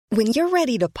When you're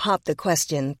ready to pop the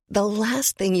question, the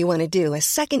last thing you want to do is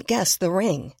second-guess the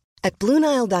ring. At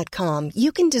BlueNile.com,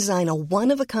 you can design a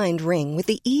one-of-a-kind ring with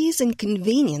the ease and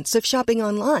convenience of shopping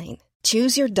online.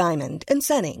 Choose your diamond and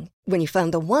setting. When you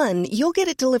find the one, you'll get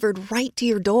it delivered right to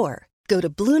your door. Go to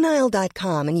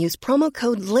BlueNile.com and use promo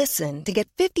code LISTEN to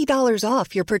get $50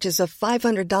 off your purchase of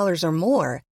 $500 or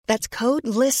more. That's code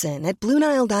LISTEN at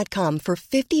BlueNile.com for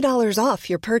 $50 off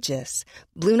your purchase.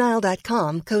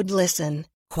 BlueNile.com, code LISTEN.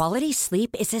 Quality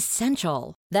sleep is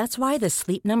essential. That's why the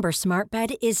Sleep Number Smart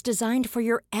Bed is designed for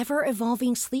your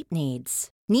ever-evolving sleep needs.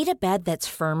 Need a bed that's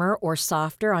firmer or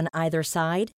softer on either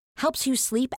side? Helps you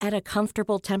sleep at a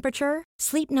comfortable temperature?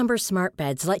 Sleep Number Smart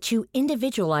Beds let you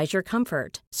individualize your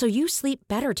comfort, so you sleep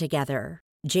better together.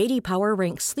 J.D. Power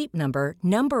ranks Sleep Number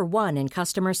number 1 in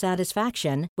customer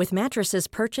satisfaction with mattresses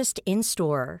purchased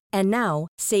in-store. And now,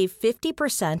 save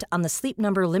 50% on the Sleep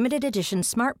Number Limited Edition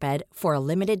Smart Bed for a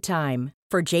limited time.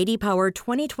 For J.D. Power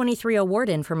 2023 award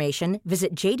information,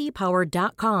 visit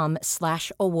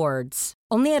jdpower.com/awards.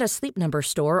 Only at a Sleep Number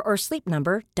store or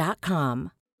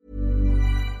sleepnumber.com.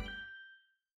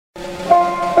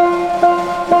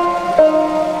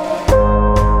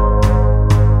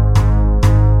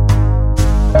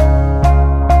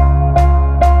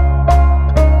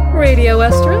 Radio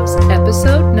Westeros,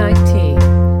 Episode 19.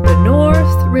 The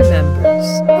North Remembers.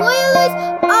 Spoilers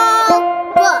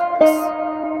all books.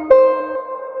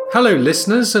 Hello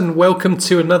listeners and welcome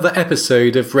to another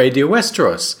episode of Radio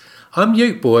Westeros. I'm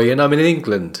Yolkboy and I'm in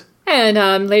England. And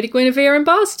I'm Lady Guinevere in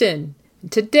Boston.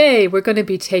 Today we're going to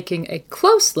be taking a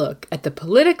close look at the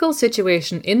political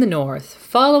situation in the North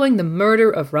following the murder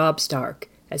of Robb Stark,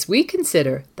 as we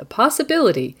consider the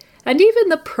possibility and even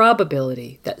the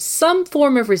probability that some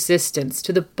form of resistance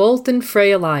to the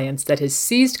Bolton-Frey alliance that has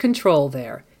seized control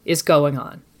there is going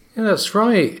on. Yeah, that's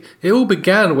right. It all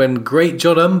began when Great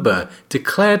John Umber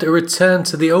declared a return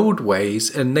to the old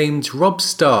ways and named Robb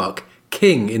Stark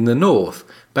king in the North,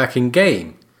 back in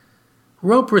game.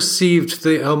 Robb received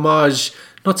the homage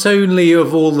not only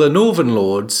of all the Northern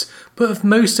Lords, but of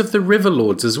most of the River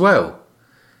Lords as well.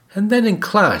 And then in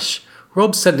clash,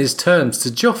 Robb sent his terms to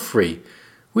Joffrey,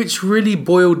 which really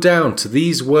boiled down to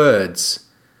these words: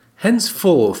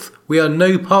 "Henceforth we are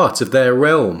no part of their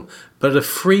realm, but a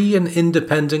free and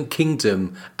independent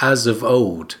kingdom as of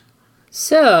old."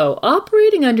 So,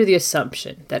 operating under the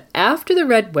assumption that after the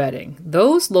Red Wedding,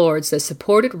 those lords that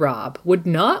supported Robb would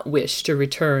not wish to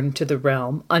return to the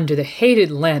realm under the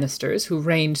hated Lannisters who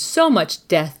rained so much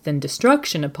death and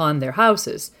destruction upon their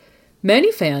houses,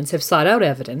 many fans have sought out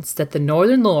evidence that the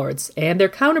Northern Lords and their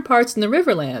counterparts in the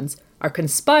Riverlands are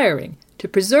conspiring to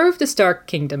preserve the Stark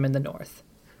Kingdom in the North.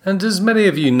 And as many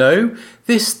of you know,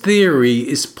 this theory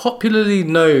is popularly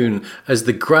known as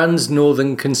the Grand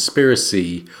Northern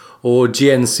Conspiracy, or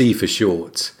GNC for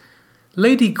short.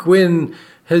 Lady Gwyn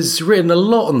has written a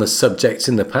lot on the subject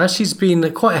in the past. She's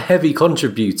been quite a heavy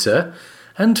contributor,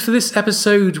 and for this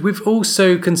episode we've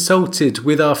also consulted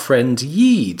with our friend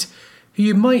Yeed, who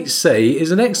you might say is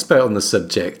an expert on the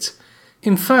subject.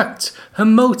 In fact, her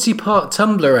multi-part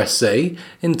Tumblr essay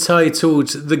entitled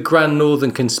The Grand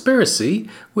Northern Conspiracy,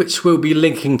 which we'll be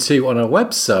linking to on our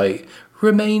website,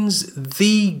 remains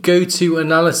the go-to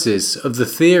analysis of the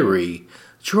theory,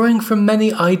 drawing from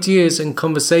many ideas and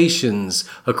conversations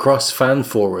across fan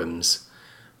forums.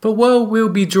 But while we'll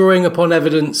be drawing upon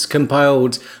evidence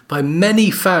compiled by many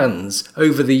fans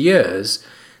over the years,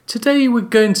 today we're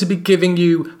going to be giving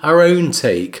you our own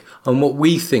take on what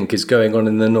we think is going on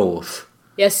in the North.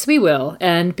 Yes, we will,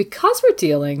 and because we're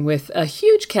dealing with a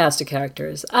huge cast of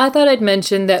characters, I thought I'd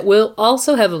mention that we'll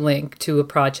also have a link to a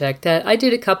project that I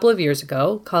did a couple of years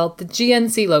ago called the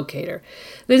GNC Locator.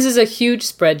 This is a huge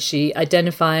spreadsheet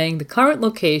identifying the current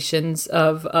locations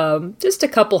of just a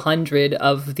couple hundred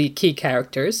of the key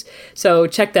characters, so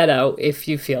check that out if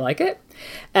you feel like it.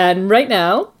 And right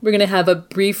now, we're going to have a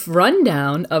brief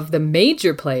rundown of the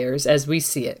major players as we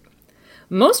see it.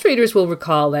 Most readers will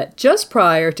recall that just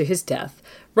prior to his death,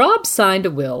 Robb signed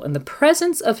a will in the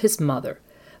presence of his mother.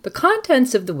 The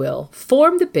contents of the will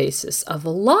formed the basis of a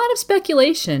lot of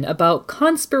speculation about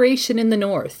conspiration in the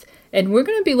North, and we're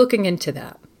going to be looking into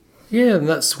that. Yeah, and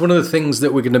that's one of the things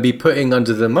that we're going to be putting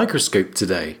under the microscope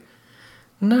today.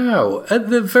 Now, at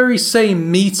the very same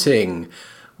meeting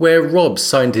where Robb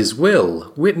signed his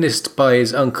will, witnessed by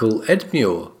his uncle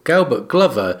Edmure, Galbert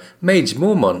Glover, Maege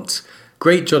Mormont,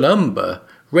 Great John Umber,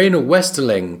 Rhaenor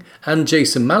Westerling, and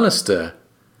Jason Mallister,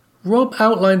 Robb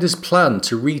outlined his plan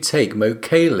to retake Moat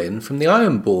Cailin from the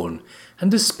Ironborn and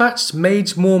dispatched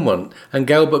Maege Mormont and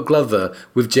Galbert Glover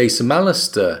with Jason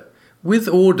Mallister, with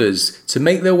orders to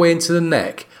make their way into the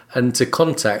Neck and to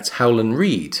contact Howland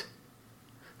Reed.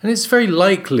 and it's very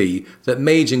likely that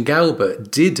Mage and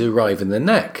Galbert did arrive in the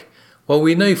Neck, while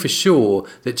we know for sure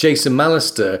that Jason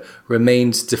Mallister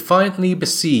remained defiantly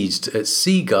besieged at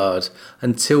Seaguard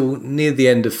until near the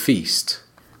end of Feast.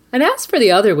 And as for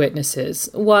the other witnesses,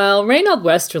 while Reynold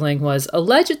Westerling was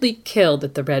allegedly killed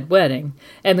at the Red Wedding,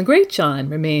 and the Great John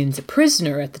remains a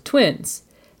prisoner at the Twins,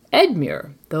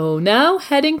 Edmure, though now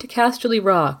heading to Casterly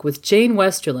Rock with Jane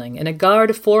Westerling and a guard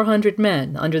of 400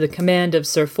 men under the command of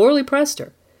Sir Forley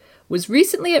Prester, was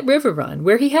recently at Riverrun,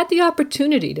 where he had the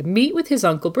opportunity to meet with his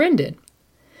uncle Brynden.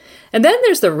 And then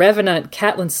there's the Revenant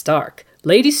Catelyn Stark.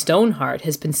 Lady Stoneheart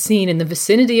has been seen in the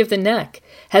vicinity of the Neck,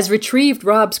 has retrieved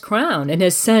Robb's crown, and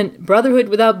has sent Brotherhood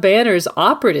Without Banners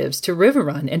operatives to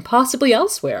Riverrun and possibly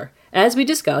elsewhere, as we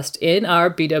discussed in our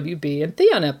BWB and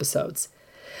Theon episodes.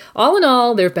 All in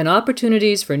all, there have been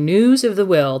opportunities for news of the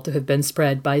will to have been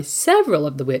spread by several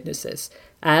of the witnesses,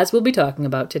 as we'll be talking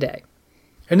about today.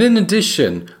 And in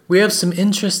addition, we have some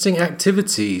interesting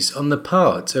activities on the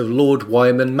part of Lord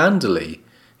Wyman Manderley,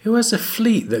 who has a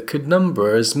fleet that could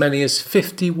number as many as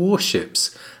 50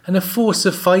 warships and a force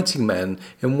of fighting men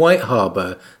in White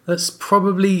Harbour that's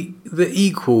probably the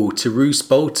equal to Roose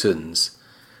Bolton's,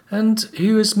 and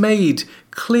who has made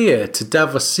clear to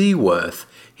Davos Seaworth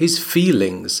his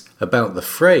feelings about the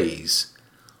phrase.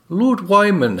 Lord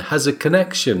Wyman has a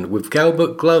connection with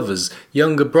Galbert Glover's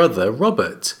younger brother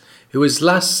Robert, who was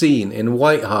last seen in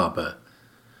White Harbour.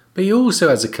 But he also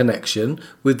has a connection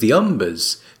with the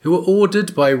Umbers, who were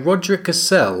ordered by Roderick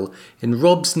Cassell in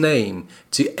Robb's name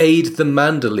to aid the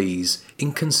Manderleys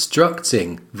in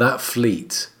constructing that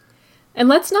fleet. And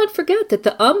let's not forget that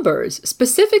the Umbers,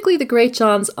 specifically the Great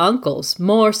John's uncles,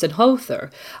 Morse and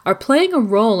Hother, are playing a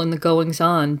role in the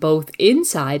goings-on both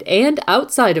inside and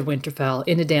outside of Winterfell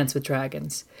in A Dance with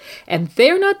Dragons. And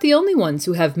they're not the only ones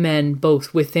who have men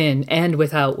both within and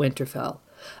without Winterfell.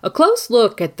 A close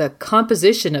look at the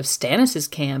composition of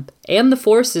Stannis' camp and the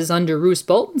forces under Roose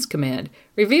Bolton's command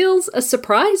reveals a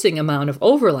surprising amount of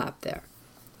overlap there.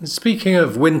 Speaking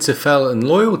of Winterfell and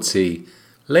loyalty,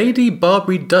 Lady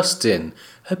Barbary Dustin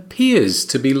appears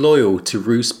to be loyal to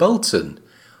Roose Bolton.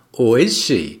 Or is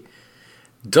she?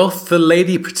 Doth the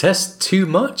lady protest too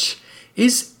much?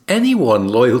 Is anyone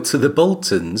loyal to the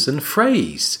Boltons and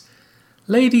Freys?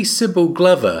 Lady Sybil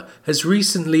Glover has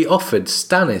recently offered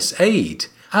Stannis aid,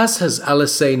 as has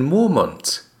Alysanne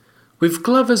Mormont. With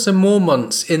Glovers and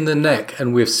Mormonts in the Neck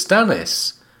and with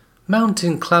Stannis,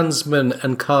 Mountain Clansmen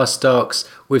and Karstarks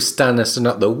with Stannis and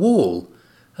up the Wall,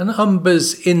 and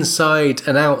Umbers inside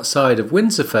and outside of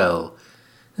Winterfell,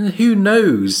 and who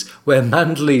knows where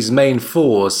Manderley's main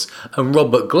force and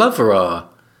Robert Glover are.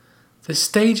 The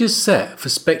stage is set for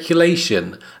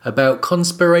speculation about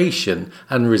conspiration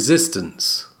and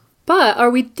resistance. But are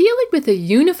we dealing with a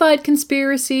unified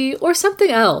conspiracy or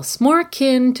something else, more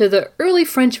akin to the early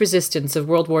French resistance of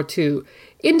World War II,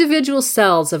 individual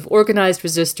cells of organized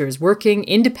resistors working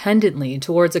independently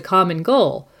towards a common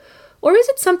goal? Or is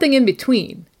it something in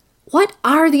between? What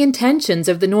are the intentions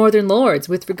of the Northern Lords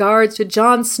with regards to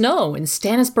Jon Snow and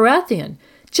Stannis Baratheon?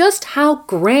 Just how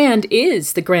grand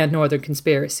is the Grand Northern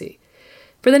Conspiracy?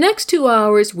 For the next 2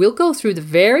 hours, we'll go through the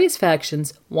various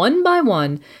factions one by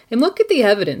one and look at the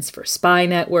evidence for spy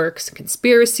networks,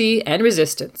 conspiracy, and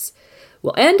resistance.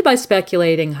 We'll end by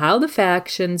speculating how the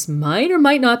factions might or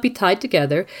might not be tied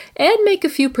together and make a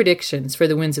few predictions for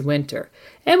the Winds of Winter.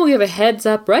 And we'll give a heads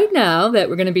up right now that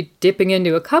we're going to be dipping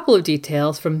into a couple of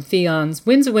details from Theon's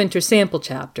Winds of Winter sample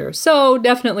chapter, so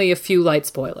definitely a few light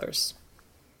spoilers.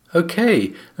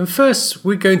 Okay, and first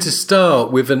we're going to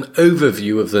start with an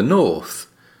overview of the North.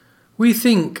 We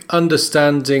think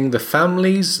understanding the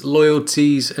families,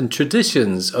 loyalties and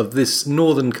traditions of this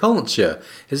northern culture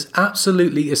is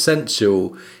absolutely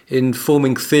essential in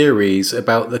forming theories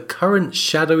about the current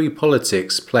shadowy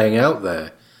politics playing out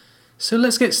there. So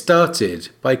let's get started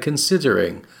by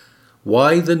considering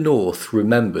why the North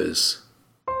remembers.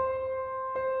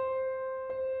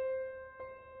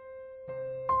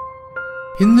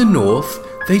 In the North,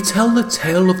 they tell the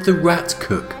tale of the rat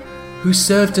cook who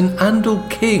served an Andal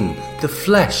king the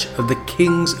flesh of the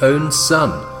king's own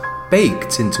son,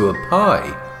 baked into a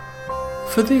pie.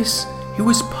 For this, he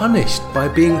was punished by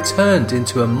being turned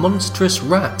into a monstrous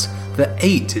rat that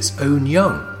ate its own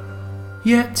young.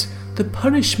 Yet, the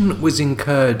punishment was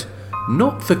incurred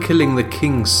not for killing the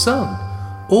king's son,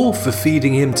 or for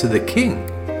feeding him to the king,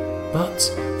 but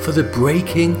for the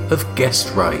breaking of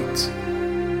guest right.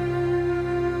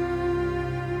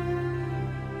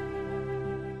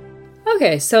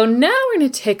 Okay, so now we're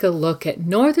going to take a look at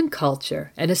Northern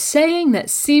culture and a saying that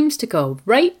seems to go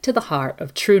right to the heart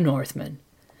of true Northmen.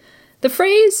 The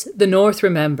phrase, "the North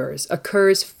remembers,"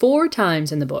 occurs 4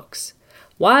 times in the books.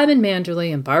 Wyman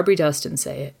Manderley and Barbary Dustin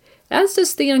say it, as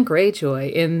does Theon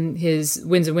Greyjoy in his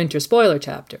Winds of Winter spoiler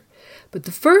chapter. But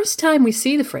the first time we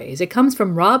see the phrase, it comes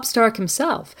from Robb Stark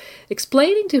himself,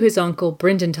 explaining to his uncle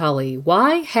Brynden Tully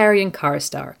why Haryon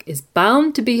Karstark is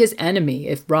bound to be his enemy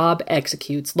if Robb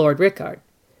executes Lord Rickard.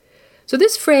 So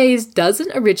this phrase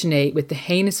doesn't originate with the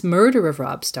heinous murder of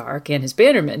Robb Stark and his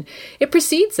bannermen. It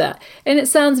precedes that, and it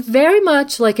sounds very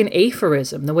much like an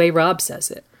aphorism, the way Robb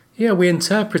says it. Yeah, we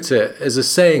interpret it as a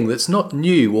saying that's not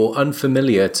new or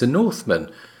unfamiliar to Northmen,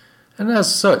 and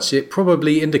as such it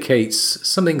probably indicates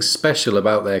something special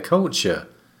about their culture.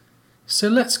 So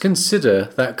let's consider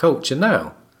that culture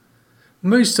now.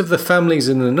 Most of the families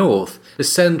in the north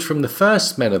descend from the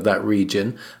first men of that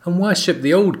region and worship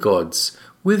the old gods,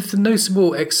 with the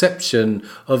notable exception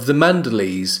of the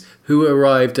Manderleys, who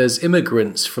arrived as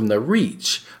immigrants from the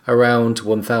Reach around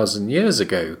 1,000 years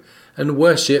ago, and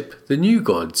worship the new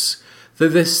gods, though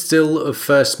they're still of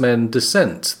First Men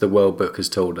descent, the World Book has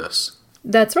told us.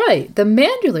 That's right. The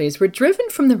Manderleys were driven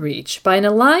from the Reach by an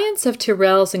alliance of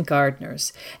Tyrells and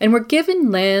Gardeners, and were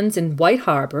given lands in White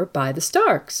Harbor by the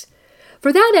Starks.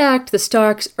 For that act, the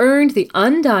Starks earned the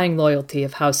undying loyalty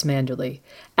of House Manderley,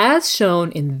 as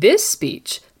shown in this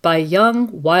speech by young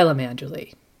Wyla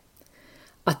Manderley.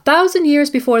 1,000 years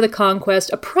before the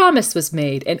conquest, a promise was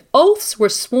made, and oaths were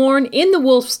sworn in the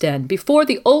wolf's den before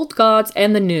the old gods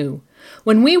and the new.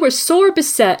 When we were sore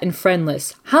beset and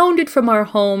friendless, hounded from our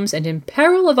homes and in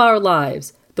peril of our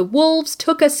lives, the wolves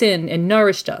took us in and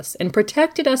nourished us and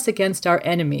protected us against our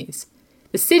enemies.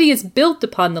 The city is built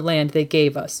upon the land they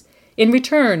gave us. In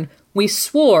return, we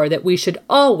swore that we should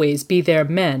always be their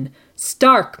men,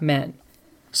 Stark men.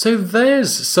 So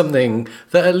there's something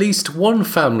that at least one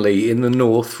family in the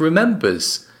north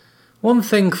remembers. One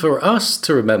thing for us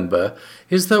to remember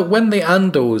is that when the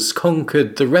Andals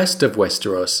conquered the rest of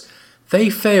Westeros, they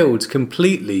failed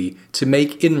completely to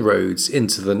make inroads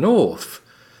into the north.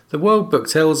 The World Book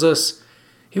tells us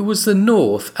it was the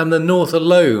north and the north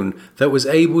alone that was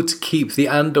able to keep the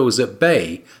Andals at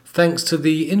bay, thanks to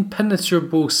the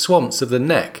impenetrable swamps of the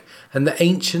Neck and the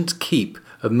ancient keep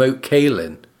of Moat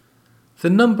Cailin. The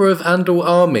number of Andal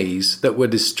armies that were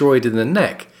destroyed in the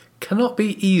Neck cannot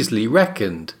be easily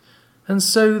reckoned, and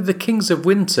so the Kings of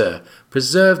Winter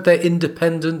preserved their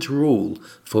independent rule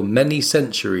for many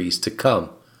centuries to come.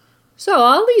 So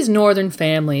all these northern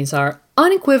families are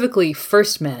unequivocally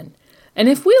First Men, and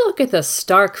if we look at the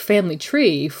Stark family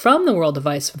tree from the World of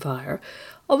Ice and Fire,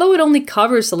 although it only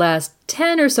covers the last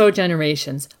 10 or so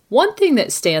generations, one thing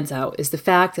that stands out is the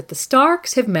fact that the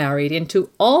Starks have married into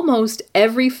almost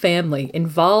every family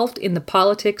involved in the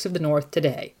politics of the North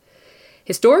today.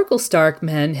 Historical Stark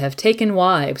men have taken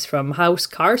wives from House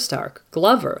Karstark,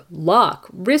 Glover, Locke,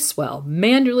 Ryswell,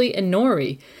 Manderley, and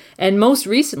Norrie, and most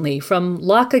recently from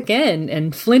Loch-Again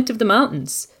and Flint of the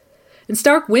Mountains. And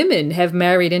Stark women have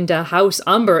married into House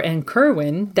Umber and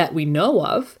Cerwyn that we know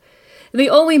of. The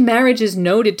only marriages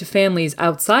noted to families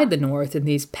outside the North in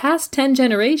these past 10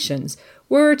 generations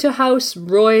were to House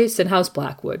Royce and House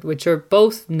Blackwood, which are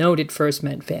both noted First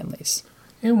Men families.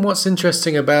 And what's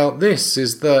interesting about this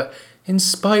is that in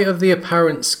spite of the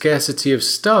apparent scarcity of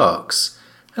Starks,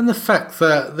 and the fact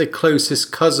that the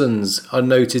closest cousins are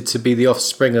noted to be the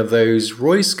offspring of those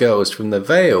Royce girls from the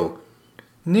Vale,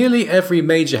 nearly every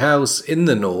major house in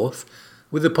the north,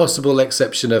 with the possible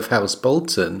exception of House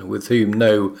Bolton, with whom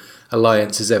no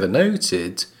alliance is ever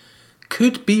noted,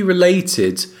 could be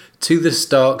related to the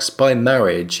Starks by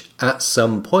marriage at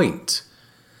some point.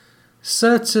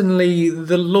 Certainly,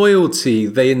 the loyalty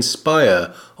they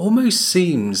inspire almost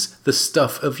seems the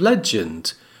stuff of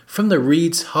legend, from the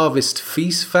Reed's Harvest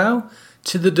Feast vow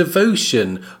to the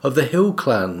devotion of the Hill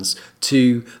clans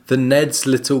to the Ned's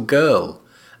little girl,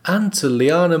 and to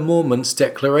Lyanna Mormont's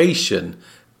declaration,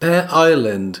 Bear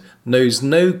Island knows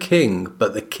no king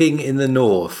but the king in the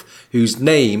north, whose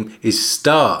name is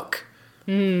Stark.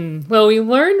 Well, we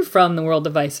learned from the World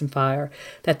of Ice and Fire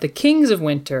that the Kings of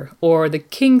Winter, or the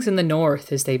Kings in the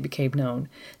North as they became known,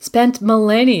 spent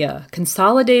millennia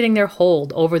consolidating their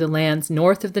hold over the lands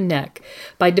north of the Neck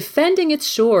by defending its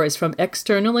shores from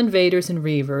external invaders and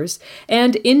reavers,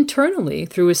 and internally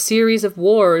through a series of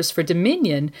wars for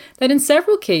dominion that in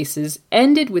several cases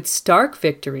ended with Stark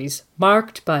victories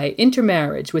marked by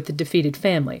intermarriage with the defeated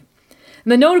family.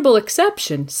 The notable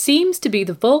exception seems to be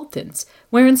the Voltons,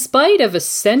 where in spite of a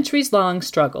centuries-long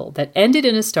struggle that ended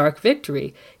in a Stark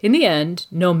victory, in the end,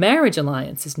 no marriage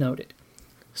alliance is noted.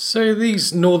 So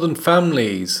these northern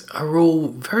families are all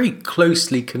very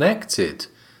closely connected,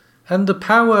 and the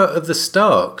power of the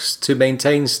Starks to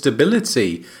maintain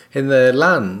stability in their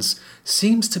lands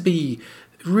seems to be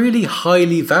really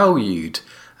highly valued,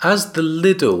 as the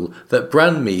Liddell that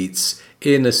Bran meets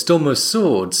in A Storm of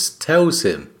Swords tells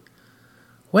him.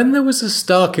 When there was a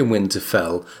Stark in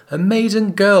Winterfell, a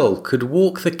maiden girl could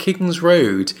walk the King's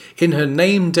Road in her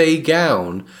name-day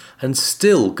gown and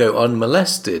still go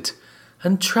unmolested,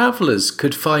 and travellers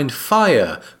could find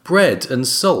fire, bread and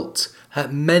salt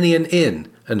at many an inn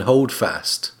and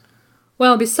holdfast.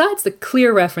 Well, besides the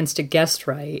clear reference to guest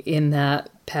right in that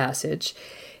passage,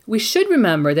 we should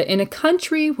remember that in a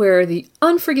country where the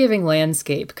unforgiving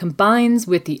landscape combines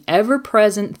with the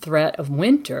ever-present threat of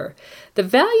winter, the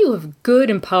value of good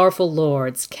and powerful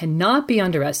lords cannot be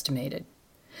underestimated.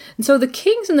 And so the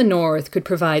kings in the north could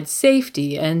provide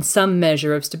safety and some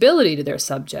measure of stability to their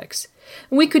subjects.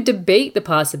 And we could debate the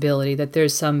possibility that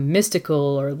there's some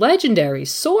mystical or legendary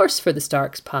source for the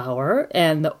Stark's power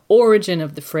and the origin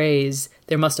of the phrase,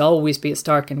 "there must always be a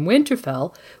Stark in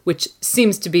Winterfell," which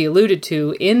seems to be alluded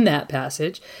to in that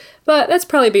passage, but that's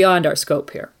probably beyond our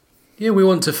scope here. Yeah, we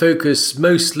want to focus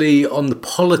mostly on the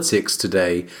politics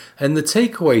today, and the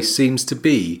takeaway seems to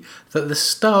be that the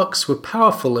Starks were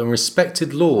powerful and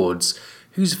respected lords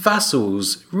whose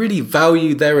vassals really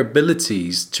value their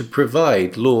abilities to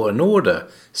provide law and order,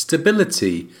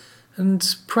 stability,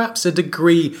 and perhaps a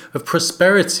degree of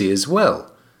prosperity as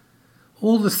well.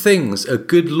 All the things a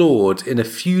good lord in a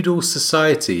feudal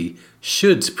society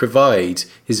should provide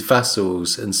his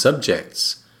vassals and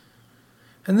subjects.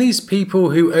 And these people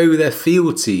who owe their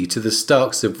fealty to the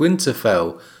Starks of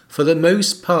Winterfell, for the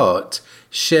most part,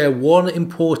 share one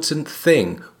important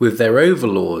thing with their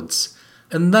overlords,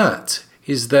 and that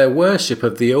is their worship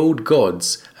of the old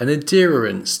gods and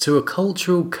adherence to a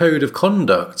cultural code of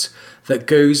conduct that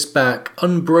goes back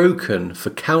unbroken for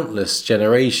countless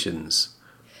generations.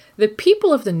 The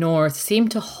people of the north seem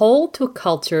to hold to a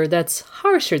culture that's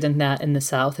harsher than that in the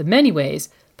south in many ways,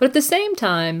 but at the same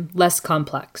time less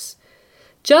complex.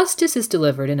 Justice is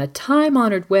delivered in a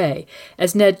time-honored way,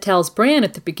 as Ned tells Bran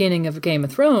at the beginning of Game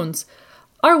of Thrones.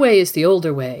 Our way is the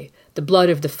older way. The blood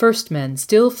of the first men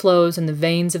still flows in the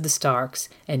veins of the Starks,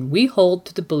 and we hold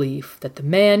to the belief that the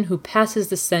man who passes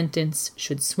the sentence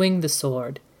should swing the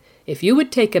sword. If you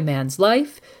would take a man's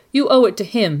life, you owe it to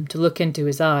him to look into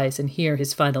his eyes and hear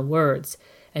his final words,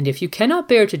 and if you cannot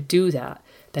bear to do that,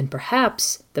 then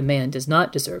perhaps the man does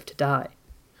not deserve to die.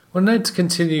 Well, Ned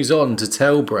continues on to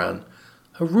tell Bran,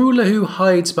 a ruler who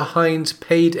hides behind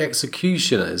paid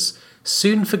executioners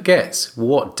soon forgets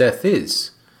what death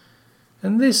is.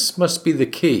 And this must be the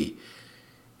key.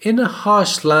 In a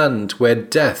harsh land where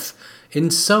death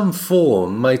in some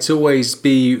form might always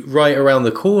be right around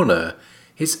the corner,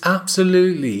 it's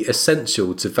absolutely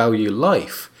essential to value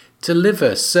life,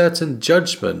 deliver certain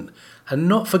judgment, and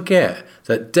not forget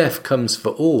that death comes for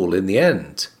all in the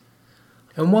end.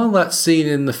 And while that scene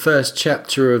in the first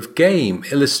chapter of Game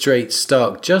illustrates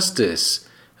stark justice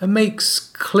and makes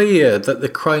clear that the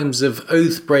crimes of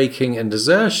oath-breaking and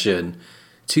desertion,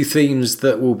 two themes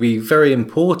that will be very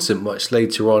important much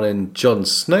later on in Jon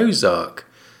Snow's arc,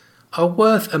 are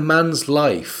worth a man's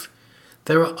life,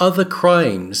 there are other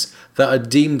crimes that are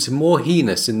deemed more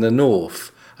heinous in the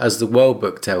North, as the World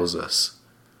Book tells us.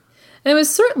 And it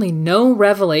was certainly no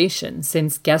revelation,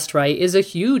 since guest right is a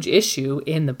huge issue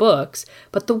in the books,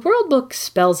 but the World Book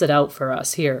spells it out for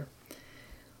us here.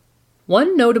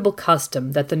 One notable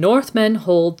custom that the Northmen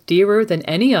hold dearer than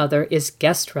any other is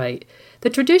guest right, the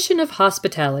tradition of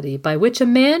hospitality by which a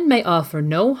man may offer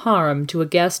no harm to a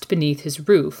guest beneath his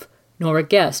roof, nor a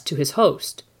guest to his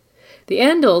host. The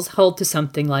Andals hold to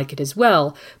something like it as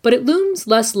well, but it looms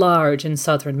less large in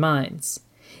southern minds.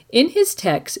 In his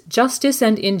text, Justice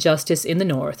and Injustice in the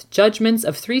North, Judgments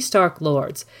of Three Stark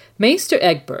Lords, Maester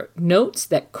Egbert notes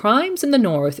that crimes in the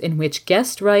North in which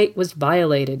guest right was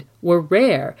violated were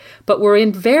rare, but were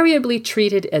invariably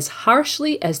treated as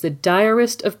harshly as the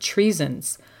direst of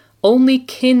treasons. Only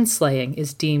kinslaying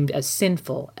is deemed as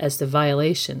sinful as the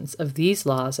violations of these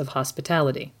laws of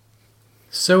hospitality.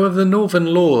 So of the Northern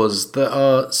laws that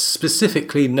are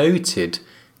specifically noted,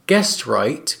 guest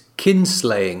right,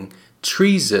 kinslaying,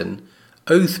 treason,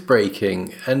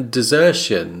 oath-breaking, and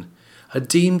desertion are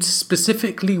deemed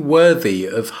specifically worthy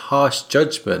of harsh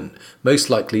judgment, most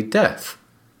likely death.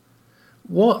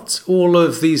 What all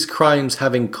of these crimes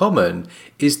have in common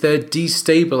is their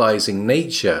destabilizing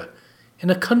nature.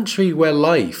 In a country where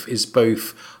life is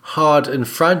both hard and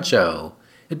fragile,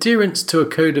 adherence to a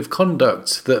code of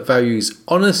conduct that values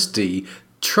honesty,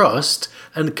 trust,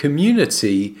 and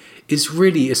community is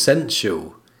really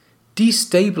essential.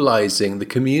 Destabilizing the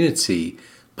community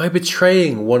by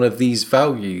betraying one of these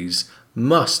values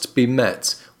must be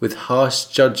met with harsh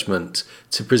judgment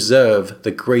to preserve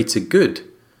the greater good.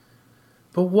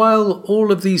 But while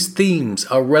all of these themes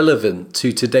are relevant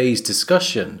to today's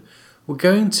discussion, we're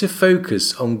going to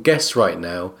focus on Guest Right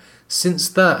now, since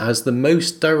that has the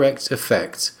most direct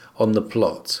effect on the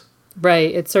plot.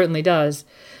 Right, it certainly does.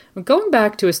 Going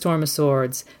back to A Storm of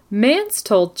Swords, Mance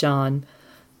told Jon,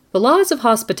 "The laws of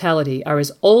hospitality are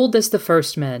as old as the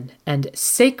first men, and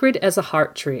sacred as a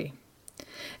heart tree."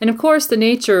 And of course, the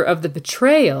nature of the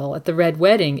betrayal at the Red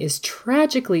Wedding is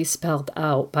tragically spelled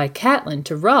out by Catelyn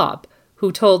to Robb,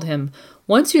 who told him,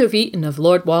 "Once you have eaten of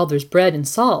Lord Walder's bread and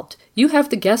salt, you have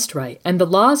the guest right, and the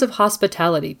laws of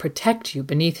hospitality protect you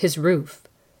beneath his roof."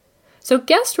 So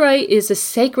guest right is a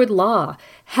sacred law,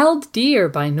 held dear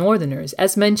by Northerners,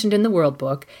 as mentioned in the World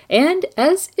Book, and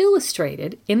as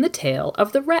illustrated in the tale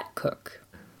of the Rat Cook.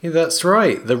 Yeah, that's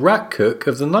right, the Rat Cook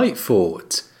of the Night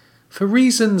Fort, for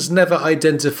reasons never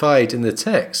identified in the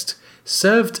text,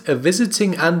 served a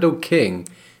visiting Andal king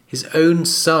his own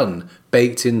son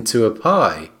baked into a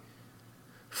pie.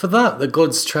 For that, the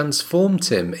gods transformed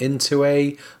him into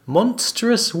a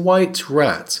monstrous white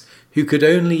rat who could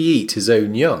only eat his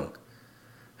own young,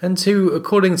 and who,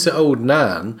 according to Old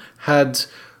Nan, had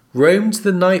roamed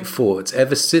the Night Fort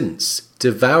ever since,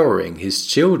 devouring his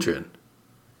children.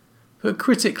 But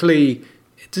critically,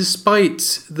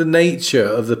 despite the nature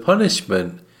of the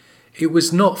punishment, it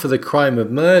was not for the crime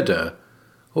of murder,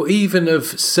 or even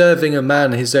of serving a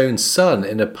man his own son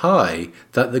in a pie,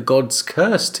 that the gods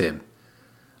cursed him.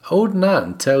 Old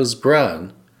Nan tells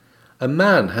Bran, "A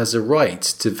man has a right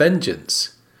to vengeance,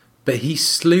 but he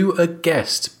slew a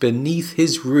guest beneath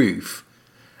his roof,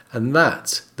 and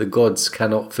that the gods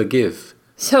cannot forgive."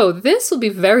 So this will be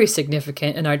very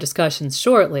significant in our discussions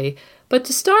shortly, but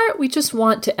to start, we just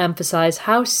want to emphasize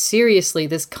how seriously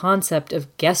this concept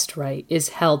of guest right is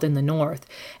held in the North,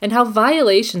 and how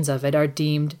violations of it are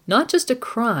deemed not just a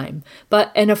crime,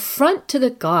 but an affront to the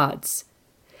gods.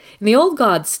 And the old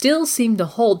gods still seem to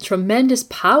hold tremendous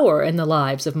power in the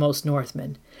lives of most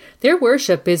Northmen. Their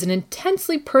worship is an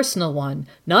intensely personal one,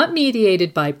 not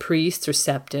mediated by priests or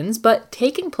septons, but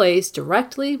taking place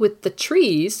directly with the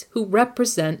trees who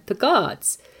represent the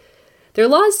gods. Their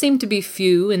laws seem to be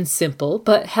few and simple,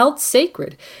 but held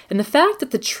sacred, and the fact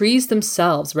that the trees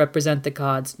themselves represent the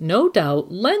gods no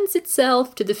doubt lends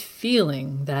itself to the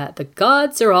feeling that the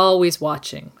gods are always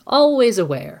watching, always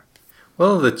aware.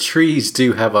 Well, the trees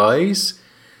do have eyes.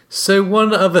 So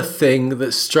one other thing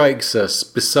that strikes us,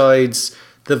 besides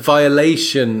the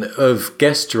violation of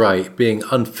guest right being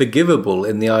unforgivable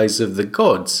in the eyes of the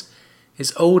gods,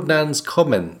 is Old Nan's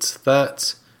comment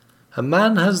that a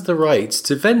man has the right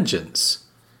to vengeance.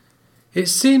 It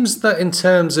seems that in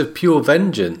terms of pure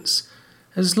vengeance,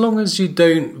 as long as you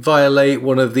don't violate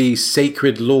one of these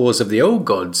sacred laws of the old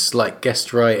gods, like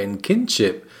guest right and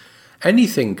kinship,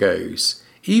 anything goes,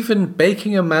 even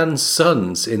baking a man's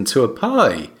sons into a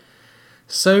pie.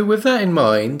 So with that in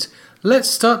mind, let's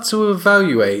start to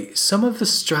evaluate some of the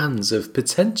strands of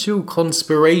potential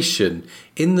conspiration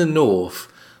in the North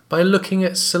by looking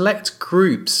at select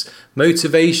groups,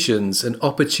 motivations and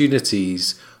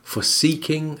opportunities for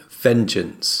seeking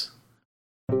vengeance.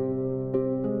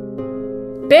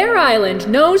 Bear Island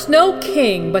knows no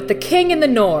king but the king in the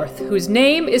north, whose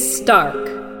name is Stark.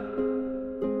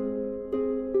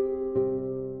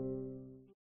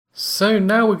 So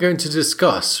now we're going to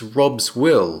discuss Robb's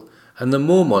will and the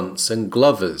Mormonts and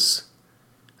Glovers.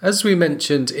 As we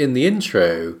mentioned in the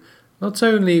intro, not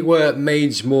only were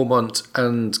Mage Mormont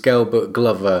and Gelbert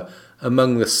Glover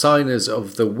among the signers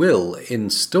of the will in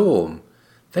Storm,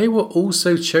 they were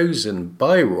also chosen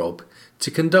by Robb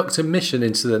to conduct a mission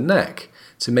into the Neck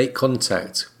to make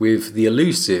contact with the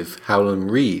elusive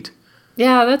Howland Reed.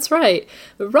 Yeah, that's right.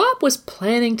 Robb was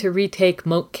planning to retake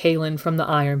Moat Cailin from the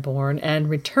Ironborn and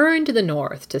return to the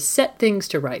north to set things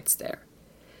to rights there.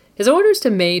 His orders to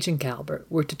Mage and Galbert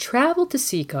were to travel to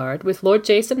Seaguard with Lord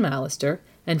Jason Mallister,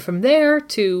 and from there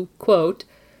to, quote,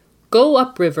 "Go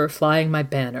upriver flying my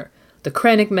banner. The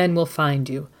Krennic men will find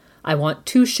you. I want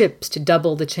 2 ships to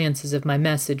double the chances of my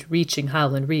message reaching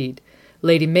Howland Reed.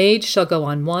 Lady Mage shall go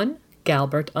on 1,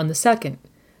 Galbert on the 2nd.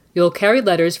 You'll carry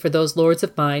letters for those lords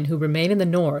of mine who remain in the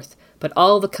north, but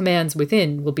all the commands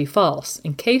within will be false,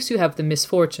 in case you have the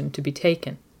misfortune to be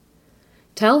taken.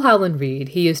 Tell Howland Reed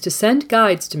he is to send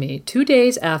guides to me 2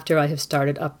 days after I have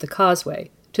started up the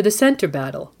causeway, to the center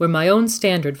battle, where my own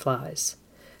standard flies.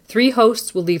 3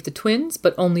 hosts will leave the Twins,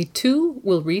 but only 2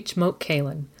 will reach Moat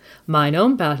Cailin. Mine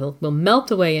own battle will melt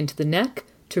away into the Neck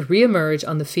to re-emerge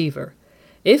on the Fever.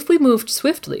 If we moved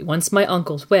swiftly once my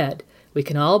uncles wed, we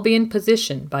can all be in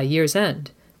position by year's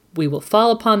end. We will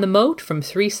fall upon the moat from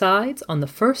 3 sides on the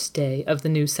first day of the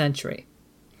new century."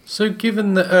 So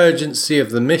given the urgency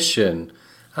of the mission,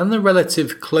 and the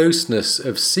relative closeness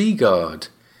of Seaguard,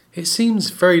 it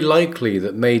seems very likely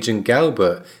that Major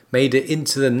Galbert made it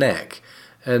into the Neck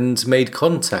and made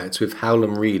contact with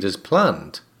Howland Reed as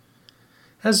planned.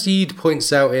 As Yead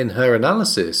points out in her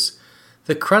analysis,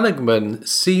 the Crannogmen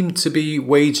seem to be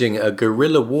waging a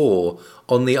guerrilla war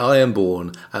on the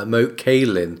Ironborn at Moat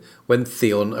Cailin when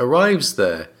Theon arrives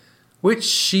there, which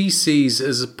she sees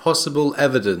as possible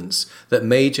evidence that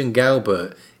Major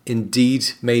Galbert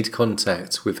indeed made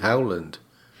contact with Howland.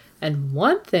 And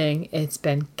one thing it's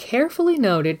been carefully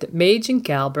noted that Mage and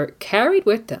Galbert carried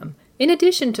with them, in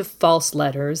addition to false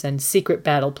letters and secret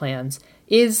battle plans,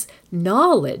 is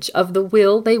knowledge of the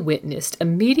will they witnessed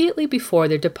immediately before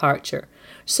their departure.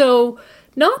 So,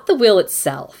 not the will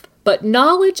itself, but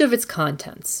knowledge of its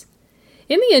contents.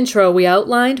 In the intro, we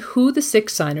outlined who the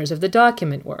 6 signers of the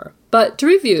document were. But to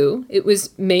review, it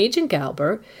was Mage and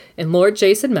Galbert and Lord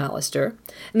Jason Mallister,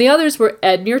 and the others were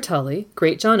Edmure Tully,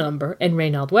 Great John Umber, and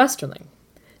Reynold Westerling.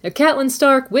 Now, Catelyn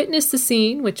Stark witnessed the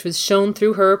scene, which was shown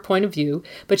through her point of view,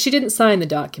 but she didn't sign the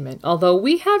document, although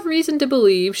we have reason to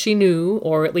believe she knew,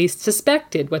 or at least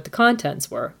suspected, what the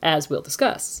contents were, as we'll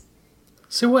discuss.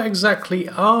 So what exactly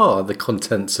are the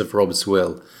contents of Robb's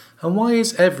will, and why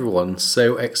is everyone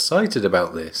so excited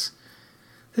about this?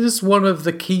 This is one of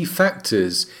the key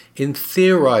factors in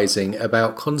theorising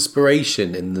about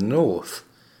conspiration in the North.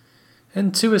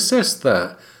 And to assess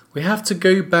that, we have to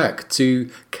go back to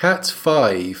Cat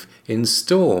 5 in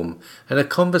Storm and a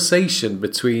conversation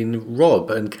between Robb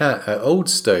and Cat at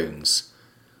Oldstones.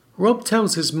 Robb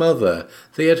tells his mother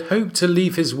that he had hoped to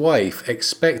leave his wife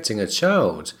expecting a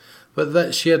child, but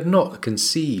that she had not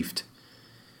conceived.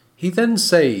 He then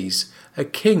says, "A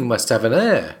king must have an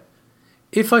heir.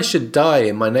 If I should die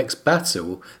in my next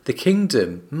battle, the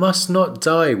kingdom must not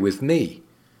die with me."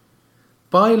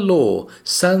 By law,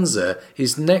 Sansa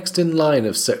is next in line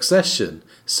of succession,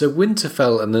 so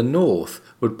Winterfell and the North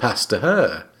would pass to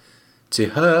her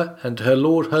and her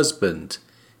lord husband,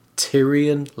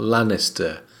 Tyrion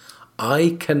Lannister.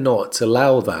 I cannot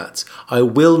allow that. I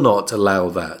will not allow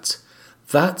that.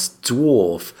 That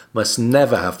dwarf must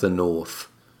never have the North.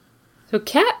 So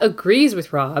Cat agrees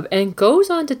with Robb and goes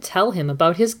on to tell him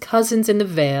about his cousins in the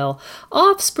Vale,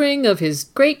 offspring of his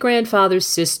great-grandfather's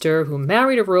sister who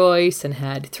married a Royce and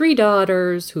had 3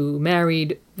 daughters who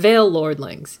married Vale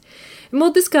lordlings. And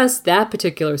we'll discuss that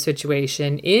particular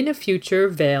situation in a future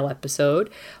Vale episode,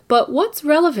 but what's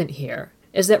relevant here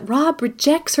is that Robb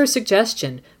rejects her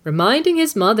suggestion, reminding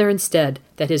his mother instead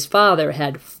that his father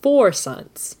had 4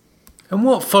 sons. And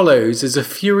what follows is a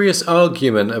furious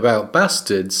argument about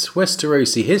bastards,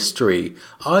 Westerosi history,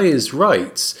 Arya's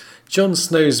rights, Jon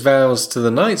Snow's vows to the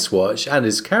Night's Watch and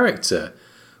his character.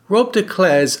 Robb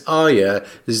declares Arya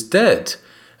is dead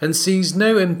and sees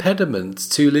no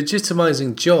impediment to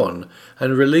legitimising Jon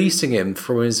and releasing him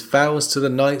from his vows to the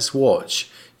Night's Watch,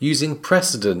 using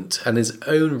precedent and his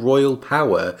own royal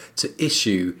power to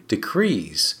issue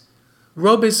decrees.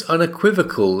 Robb is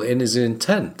unequivocal in his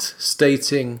intent,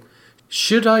 stating,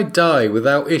 "Should I die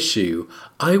without issue,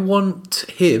 I want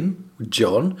him,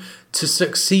 Jon, to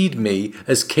succeed me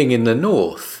as king in the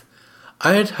North.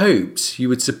 I had hoped you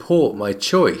would support my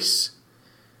choice."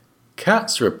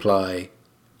 Cat's reply,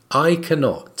 "I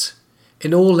cannot.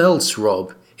 In all else,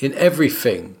 Robb, in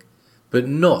everything, but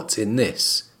not in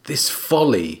this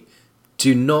folly.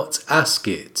 Do not ask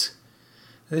it."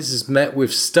 This is met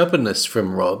with stubbornness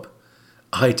from Robb.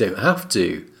 "I don't have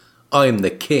to. I'm the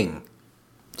king."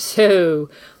 So,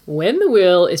 when the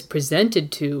will is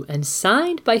presented to and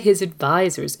signed by his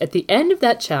advisors at the end of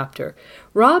that chapter,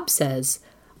 Robb says,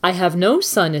 "I have no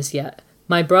son as yet.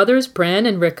 My brothers Bran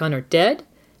and Rickon are dead,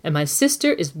 and my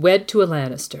sister is wed to a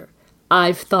Lannister.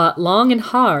 I've thought long and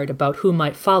hard about who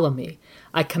might follow me.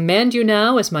 I command you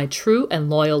now as my true and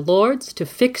loyal lords to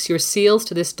fix your seals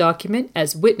to this document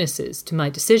as witnesses to my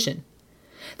decision."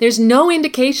 There's no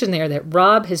indication there that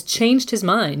Robb has changed his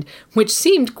mind, which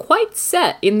seemed quite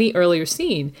set in the earlier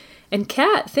scene, and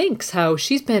Cat thinks how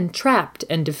she's been trapped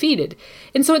and defeated,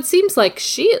 and so it seems like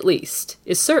she at least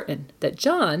is certain that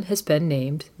Jon has been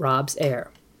named Robb's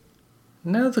heir.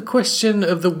 Now the question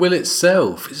of the will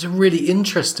itself is a really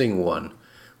interesting one.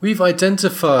 We've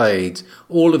identified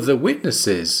all of the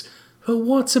witnesses, but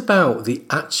what about the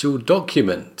actual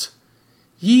document?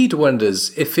 Yead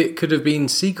wonders if it could have been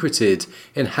secreted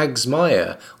in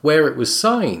Hagsmire where it was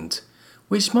signed,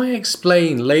 which might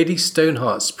explain Lady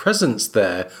Stoneheart's presence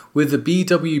there with the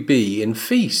BWB in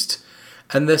Feast,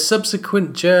 and their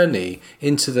subsequent journey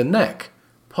into the Neck,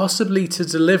 possibly to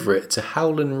deliver it to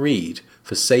Howland Reed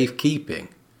for safekeeping.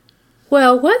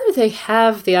 Well, whether they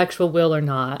have the actual will or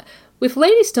not, With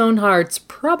Lady Stoneheart's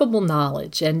probable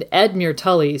knowledge and Edmure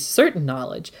Tully's certain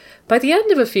knowledge, by the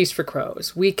end of A Feast for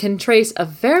Crows, we can trace a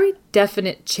very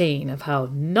definite chain of how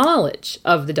knowledge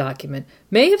of the document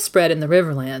may have spread in the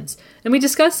Riverlands, and we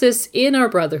discuss this in our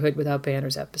Brotherhood Without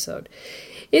Banners episode.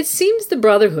 It seems the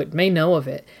Brotherhood may know of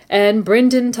it, and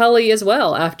Brynden Tully as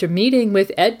well, after meeting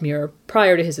with Edmure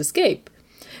prior to his escape.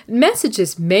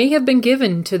 Messages may have been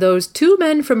given to those 2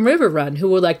 men from Riverrun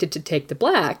who elected to take the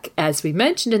black, as we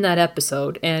mentioned in that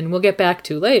episode, and we'll get back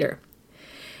to later.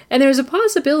 And there's a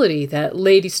possibility that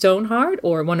Lady Stoneheart,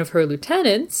 or one of her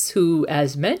lieutenants, who,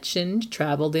 as mentioned,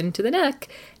 traveled into the Neck,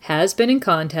 has been in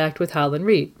contact with Howland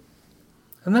Reed.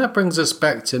 And that brings us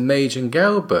back to Mage and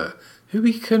Galbert, who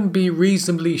we can be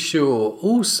reasonably sure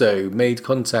also made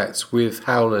contact with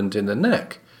Howland in the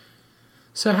Neck.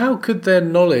 So how could their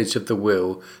knowledge of the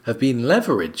will have been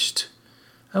leveraged?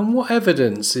 And what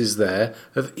evidence is there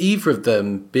of either of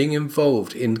them being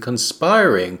involved in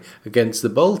conspiring against the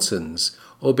Boltons,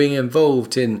 or being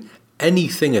involved in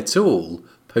anything at all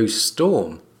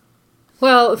post-storm?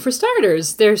 Well, for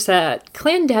starters, there's that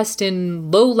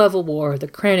clandestine, low-level war the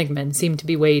Crannogmen seem to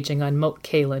be waging on Moat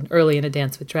Cailin early in A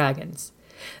Dance with Dragons.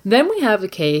 Then we have the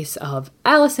case of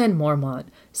Alysanne Mormont,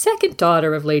 second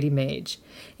daughter of Lady Mage.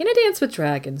 In A Dance with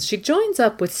Dragons, she joins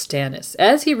up with Stannis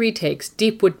as he retakes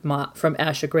Deepwood Motte from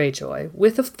Asha Greyjoy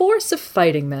with a force of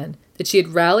fighting men that she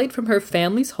had rallied from her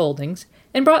family's holdings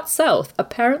and brought south,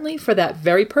 apparently for that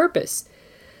very purpose.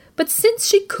 But since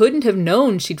she couldn't have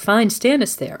known she'd find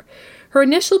Stannis there, her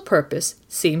initial purpose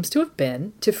seems to have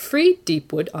been to free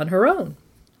Deepwood on her own.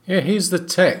 Yeah, here's the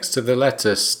text of the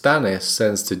letter Stannis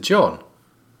sends to Jon.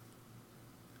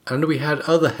 And we had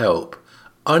other help,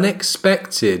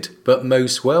 unexpected but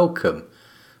most welcome,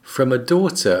 from a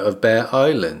daughter of Bear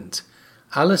Island,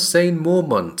 Alysanne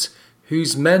Mormont,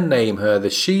 whose men name her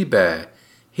the She-Bear,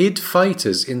 hid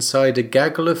fighters inside a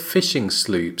gaggle of fishing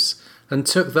sloops and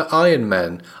took the Iron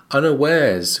Men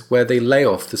unawares where they lay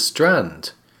off the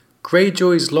strand.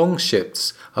 Greyjoy's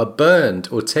longships are burned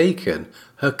or taken,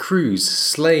 her crews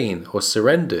slain or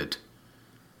surrendered.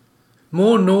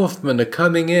 More Northmen are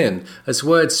coming in as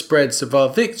word spreads of our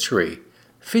victory.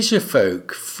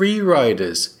 Fisherfolk, free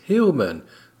riders, hillmen,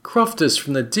 crofters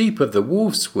from the deep of the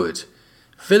Wolfswood,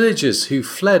 villagers who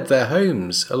fled their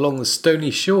homes along the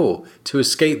stony shore to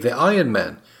escape the Iron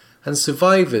Men, and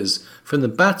survivors from the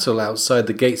battle outside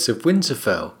the gates of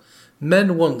Winterfell,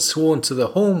 men once sworn to the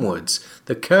Hornwoods,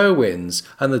 the Kerwins,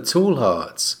 and the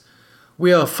Tallhearts.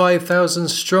 We are 5,000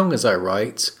 strong as I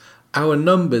write, our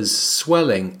numbers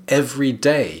swelling every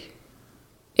day.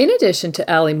 In addition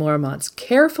to Aly Mormont's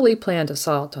carefully planned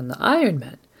assault on the Iron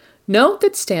Men, note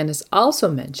that Stannis also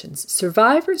mentions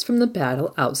survivors from the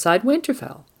battle outside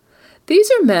Winterfell. These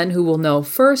are men who will know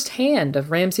firsthand of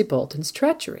Ramsay Bolton's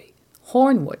treachery,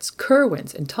 Hornwoods,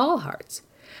 Kerwins, and Tallhearts,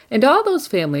 and all those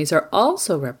families are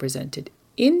also represented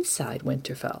inside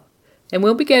Winterfell. And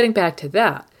we'll be getting back to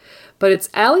that, but it's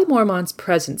Aly Mormont's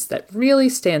presence that really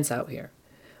stands out here.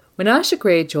 When Asha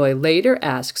Greyjoy later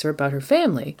asks her about her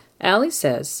family, Aly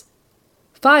says,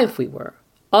 5 we were,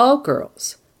 all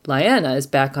girls. Lyanna is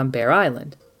back on Bear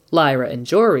Island. Lyra and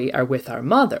Jory are with our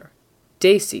mother.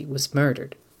 Dacey was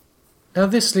murdered. Now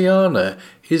this Lyanna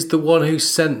is the one who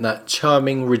sent that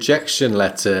charming rejection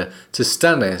letter to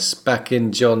Stannis back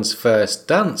in Jon's first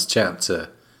dance chapter.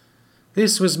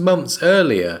 This was months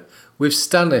earlier, with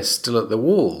Stannis still at the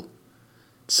wall.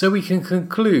 So we can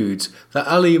conclude that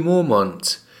Aly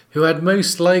Mormont, who had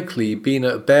most likely been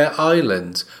at Bear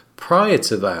Island prior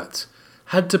to that,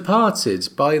 had departed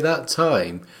by that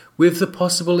time with the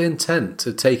possible intent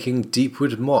of taking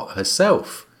Deepwood Motte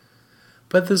herself.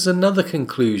 But there's another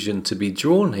conclusion to be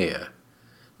drawn here.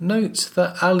 Note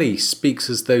that Aly speaks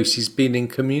as though she's been in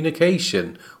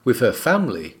communication with her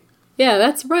family. Yeah,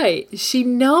 that's right. She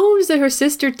knows that her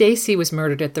sister Dacey was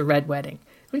murdered at the Red Wedding,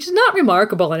 which is not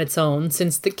remarkable on its own,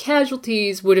 since the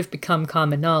casualties would have become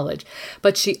common knowledge.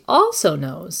 But she also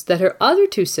knows that her other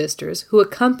 2 sisters, who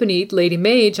accompanied Lady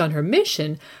Mage on her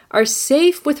mission, are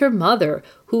safe with her mother,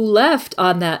 who left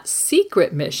on that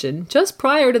secret mission just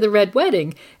prior to the Red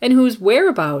Wedding, and whose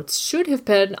whereabouts should have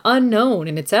been unknown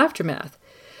in its aftermath.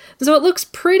 So it looks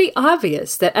pretty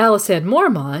obvious that Alysanne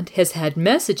Mormont has had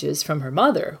messages from her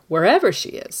mother, wherever she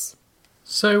is.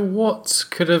 So what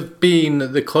could have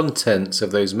been the contents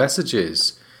of those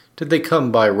messages? Did they come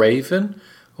by Raven,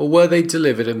 or were they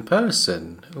delivered in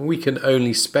person? We can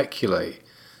only speculate.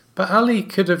 But Aly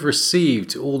could have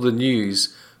received all the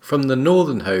news from the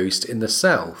northern host in the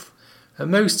south,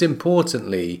 and most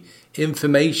importantly,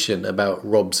 information about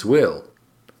Robb's will.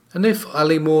 And if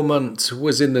Aly Mormont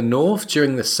was in the north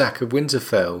during the sack of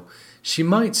Winterfell, she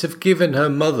might have given her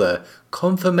mother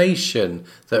confirmation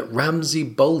that Ramsay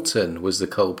Bolton was the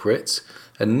culprit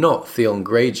and not Theon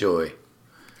Greyjoy.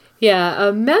 Yeah,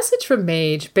 a message from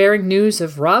Mage bearing news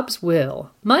of Robb's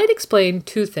will might explain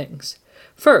two things.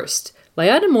 First,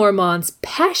 Lyanna Mormont's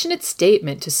passionate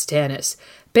statement to Stannis,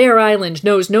 Bear Island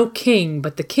knows no king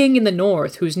but the king in the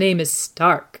north whose name is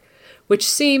Stark, which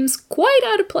seems quite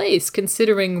out of place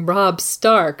considering Robb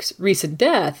Stark's recent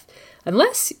death,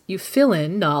 unless you fill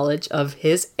in knowledge of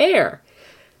his heir.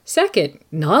 Second,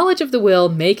 knowledge of the will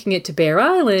making it to Bear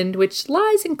Island, which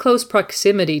lies in close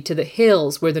proximity to the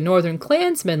hills where the northern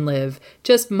clansmen live,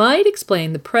 just might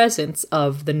explain the presence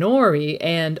of the Nori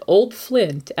and Old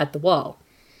Flint at the wall.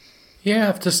 Yeah,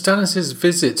 after Stannis'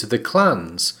 visit to the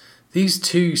clans, these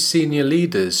two senior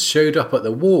leaders showed up at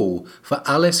the wall for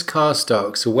Alice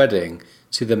Karstark's wedding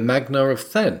to the Magnar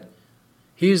of Then.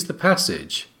 Here's the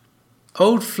passage.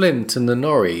 Old Flint and the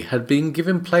Nori had been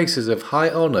given places of high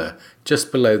honour just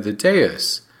below the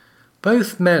dais.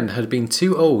 Both men had been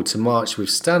too old to march with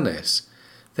Stannis.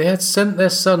 They had sent their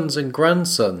sons and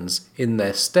grandsons in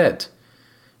their stead.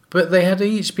 But they had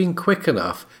each been quick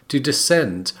enough to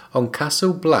descend on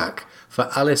Castle Black for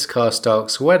Alice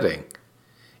Karstark's wedding.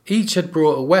 Each had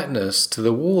brought a wetness to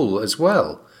the wall as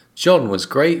well. Jon was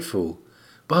grateful,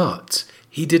 but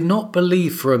he did not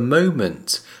believe for a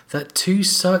moment that two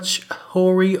such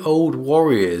hoary old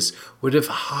warriors would have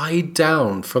hied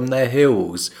down from their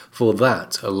hills for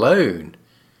that alone.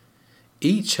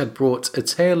 Each had brought a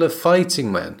tale of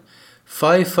fighting men,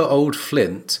 5 for Old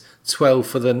Flint, 12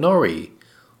 for the Nori.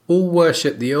 All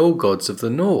worshipped the old gods of the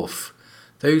north,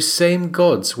 those same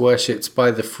gods worshipped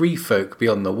by the free folk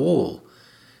beyond the wall.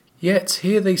 Yet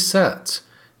here they sat,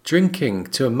 drinking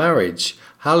to a marriage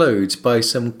hallowed by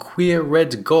some queer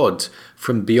red god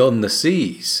from beyond the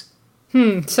seas.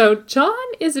 So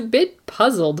Jon is a bit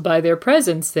puzzled by their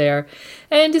presence there,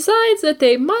 and decides that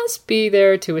they must be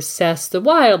there to assess the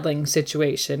wildling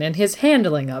situation and his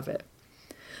handling of it.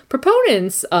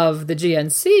 Proponents of the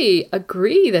GNC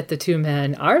agree that the two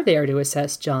men are there to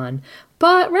assess Jon,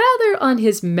 but rather on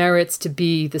his merits to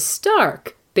be the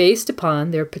Stark, based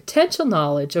upon their potential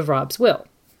knowledge of Robb's will.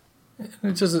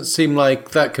 It doesn't seem like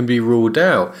that can be ruled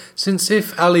out, since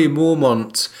if Ali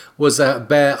Mormont was at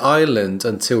Bear Island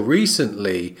until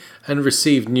recently and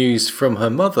received news from her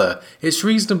mother, it's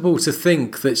reasonable to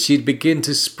think that she'd begin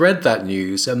to spread that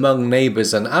news among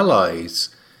neighbours and allies.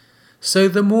 So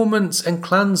the Mormonts and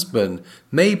clansmen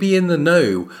may be in the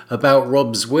know about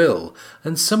Robb's will,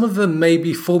 and some of them may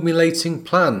be formulating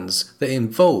plans that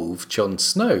involve Jon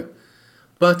Snow.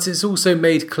 But it's also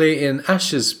made clear in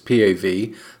Asher's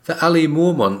POV that Ali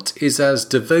Mormont is as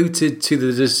devoted to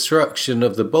the destruction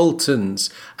of the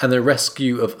Boltons and the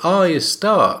rescue of Arya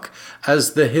Stark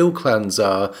as the Hill clans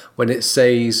are when it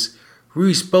says,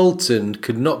 Roose Bolton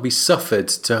could not be suffered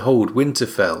to hold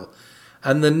Winterfell,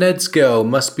 and the Ned's girl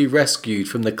must be rescued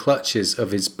from the clutches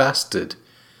of his bastard.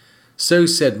 So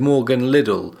said Morgan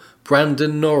Liddell,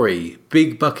 Brandon Norrie,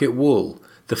 Big Bucket Wool,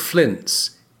 the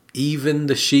Flints, even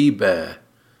the She-Bear.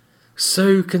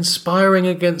 So conspiring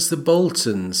against the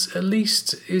Boltons, at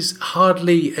least, is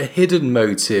hardly a hidden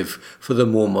motive for the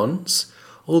Mormonts,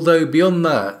 although beyond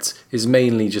that is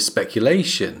mainly just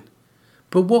speculation.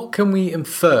 But what can we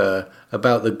infer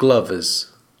about the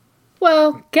Glovers?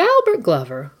 Well, Galbert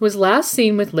Glover was last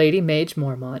seen with Lady Mage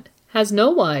Mormont, has no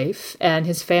wife, and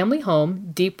his family home,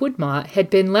 Deepwood Motte, had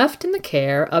been left in the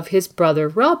care of his brother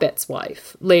Robert's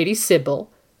wife, Lady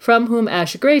Sybil, from whom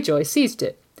Asher Greyjoy seized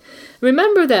it.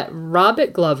 Remember that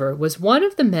Robert Glover was one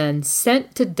of the men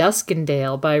sent to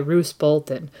Duskendale by Roose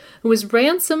Bolton, who was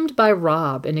ransomed by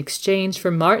Robb in exchange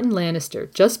for Martin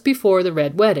Lannister just before the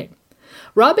Red Wedding.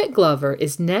 Robert Glover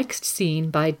is next seen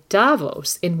by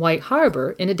Davos in White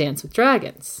Harbor in A Dance with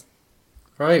Dragons.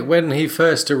 Right, when he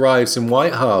first arrives in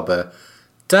White Harbor,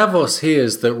 Davos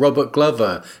hears that Robert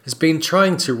Glover has been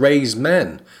trying to raise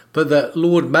men, but that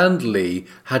Lord Manderley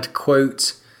had,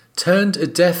 quote, turned a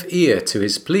deaf ear to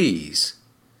his pleas.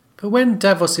 But when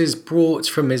Davos is brought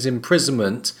from his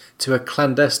imprisonment to a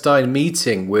clandestine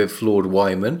meeting with Lord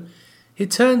Wyman,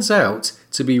 it turns out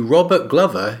to be Robert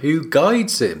Glover who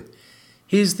guides him.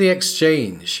 Here's the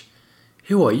exchange.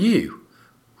 Who are you?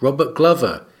 Robert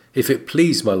Glover, if it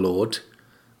please my lord.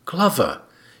 Glover,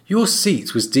 your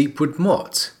seat was Deepwood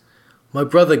Motte. My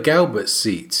brother Galbert's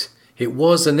seat. It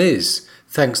was and is,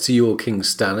 thanks to your King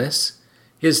Stannis.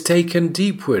 He has taken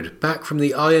Deepwood back from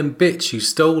the iron bitch who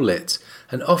stole it,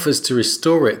 and offers to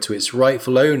restore it to its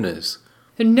rightful owners.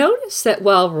 Notice that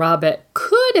while Robert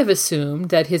could have assumed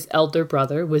that his elder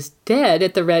brother was dead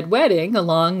at the Red Wedding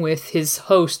along with his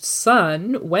host's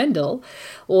son, Wendell,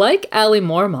 like Ali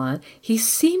Mormont, he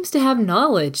seems to have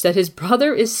knowledge that his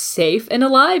brother is safe and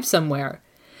alive somewhere.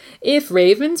 If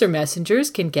ravens or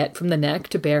messengers can get from the Neck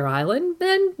to Bear Island,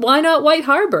 then why not White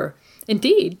Harbor?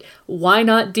 Indeed, why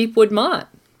not Deepwood Mont?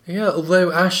 Yeah,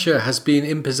 although Asha has been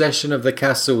in possession of the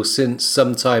castle since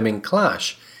sometime in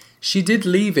Clash, she did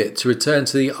leave it to return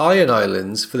to the Iron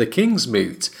Islands for the King's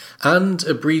Moot and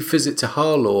a brief visit to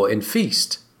Harlaw in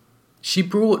Feast. She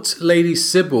brought Lady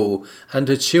Sybil and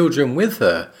her children with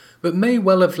her, but may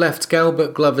well have left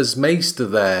Galbert Glover's maester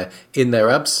there in their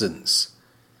absence.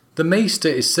 The maester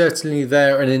is certainly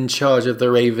there and in charge of the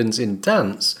ravens in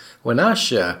dance when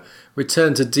Asha,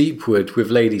 returned to Deepwood with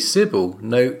Lady Sybil,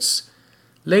 notes,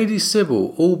 Lady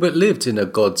Sybil all but lived in her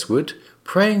Godswood,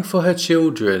 praying for her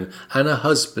children and her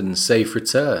husband's safe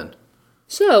return.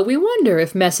 So we wonder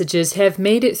if messages have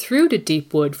made it through to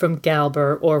Deepwood from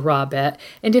Galbert or Robert,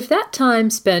 and if that time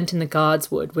spent in the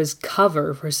Godswood was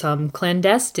cover for some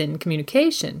clandestine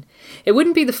communication. It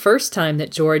wouldn't be the first time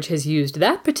that George has used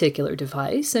that particular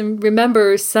device, and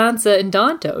remember Sansa and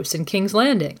Dantos in King's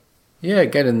Landing. Yeah,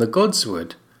 again in the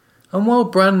Godswood. And while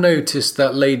Bran noticed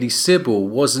that Lady Sybil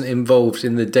wasn't involved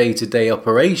in the day-to-day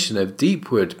operation of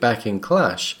Deepwood back in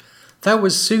Clash, that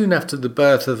was soon after the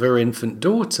birth of her infant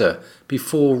daughter,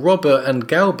 before Robert and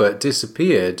Galbert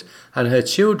disappeared and her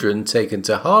children taken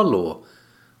to Harlaw.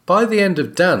 By the end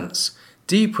of Dance,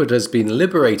 Deepwood has been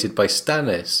liberated by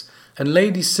Stannis, and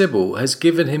Lady Sybil has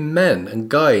given him men and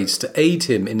guides to aid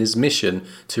him in his mission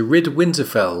to rid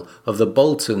Winterfell of the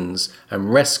Boltons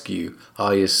and rescue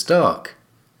Arya Stark.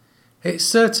 It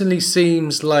certainly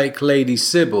seems like Lady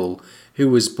Sybil, who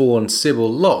was born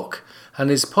Sybil Locke and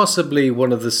is possibly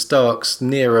one of the Starks'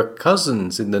 nearer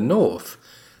cousins in the north,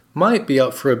 might be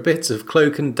up for a bit of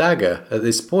cloak and dagger at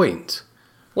this point.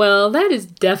 Well, that is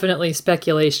definitely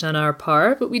speculation on our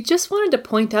part, but we just wanted to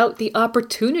point out the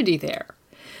opportunity there.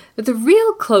 But the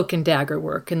real cloak and dagger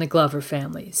work in the Glover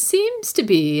family seems to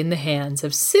be in the hands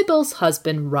of Sybil's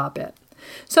husband, Robert.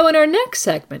 So in our next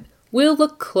segment, we'll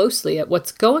look closely at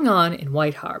what's going on in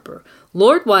White Harbor,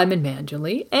 Lord Wyman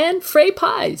Manderley, and Frey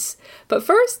Pies. But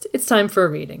first, it's time for a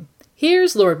reading.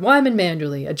 Here's Lord Wyman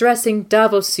Manderley addressing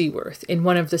Davos Seaworth in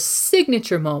one of the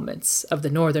signature moments of the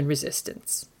Northern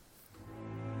Resistance.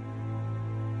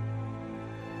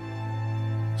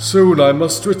 Soon I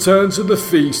must return to the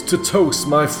feast to toast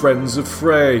my friends of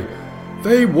Frey.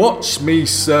 They watch me,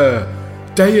 sir.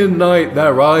 Day and night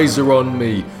their eyes are on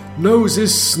me,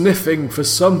 noses sniffing for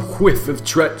some whiff of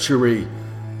treachery.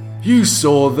 You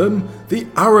saw them, the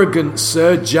arrogant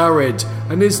Sir Jared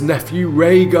and his nephew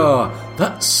Rhaegar,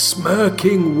 that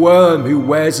smirking worm who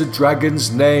wears a dragon's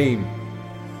name.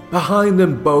 Behind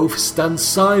them both stands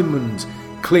Symond,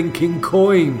 clinking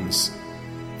coins.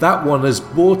 That one has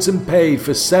bought and paid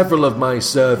for several of my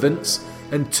servants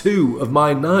and 2 of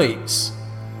my knights.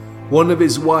 One of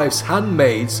his wife's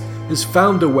handmaids has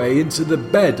found a way into the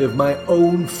bed of my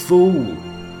own fool.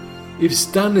 If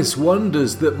Stannis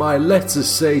wonders that my letters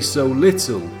say so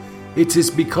little, it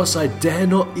is because I dare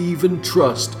not even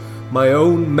trust my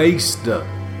own maester.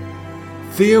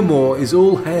 Theomore is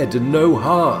all head and no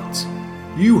heart.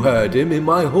 You heard him in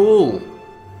my hall.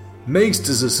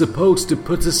 Maesters are supposed to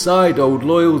put aside old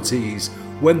loyalties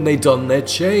when they don their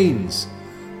chains,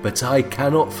 but I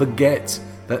cannot forget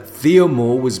that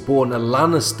Theomore was born a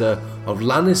Lannister of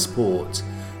Lannisport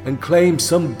and claimed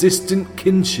some distant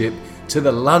kinship to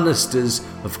the Lannisters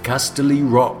of Casterly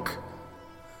Rock.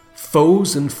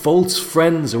 Foes and false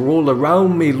friends are all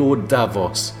around me, Lord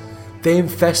Davos. They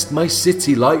infest my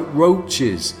city like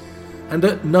roaches, and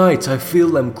at night I feel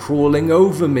them crawling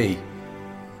over me.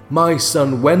 My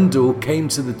son Wendell came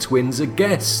to the twins a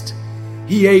guest.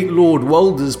 He ate Lord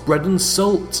Walder's bread and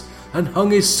salt, and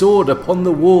hung his sword upon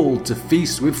the wall to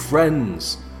feast with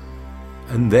friends.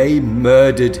 And they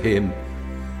murdered him.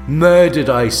 Murdered,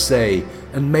 I say,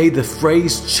 and made the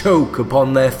Freys choke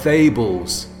upon their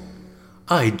fables.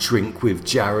 I drink with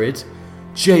Jared,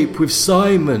 jape with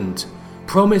Symond,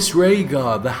 promise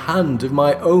Rhaegar the hand of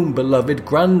my own beloved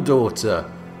granddaughter.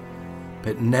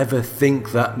 But never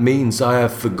think that means I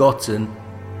have forgotten.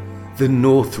 The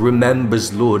North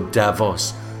remembers, Lord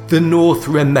Davos. The North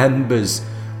remembers,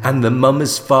 and the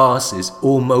Mummer's farce is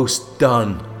almost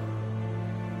done.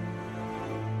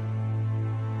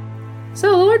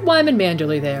 So Lord Wyman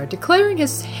Manderley there, declaring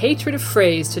his hatred of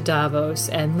Freys to Davos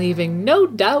and leaving no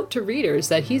doubt to readers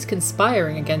that he's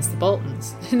conspiring against the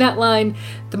Boltons. In that line,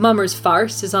 the Mummer's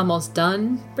farce is almost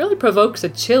done, really provokes a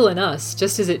chill in us,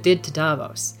 just as it did to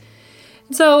Davos.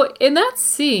 So, in that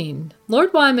scene,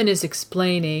 Lord Wyman is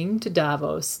explaining to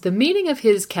Davos the meaning of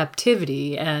his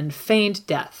captivity and feigned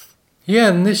death. Yeah,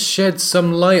 and this sheds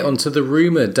some light onto the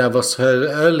rumour Davos heard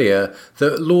earlier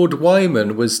that Lord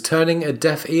Wyman was turning a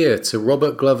deaf ear to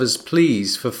Robert Glover's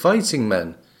pleas for fighting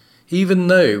men, even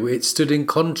though it stood in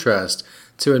contrast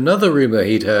to another rumour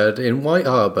he'd heard in White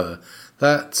Harbour,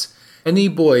 that any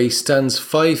boy stands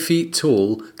 5 feet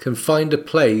tall can find a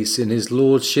place in his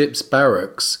lordship's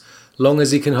barracks, long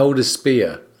as he can hold a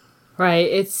spear. Right,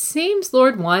 it seems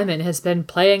Lord Wyman has been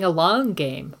playing a long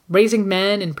game, raising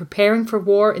men and preparing for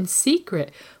war in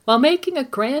secret, while making a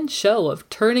grand show of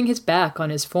turning his back on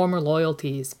his former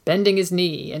loyalties, bending his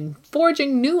knee, and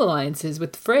forging new alliances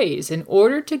with Freys in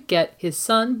order to get his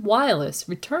son Wyllis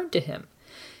returned to him.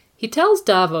 He tells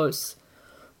Davos,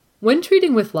 "When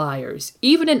treating with liars,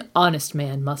 even an honest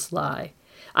man must lie.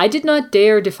 I did not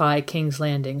dare defy King's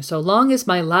Landing so long as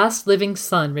my last living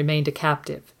son remained a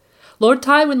captive. Lord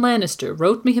Tywin Lannister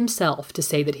wrote me himself to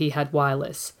say that he had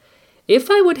Wyllis.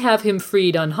 If I would have him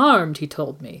freed unharmed, he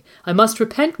told me, I must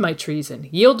repent my treason,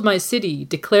 yield my city,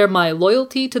 declare my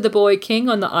loyalty to the boy king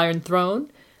on the Iron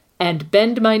Throne, and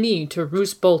bend my knee to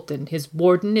Roose Bolton, his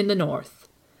warden in the north.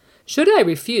 Should I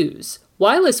refuse,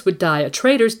 Wyllis would die a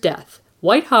traitor's death.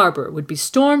 White Harbour would be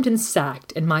stormed and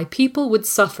sacked, and my people would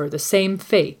suffer the same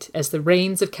fate as the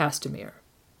Rains of Castamere."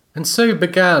 And so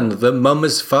began the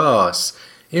Mummers' Farce,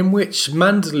 in which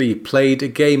Manderley played a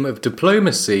game of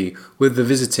diplomacy with the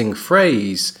visiting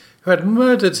Freys, who had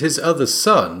murdered his other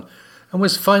son, and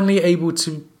was finally able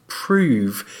to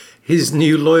prove his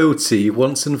new loyalty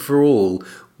once and for all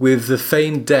with the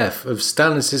feigned death of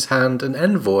Stannis' hand and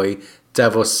envoy,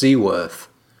 Davos Seaworth.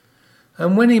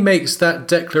 And when he makes that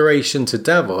declaration to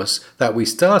Davos that we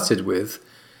started with,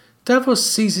 Davos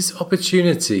seizes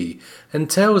opportunity and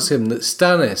tells him that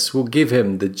Stannis will give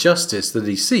him the justice that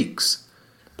he seeks.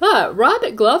 But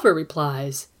Robert Glover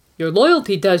replies, "Your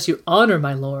loyalty does you honor,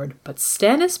 my lord, but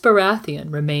Stannis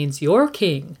Baratheon remains your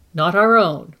king, not our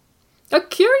own." A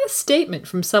curious statement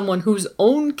from someone whose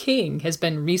own king has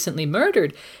been recently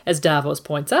murdered, as Davos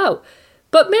points out.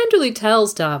 But Manderley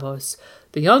tells Davos,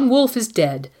 "The young wolf is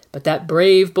dead, but that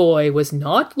brave boy was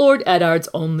not Lord Eddard's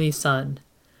only son."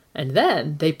 And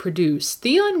then they produce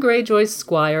Theon Greyjoy's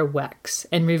squire Wex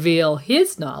and reveal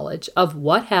his knowledge of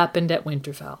what happened at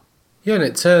Winterfell. Yeah, and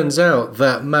it turns out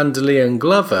that Manderley and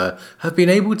Glover have been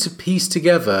able to piece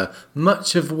together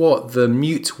much of what the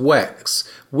mute Wex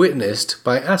witnessed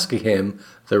by asking him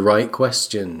the right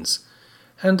questions.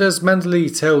 And as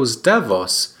Manderley tells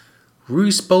Davos,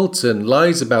 Roose Bolton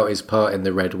lies about his part in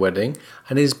the Red Wedding,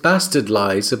 and his bastard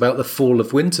lies about the fall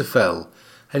of Winterfell.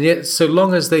 And yet, so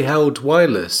long as they held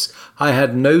Wyllis, I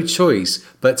had no choice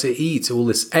but to eat all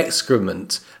this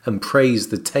excrement and praise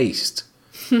the taste.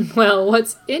 Well,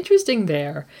 what's interesting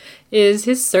there is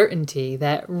his certainty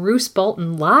that Roose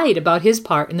Bolton lied about his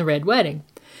part in the Red Wedding.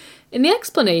 And the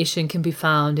explanation can be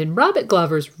found in Robert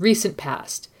Glover's recent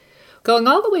past. Going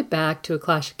all the way back to A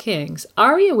Clash of Kings,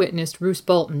 Arya witnessed Roose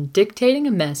Bolton dictating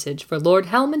a message for Lord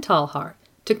Helman Tallhart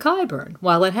to Qyburn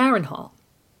while at Harrenhal.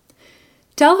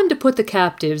 "Tell him to put the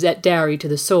captives at Darry to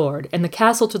the sword and the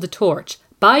castle to the torch,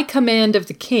 by command of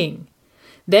the king.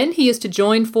 Then he is to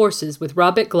join forces with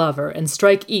Robert Glover and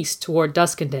strike east toward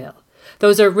Duskendale.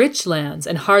 Those are rich lands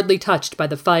and hardly touched by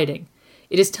the fighting.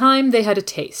 It is time they had a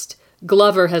taste.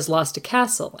 Glover has lost a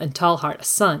castle and Tallhart a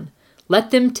son. Let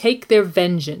them take their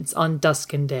vengeance on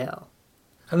Duskendale."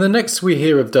 And the next we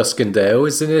hear of Duskendale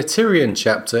is in a Tyrion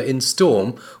chapter in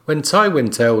Storm, when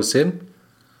Tywin tells him,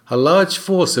 "A large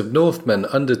force of Northmen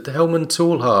under Helman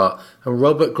Tallhart and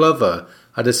Robert Glover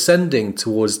are descending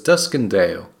towards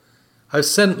Duskendale. I've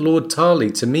sent Lord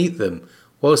Tarley to meet them,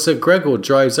 while Sir Gregor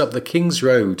drives up the King's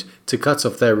Road to cut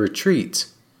off their retreat.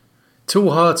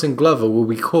 Tallhart and Glover will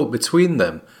be caught between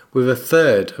them, with a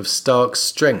third of Stark's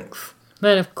strength."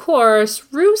 Then, of course,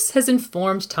 Roose has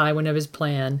informed Tywin of his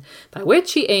plan, by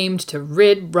which he aimed to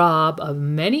rid Robb of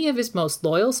many of his most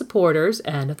loyal supporters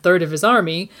and a third of his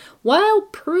army, while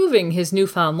proving his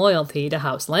newfound loyalty to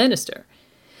House Lannister.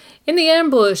 In the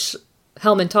ambush,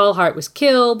 Helman Tallhart was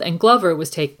killed and Glover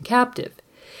was taken captive.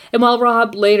 And while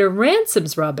Robb later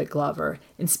ransoms Robert Glover,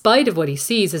 in spite of what he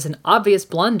sees as an obvious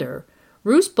blunder,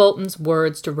 Roose Bolton's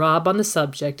words to Robb on the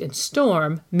subject in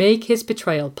Storm make his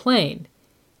betrayal plain.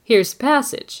 Here's the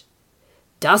passage.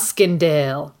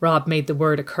 "Duskendale," Robb made the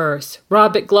word a curse.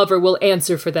 "Robert Glover will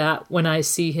answer for that when I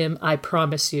see him, I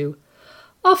promise you."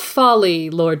 "A folly,"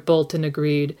 Lord Bolton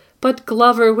agreed, but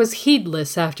Glover was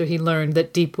heedless after he learned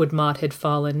that Deepwood Motte had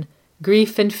fallen.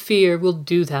 Grief and fear will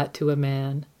do that to a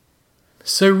man.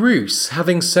 So Roose,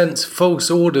 having sent false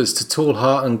orders to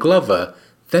Tallhart and Glover,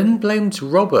 then blamed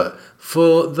Robert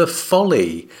for the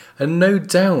folly and no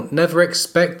doubt never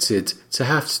expected to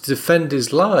have to defend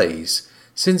his lies,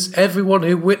 since everyone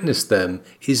who witnessed them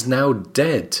is now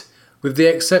dead, with the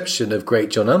exception of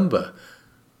Great John Umber.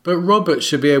 But Robert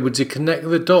should be able to connect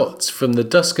the dots from the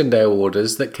Duskendale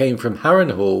orders that came from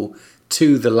Harrenhal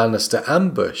to the Lannister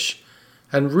ambush,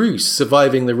 and Roose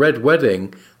surviving the Red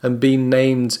Wedding and being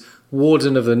named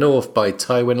Warden of the North by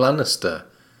Tywin Lannister.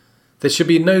 There should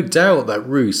be no doubt that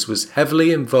Roose was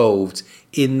heavily involved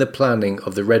in the planning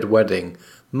of the Red Wedding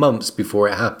months before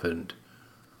it happened.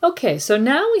 Okay, so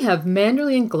now we have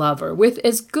Manderly and Glover with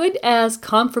as good as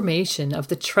confirmation of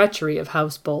the treachery of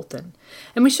House Bolton.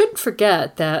 And we shouldn't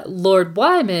forget that Lord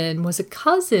Wyman was a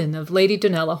cousin of Lady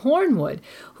Donella Hornwood,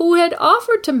 who had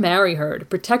offered to marry her to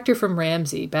protect her from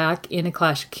Ramsay back in A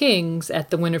Clash of Kings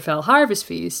at the Winterfell Harvest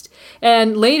Feast,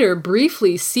 and later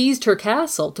briefly seized her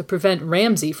castle to prevent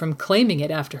Ramsay from claiming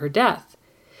it after her death.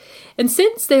 And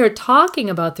since they are talking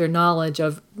about their knowledge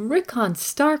of Rickon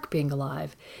Stark being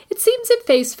alive, it seems at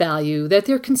face value that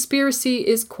their conspiracy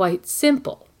is quite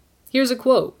simple. Here's a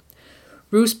quote.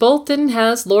 Roose Bolton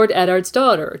has Lord Eddard's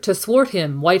daughter. To thwart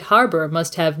him, White Harbour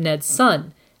must have Ned's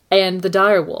son, and the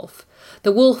direwolf.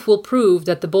 The wolf will prove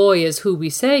that the boy is who we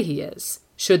say he is,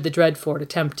 should the Dreadfort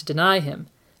attempt to deny him.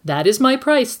 That is my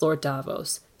price, Lord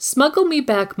Davos. Smuggle me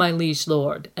back my liege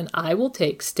lord, and I will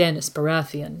take Stannis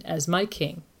Baratheon as my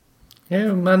king.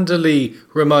 Yeah, Manderly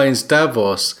reminds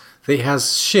Davos that he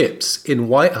has ships in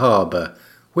White Harbour,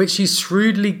 which he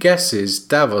shrewdly guesses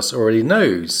Davos already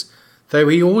knows, though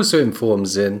he also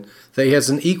informs him that he has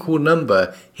an equal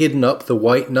number hidden up the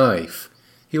White Knife.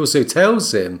 He also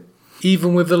tells him,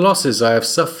 even with the losses I have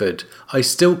suffered, I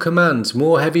still command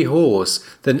more heavy horse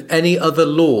than any other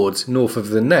lord north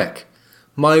of the Neck.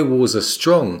 My walls are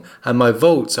strong, and my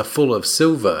vaults are full of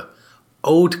silver.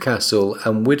 Oldcastle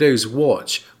and Widow's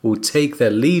Watch will take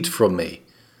their lead from me.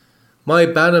 My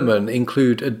bannermen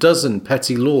include 12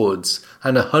 petty lords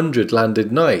and 100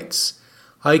 landed knights.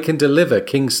 I can deliver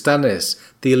King Stannis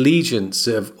the allegiance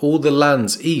of all the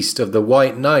lands east of the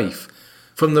White Knife,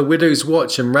 from the Widow's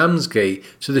Watch and Ramsgate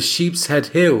to the Sheep's Head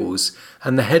Hills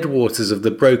and the headwaters of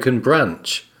the Broken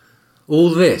Branch.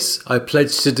 All this I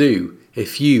pledge to do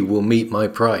if you will meet my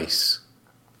price.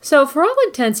 So, for all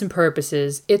intents and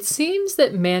purposes, it seems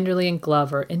that Manderly and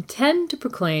Glover intend to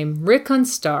proclaim Rickon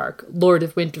Stark Lord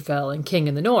of Winterfell and King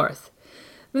in the North.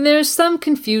 There's some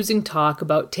confusing talk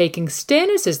about taking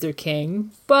Stannis as their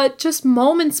king, but just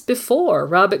moments before,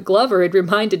 Robert Glover had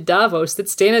reminded Davos that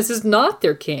Stannis is not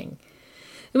their king.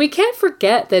 And we can't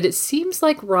forget that it seems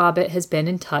like Robert has been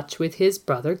in touch with his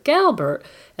brother Galbert,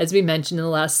 as we mentioned in the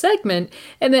last segment,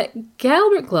 and that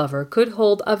Galbert Glover could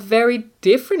hold a very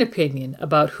different opinion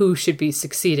about who should be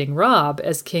succeeding Robb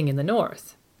as king in the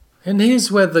North. And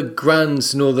here's where the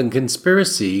Grand Northern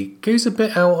Conspiracy goes a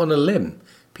bit out on a limb,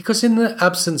 because in the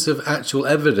absence of actual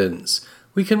evidence,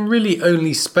 we can really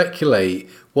only speculate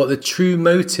what the true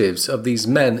motives of these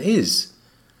men is.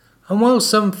 And while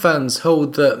some fans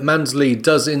hold that Manderly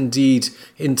does indeed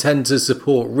intend to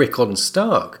support Rickon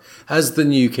Stark as the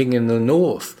new king in the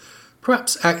north,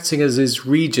 perhaps acting as his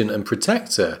regent and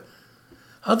protector,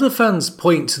 other fans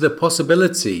point to the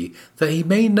possibility that he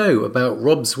may know about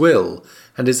Robb's will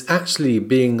and is actually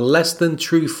being less than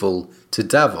truthful to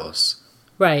Davos.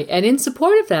 Right, and in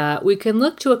support of that, we can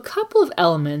look to a couple of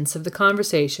elements of the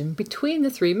conversation between the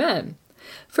three men.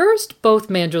 First, both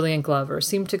Manderly and Glover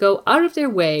seem to go out of their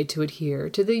way to adhere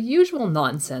to the usual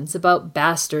nonsense about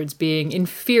bastards being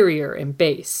inferior and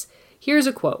base. Here's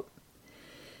a quote.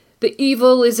 "The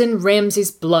evil is in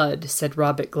Ramsay's blood," said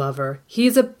Robert Glover. "He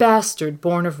is a bastard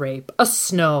born of rape, a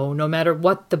Snow, no matter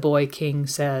what the boy king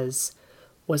says."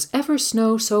 "Was ever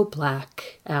snow so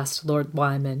black?" asked Lord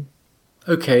Wyman.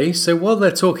 Okay, so while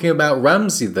they're talking about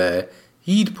Ramsay there,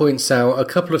 Ede points out a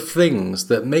couple of things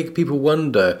that make people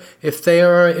wonder if they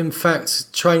are in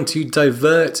fact trying to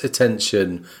divert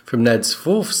attention from Ned's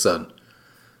fourth son.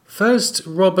 First,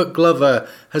 Robert Glover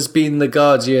has been the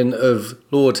guardian of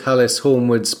Lord Hallis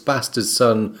Hornwood's bastard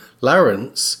son,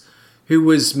 Lawrence, who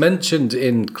was mentioned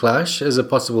in Clash as a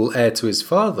possible heir to his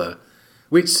father,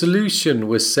 which solution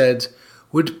was said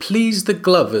would please the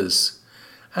Glovers.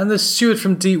 And the steward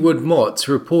from Deepwood Motte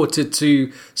reported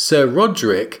to Sir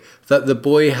Roderick that the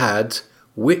boy had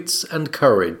wits and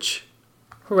courage.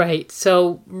 Right,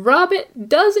 so Robert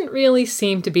doesn't really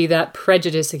seem to be that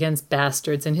prejudiced against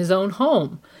bastards in his own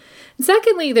home. And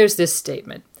secondly, there's this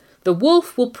statement. The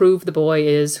wolf will prove the boy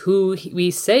is who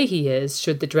we say he is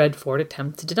should the Dreadfort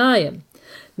attempt to deny him.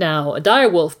 Now, a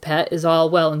direwolf pet is all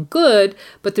well and good,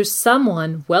 but there's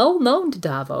someone well known to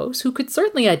Davos who could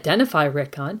certainly identify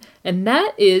Rickon, and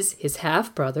that is his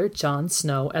half-brother Jon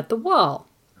Snow at the Wall.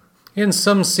 And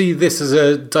some see this as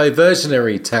a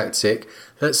diversionary tactic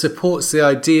that supports the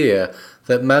idea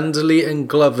that Manderley and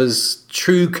Glover's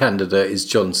true candidate is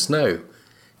Jon Snow,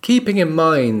 keeping in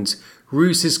mind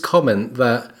Roos's comment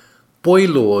that boy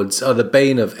lords are the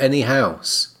bane of any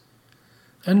house.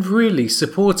 And really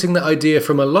supporting the idea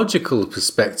from a logical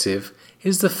perspective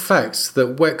is the fact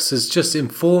that Wex has just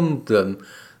informed them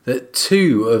that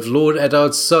 2 of Lord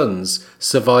Eddard's sons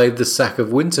survived the sack of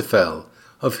Winterfell,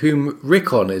 of whom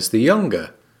Rickon is the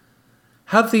younger.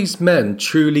 Have these men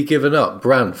truly given up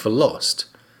Bran for lost?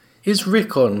 Is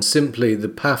Rickon simply the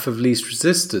path of least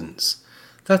resistance?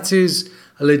 That is,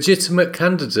 a legitimate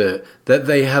candidate that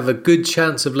they have a good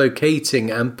chance of locating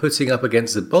and putting up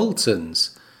against the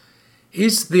Boltons?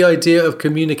 Is the idea of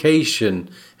communication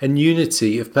and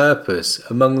unity of purpose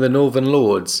among the Northern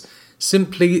Lords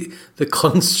simply the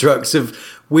construct of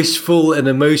wishful and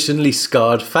emotionally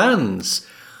scarred fans?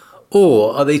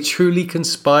 Or are they truly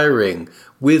conspiring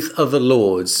with other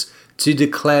lords to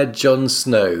declare Jon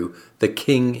Snow the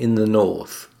king in the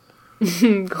north?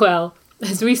 Well,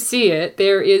 as we see it,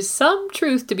 there is some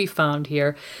truth to be found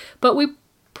here, but we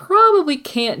probably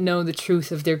can't know the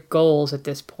truth of their goals at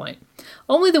this point.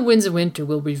 Only the Winds of Winter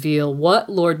will reveal what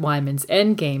Lord Wyman's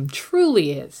endgame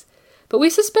truly is. But we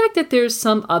suspect that there's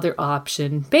some other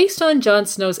option based on Jon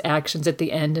Snow's actions at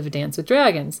the end of A Dance with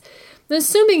Dragons.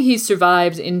 Assuming he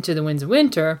survives into the Winds of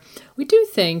Winter, we do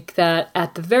think that,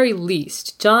 at the very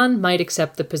least, Jon might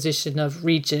accept the position of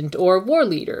regent or war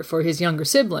leader for his younger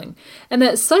sibling, and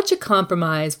that such a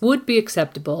compromise would be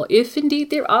acceptable if indeed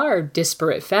there are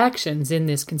disparate factions in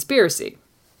this conspiracy.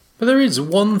 But there is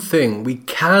one thing we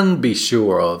can be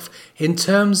sure of in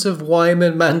terms of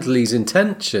Wyman Manderley's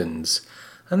intentions,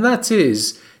 and that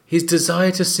is his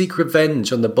desire to seek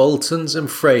revenge on the Boltons and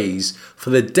Freys for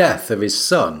the death of his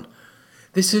son.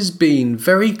 This has been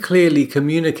very clearly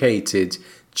communicated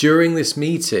during this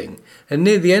meeting, and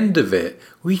near the end of it,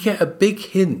 we get a big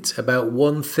hint about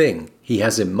one thing he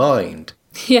has in mind.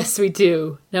 Yes, we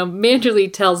do. Now,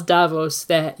 Manderley tells Davos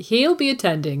that he'll be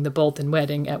attending the Bolton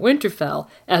wedding at Winterfell,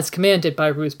 as commanded by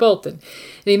Roose Bolton.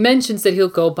 And he mentions that he'll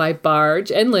go by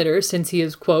barge and litter since he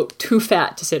is, quote, too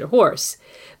fat to sit a horse.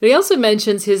 But he also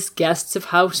mentions his guests of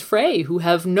House Frey, who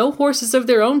have no horses of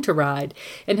their own to ride,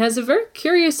 and has a very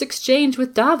curious exchange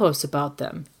with Davos about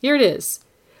them. Here it is.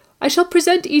 I shall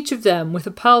present each of them with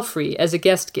a palfrey as a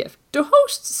guest gift. Do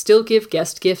hosts still give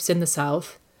guest gifts in the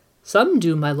south? Some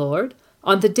do, my lord,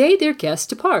 on the day their guest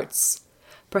departs.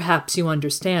 Perhaps you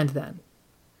understand then.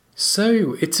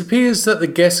 So, it appears that the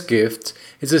guest gift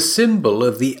is a symbol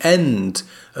of the end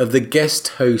of the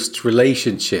guest-host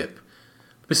relationship.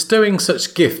 Bestowing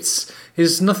such gifts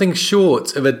is nothing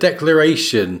short of a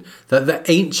declaration that the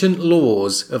ancient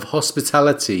laws of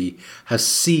hospitality have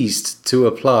ceased to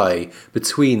apply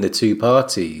between the two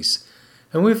parties.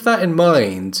 And with that in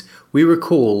mind, we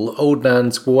recall Old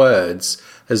Nan's words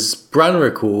as Bran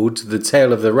recalled the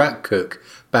tale of the rat cook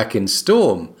back in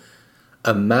Storm.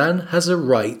 A man has a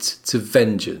right to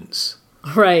vengeance.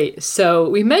 Right, so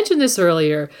we mentioned this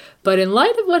earlier, but in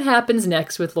light of what happens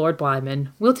next with Lord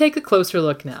Wyman, we'll take a closer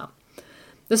look now.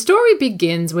 The story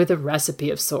begins with a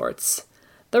recipe of sorts.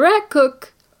 The rat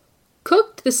cook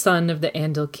cooked the son of the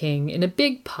Andal King in a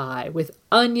big pie with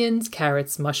onions,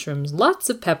 carrots, mushrooms, lots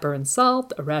of pepper and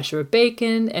salt, a rasher of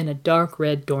bacon, and a dark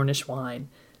red Dornish wine.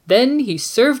 Then he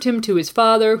served him to his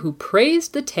father, who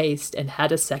praised the taste and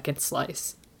had a second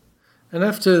slice. And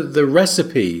after the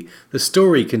recipe, the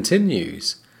story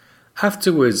continues.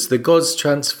 Afterwards, the gods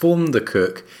transformed the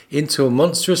cook into a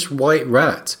monstrous white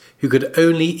rat who could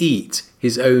only eat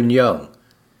his own young.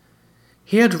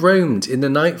 He had roamed in the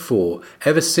Nightfall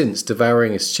ever since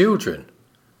devouring his children.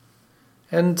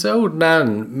 And Old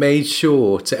Nan made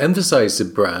sure to emphasize to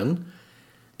Bran,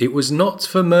 it was not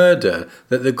for murder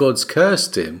that the gods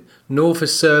cursed him, nor for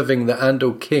serving the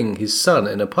Andal King his son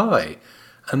in a pie.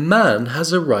 A man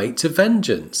has a right to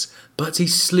vengeance, but he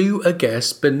slew a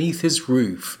guest beneath his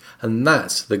roof, and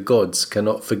that the gods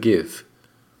cannot forgive.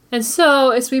 And so,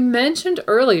 as we mentioned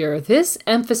earlier, this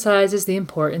emphasizes the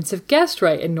importance of guest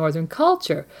right in Northern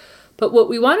culture. But what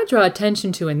we want to draw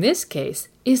attention to in this case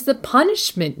is the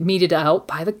punishment meted out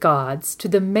by the gods to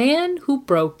the man who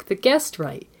broke the guest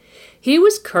right. He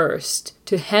was cursed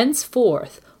to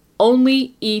henceforth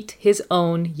only eat his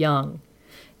own young.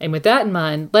 And with that in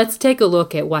mind, let's take a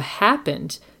look at what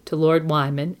happened to Lord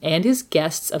Wyman and his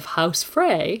guests of House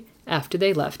Frey after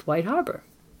they left White Harbour.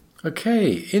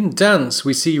 Okay, in Dance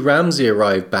we see Ramsay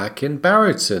arrive back in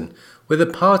Barrowton with a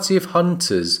party of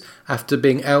hunters after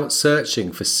being out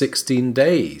searching for 16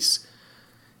 days.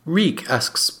 Reek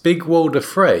asks Big Walder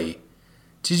Frey,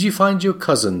 "Did you find your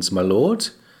cousins, my lord?"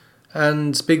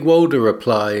 And Big Walder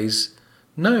replies,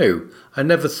 "No, I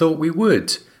never thought we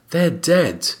would. They're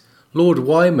dead. Lord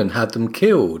Wyman had them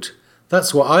killed.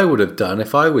 That's what I would have done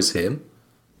if I was him."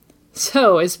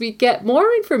 So, as we get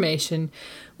more information,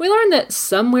 we learn that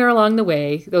somewhere along the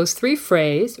way, those three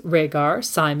Freys, Rhaegar,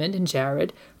 Simon, and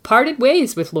Jared, parted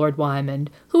ways with Lord Wyman,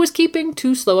 who was keeping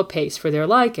too slow a pace for their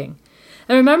liking.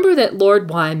 And remember that Lord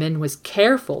Wyman was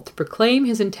careful to proclaim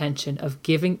his intention of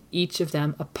giving each of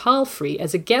them a palfrey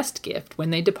as a guest gift when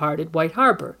they departed White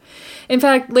Harbor. In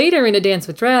fact, later in A Dance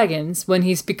with Dragons, when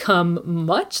he's become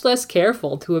much less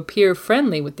careful to appear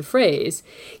friendly with the Freys,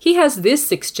 he has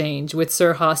this exchange with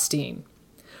Sir Hosteen.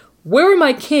 "Where are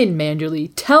my kin,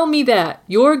 Manderly? Tell me that,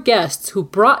 your guests who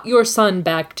brought your son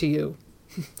back to you."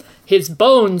 "His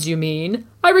bones, you mean?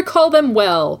 I recall them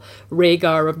well.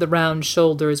 Rhaegar of the round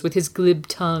shoulders, with his glib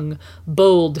tongue.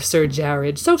 Bold Sir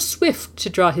Jared, so swift to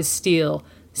draw his steel.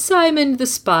 Simon the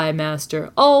spy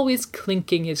master, always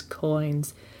clinking his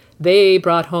coins. They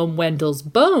brought home Wendell's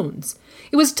bones.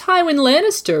 It was Tywin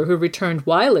Lannister who returned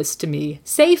Wyllis to me,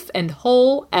 safe and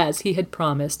whole as he had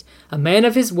promised. A man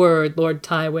of his word, Lord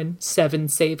Tywin, 7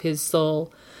 save his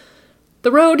soul.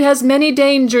 The road has many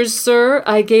dangers, sir.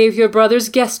 I gave your brothers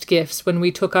guest gifts when we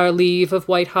took our leave of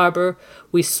White Harbor.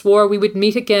 We swore we would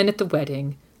meet again at the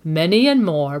wedding. Many and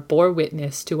more bore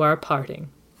witness to our parting."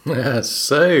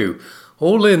 So,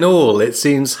 all in all, it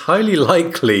seems highly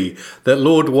likely that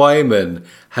Lord Wyman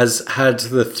has had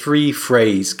the 3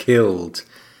 Freys killed.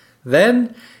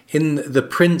 Then, in the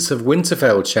Prince of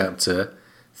Winterfell chapter,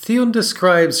 Theon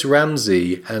describes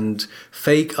Ramsay and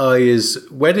Fake Arya's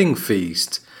wedding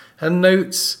feast, and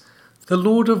notes, "The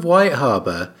Lord of White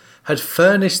Harbor had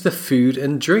furnished the food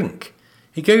and drink."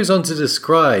 He goes on to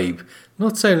describe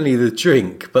not only the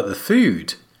drink, but the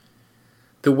food.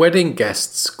 The wedding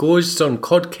guests gorged on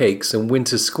cod cakes and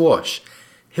winter squash,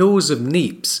 hills of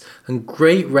neeps and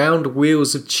great round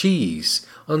wheels of cheese,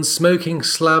 on smoking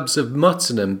slabs of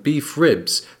mutton and beef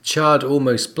ribs charred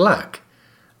almost black,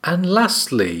 and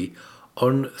lastly,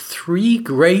 on 3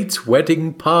 great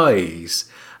wedding pies,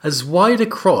 as wide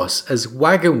across as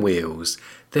wagon wheels,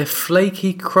 their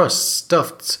flaky crusts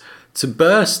stuffed to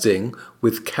bursting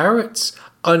with carrots,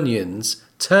 onions,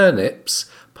 turnips,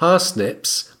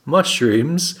 parsnips,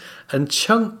 mushrooms, and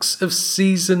chunks of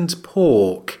seasoned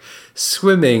pork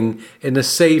swimming in a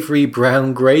savoury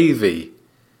brown gravy.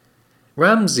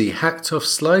 Ramsay hacked off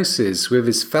slices with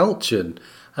his falchion,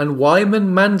 and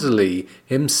Wyman Manderly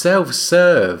himself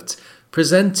served,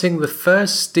 presenting the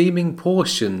first steaming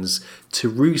portions to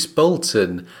Roose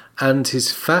Bolton and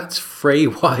his fat Frey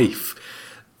wife,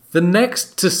 the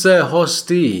next to Sir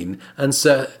Hosteen and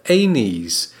Sir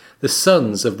Aenys, the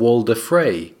sons of Walder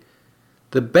Frey.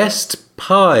 "The best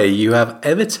pie you have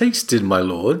ever tasted, my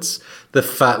lords," the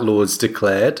fat lords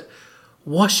declared.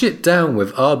 "Wash it down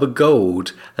with Arbor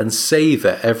Gold and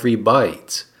savour every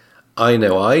bite. I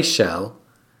know I shall."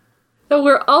 Though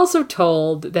we're also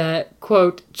told that,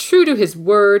 quote, "true to his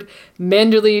word,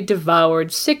 Manderly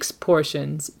devoured 6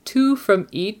 portions, 2 from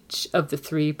each of the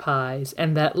 3 pies,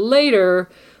 and that later,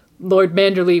 Lord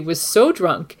Manderly was so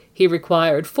drunk he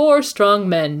required 4 strong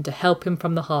men to help him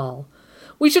from the hall.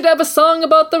 We should have a song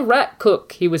about the rat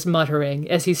cook," he was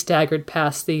muttering as he staggered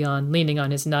past Theon, leaning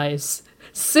on his knives.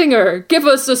 "Singer, give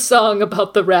us a song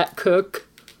about the rat cook."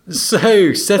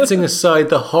 So, setting aside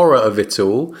the horror of it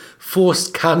all,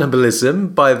 forced cannibalism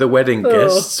by the wedding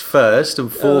guests first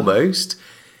and foremost,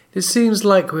 it seems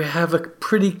like we have a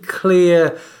pretty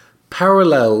clear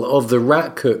parallel of the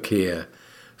rat cook here.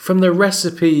 From the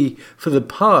recipe for the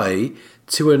pie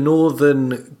to a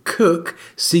northern cook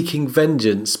seeking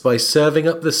vengeance by serving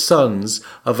up the sons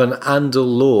of an Andal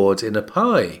lord in a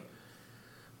pie.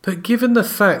 But given the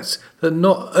fact that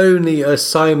not only are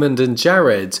Simon and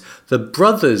Jared the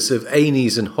brothers of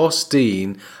Aenys and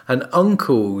Hosteen and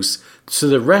uncles to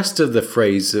the rest of the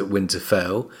Freys at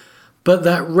Winterfell, but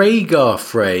that Rhaegar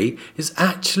Frey is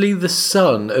actually the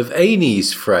son of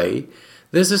Aenys Frey,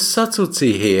 there's a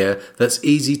subtlety here that's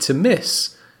easy to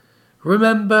miss.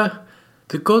 Remember,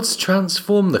 the gods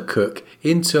transformed the cook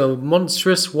into a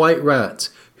monstrous white rat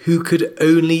who could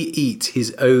only eat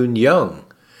his own young,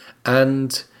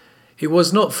 and it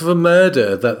was not for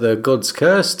murder that the gods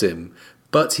cursed him,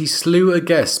 but he slew a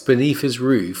guest beneath his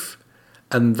roof,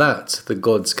 and that the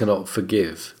gods cannot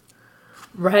forgive.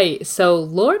 Right, so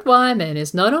Lord Wyman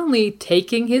is not only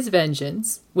taking his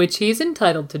vengeance, which he's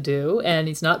entitled to do, and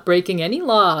he's not breaking any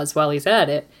laws while he's at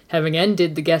it, having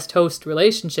ended the guest-host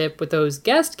relationship with those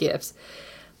guest gifts,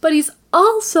 but he's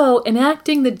also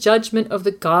enacting the judgment of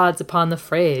the gods upon the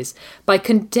Freys by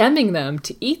condemning them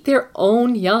to eat their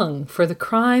own young for the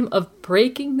crime of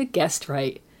breaking the guest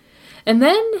right. And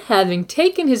then, having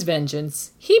taken his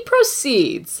vengeance, he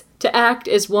proceeds to act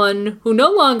as one who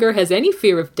no longer has any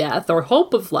fear of death or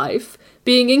hope of life,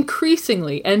 being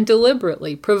increasingly and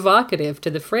deliberately provocative to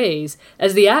the Freys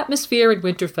as the atmosphere in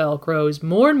Winterfell grows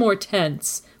more and more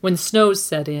tense when snows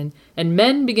set in and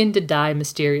men begin to die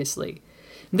mysteriously.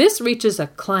 This reaches a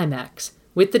climax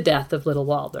with the death of Little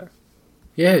Walder.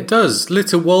 Yeah, it does.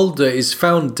 Little Walder is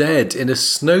found dead in a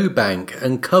snowbank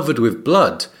and covered with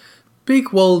blood.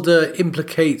 Big Walder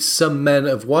implicates some men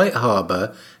of White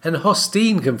Harbour, and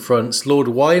Hostine confronts Lord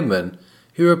Wyman,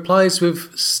 who replies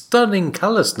with stunning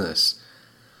callousness.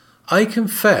 I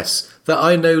confess that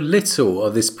I know little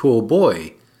of this poor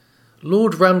boy.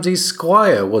 Lord Ramsay's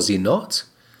squire, was he not?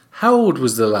 How old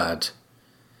was the lad?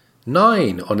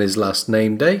 9 on his last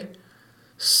name day.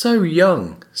 So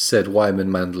young, said Wyman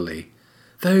Manderley,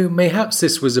 though mayhaps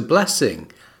this was a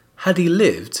blessing. Had he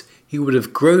lived, he would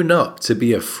have grown up to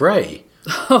be a Frey.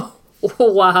 Oh,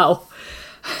 wow.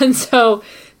 And so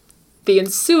the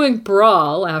ensuing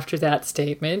brawl after that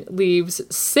statement leaves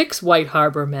 6 White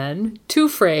Harbour men, 2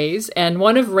 Freys, and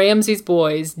one of Ramsay's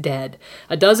boys dead,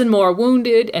 a dozen more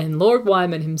wounded, and Lord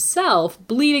Wyman himself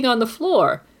bleeding on the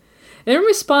floor. In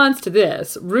response to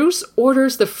this, Roose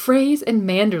orders the Freys and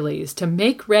Manderleys to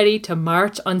make ready to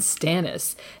march on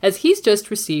Stannis, as he's just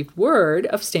received word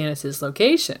of Stannis'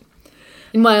 location.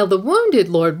 And while the wounded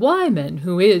Lord Wyman,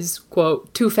 who is,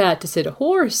 quote, too fat to sit a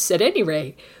horse at any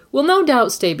rate, will no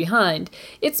doubt stay behind,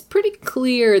 it's pretty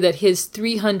clear that his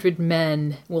 300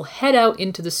 men will head out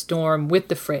into the storm with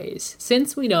the Freys,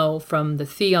 since we know from the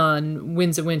Theon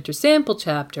Winds of Winter sample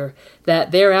chapter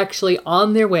that they're actually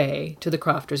on their way to the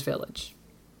Crofters' village.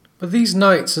 But these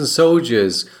knights and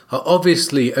soldiers are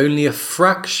obviously only a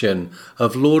fraction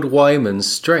of Lord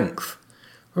Wyman's strength.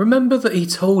 Remember that he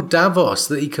told Davos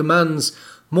that he commands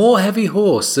more heavy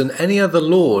horse than any other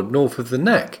lord north of the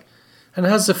Neck, and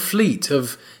has a fleet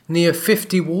of near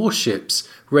 50 warships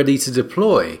ready to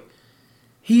deploy.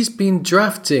 He's been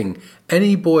drafting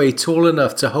any boy tall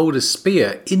enough to hold a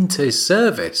spear into his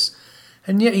service,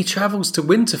 and yet he travels to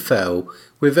Winterfell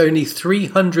with only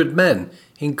 300 men,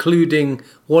 including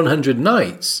 100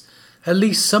 knights, at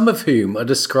least some of whom are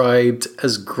described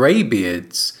as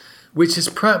greybeards, which is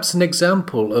perhaps an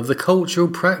example of the cultural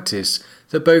practice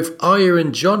that both Arya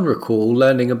and Jon recall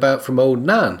learning about from old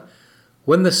Nan.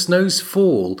 When the snows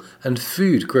fall and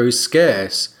food grows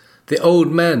scarce, the old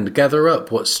men gather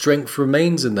up what strength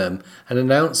remains in them and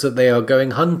announce that they are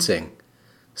going hunting.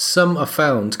 Some are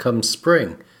found come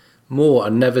spring, more are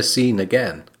never seen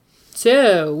again.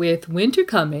 So, with winter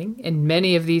coming, and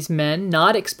many of these men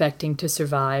not expecting to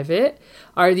survive it,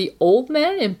 are the old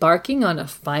men embarking on a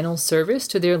final service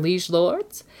to their liege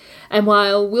lords? And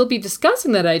while we'll be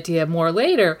discussing that idea more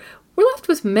later, we're left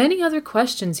with many other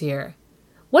questions here.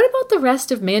 What about the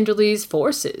rest of Manderley's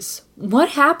forces? What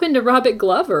happened to Robert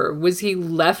Glover? Was he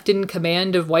left in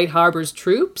command of White Harbour's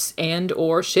troops and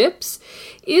or ships?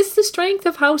 Is the strength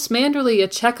of House Manderley a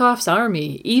Chekhov's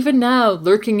army, even now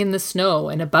lurking in the snow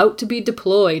and about to be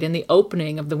deployed in the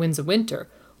opening of the Winds of Winter?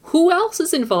 Who else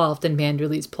is involved in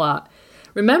Manderley's plot?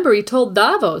 Remember, he told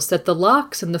Davos that the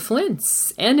Locks and the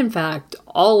Flints, and in fact,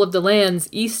 all of the lands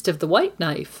east of the White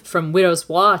Knife, from Widow's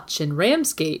Watch and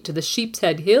Ramsgate to the Sheep's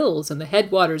Head Hills and the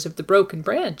headwaters of the Broken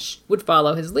Branch, would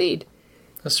follow his lead.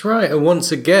 That's right, and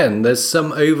once again, there's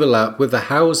some overlap with the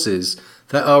houses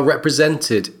that are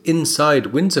represented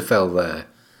inside Winterfell there.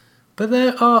 But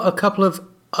there are a couple of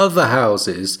other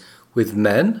houses with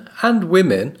men and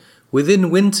women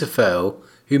within Winterfell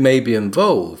who may be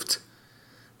involved.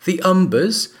 The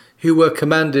Umbers, who were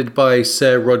commanded by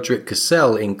Sir Roderick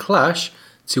Cassel in Clash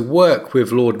to work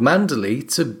with Lord Manderley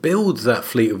to build that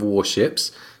fleet of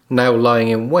warships, now lying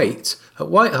in wait at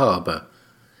White Harbour.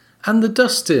 And the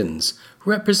Dustins,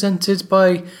 represented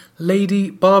by Lady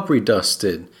Barbary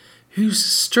Dustin, whose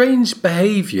strange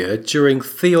behaviour during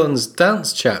Theon's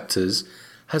dance chapters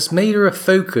has made her a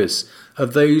focus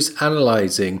of those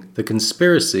analysing the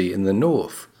conspiracy in the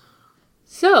north.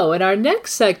 So, in our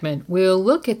next segment, we'll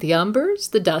look at the Umbers,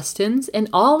 the Dustins, and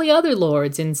all the other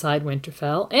lords inside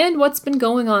Winterfell and what's been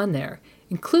going on there,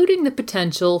 including the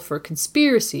potential for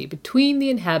conspiracy between the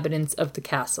inhabitants of the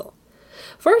castle.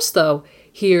 First, though,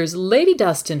 here's Lady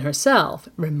Dustin herself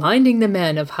reminding the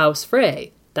men of House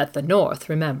Frey that the North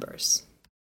remembers.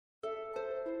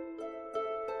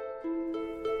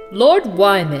 Lord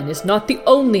Wyman is not the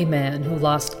only man who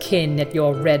lost kin at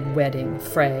your red wedding,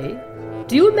 Frey.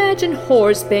 Do you imagine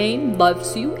Horsebane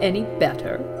loves you any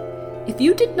better? If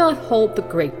you did not hold the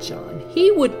Great John,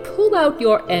 he would pull out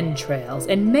your entrails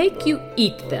and make you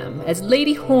eat them as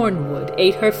Lady Hornwood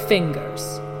ate her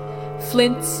fingers.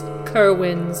 Flints,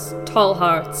 Kerwins,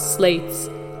 Tallhearts, Slates,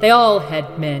 they all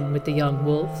had men with the young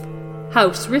wolf.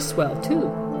 House Riswell,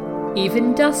 too.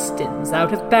 Even Dustins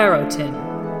out of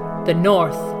Barrowton. The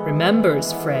North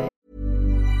remembers Frey.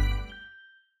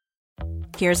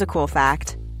 Here's a cool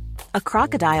fact. A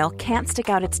crocodile can't stick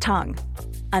out its tongue.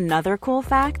 Another cool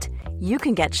fact, you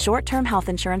can get short-term health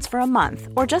insurance for a month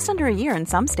or just under a year in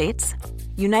some states.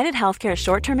 United Healthcare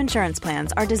short-term insurance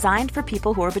plans are designed for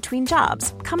people who are between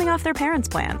jobs, coming off their parents'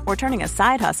 plan, or turning a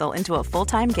side hustle into a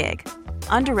full-time gig.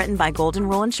 Underwritten by Golden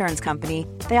Rule Insurance Company,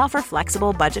 they offer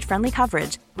flexible, budget-friendly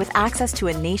coverage with access to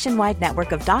a nationwide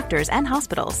network of doctors and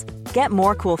hospitals. Get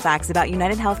more cool facts about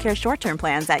United Healthcare short-term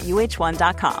plans at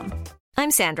uh1.com. I'm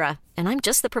Sandra, and I'm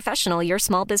just the professional your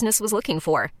small business was looking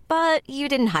for. But you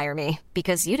didn't hire me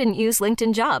because you didn't use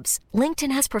LinkedIn Jobs.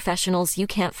 LinkedIn has professionals you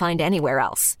can't find anywhere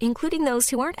else, including those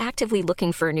who aren't actively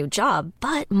looking for a new job,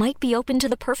 but might be open to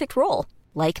the perfect role,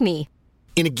 like me.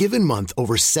 In a given month,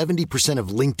 over 70% of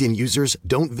LinkedIn users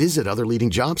don't visit other leading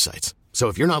job sites. So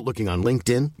if you're not looking on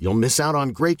LinkedIn, you'll miss out on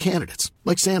great candidates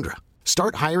like Sandra.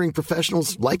 Start hiring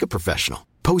professionals like a professional.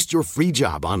 Post your free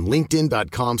job on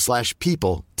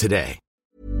linkedin.com/people today.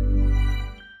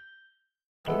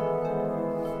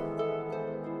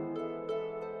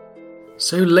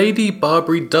 So Lady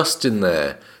Barbary Dustin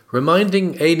there,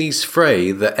 reminding Aenys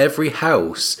Frey that every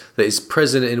house that is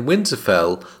present in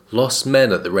Winterfell lost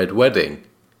men at the Red Wedding.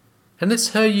 And it's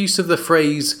her use of the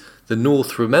phrase, "the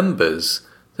North remembers,"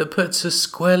 that puts her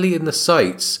squarely in the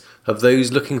sights of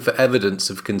those looking for evidence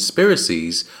of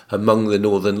conspiracies among the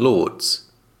Northern Lords.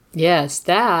 Yes,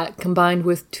 that, combined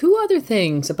with two other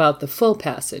things about the full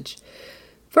passage.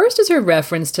 First is her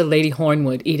reference to Lady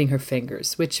Hornwood eating her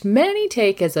fingers, which many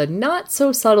take as a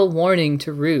not-so-subtle warning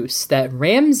to Roose that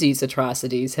Ramsay's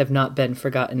atrocities have not been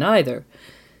forgotten either.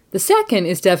 The second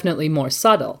is definitely more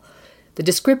subtle, the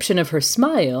description of her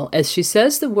smile as she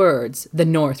says the words, "the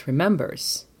North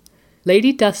remembers."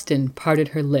 Lady Dustin parted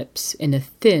her lips in a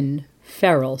thin,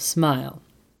 feral smile.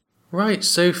 Right,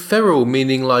 so feral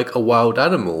meaning like a wild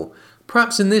animal,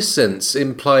 perhaps in this sense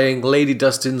implying Lady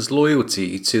Dustin's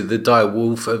loyalty to the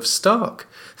direwolf of Stark,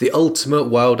 the ultimate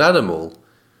wild animal,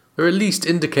 or at least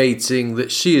indicating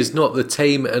that she is not the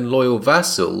tame and loyal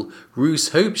vassal Roose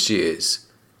hopes she is.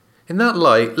 In that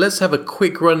light, let's have a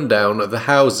quick rundown of the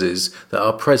houses that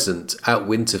are present at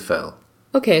Winterfell.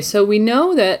 Okay, so we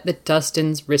know that the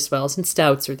Dustins, Riswells, and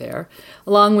Stouts are there,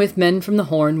 along with men from the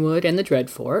Hornwood and the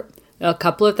Dreadfort, a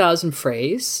couple of thousand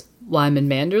Freys, Wyman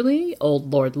Manderly,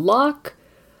 Old Lord Locke,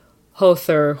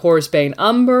 Hother Horsebane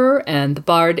Umber, and the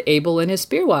Bard Abel and his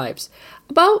spearwives.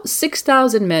 About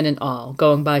 6,000 men in all,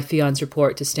 going by Theon's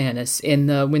report to Stannis in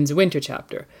the Winds of Winter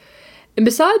chapter. And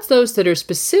besides those that are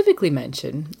specifically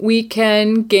mentioned, we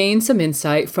can gain some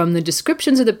insight from the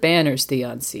descriptions of the banners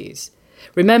Theon sees.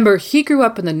 Remember, he grew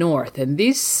up in the north, and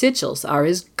these sigils are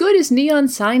as good as neon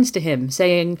signs to him,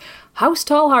 saying, House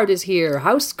Tallheart is here,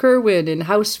 House Kerwin, and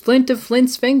House Flint of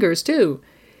Flint's Fingers, too.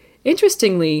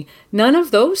 Interestingly, none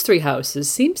of those three houses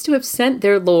seems to have sent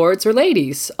their lords or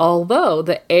ladies, although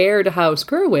the heir to House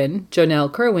Kerwin,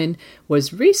 Jonel Kerwin,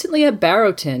 was recently at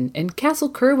Barrowton, and Castle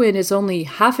Kerwin is only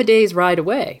half a day's ride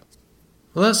away.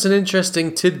 Well, that's an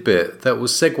interesting tidbit that will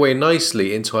segue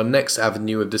nicely into our next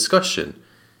avenue of discussion.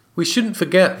 We shouldn't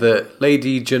forget that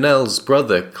Lady Jonel's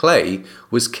brother, Clay,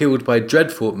 was killed by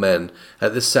Dreadfort men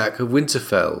at the sack of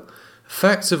Winterfell, a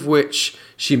fact of which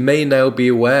she may now be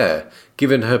aware,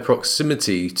 given her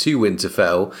proximity to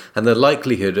Winterfell and the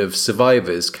likelihood of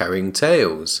survivors carrying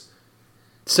tales.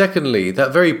 Secondly,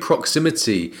 that very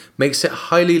proximity makes it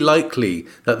highly likely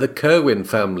that the Kerwin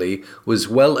family was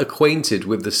well acquainted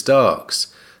with the Starks,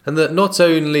 and that not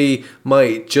only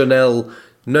might Jonel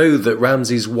know that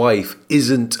Ramsay's wife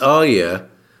isn't Arya,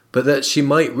 but that she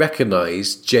might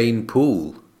recognise Jane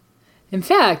Poole. In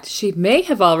fact, she may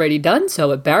have already done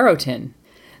so at Barrowton.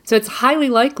 So it's highly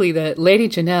likely that Lady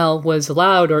Jonel was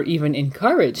allowed or even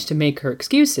encouraged to make her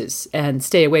excuses and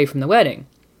stay away from the wedding.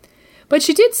 But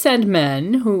she did send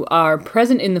men who are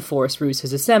present in the force Roose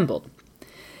has assembled.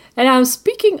 And now,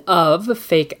 speaking of a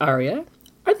fake Arya,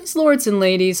 are these lords and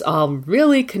ladies all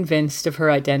really convinced of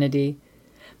her identity?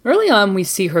 Early on, we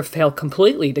see her fail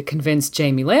completely to convince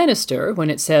Jaime Lannister when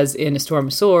it says in A Storm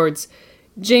of Swords,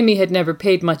 Jaime had never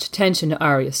paid much attention to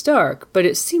Arya Stark, but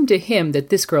it seemed to him that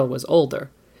this girl was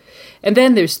older. And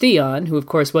then there's Theon, who of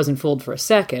course wasn't fooled for a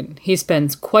second. He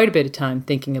spends quite a bit of time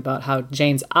thinking about how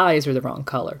Jane's eyes are the wrong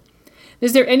color.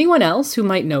 Is there anyone else who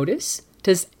might notice?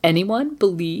 Does anyone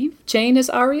believe Jane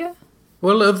is Arya?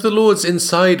 Well, of the lords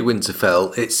inside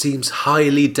Winterfell, it seems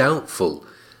highly doubtful.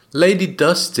 Lady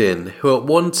Dustin, who at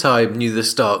one time knew the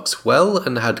Starks well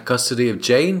and had custody of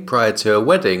Jane prior to her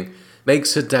wedding,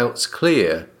 makes her doubts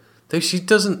clear, though she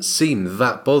doesn't seem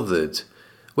that bothered.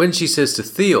 When she says to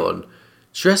Theon,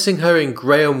 "Dressing her in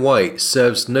grey and white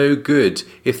serves no good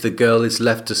if the girl is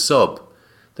left to sob."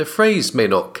 The Freys may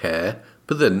not care,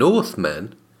 but the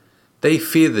Northmen, they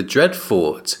fear the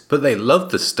Dreadfort, but they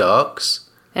love the Starks.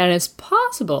 And it's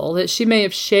possible that she may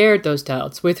have shared those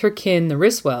doubts with her kin, the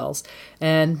Ryswells,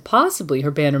 and possibly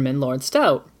her bannerman, Lord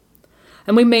Stout.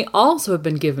 And we may also have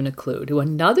been given a clue to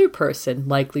another person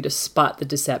likely to spot the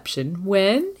deception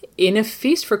when, in A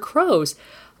Feast for Crows,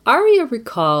 Arya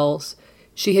recalls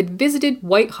she had visited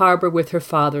White Harbor with her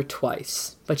father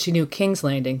twice, but she knew King's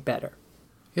Landing better.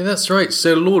 Yeah, that's right.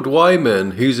 So Lord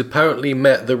Wyman, who's apparently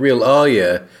met the real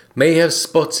Arya, may have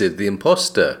spotted the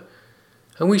imposter.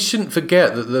 And we shouldn't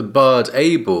forget that the bard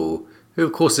Abel, who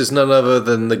of course is none other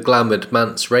than the glamoured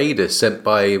Mance Raider sent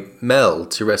by Mel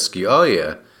to rescue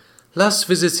Arya, last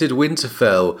visited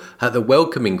Winterfell at the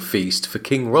welcoming feast for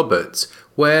King Robert,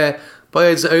 where, by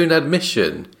his own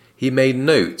admission, he made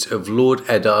note of Lord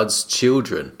Eddard's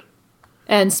children.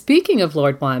 And speaking of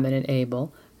Lord Wyman and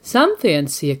Abel, some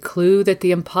fans see a clue that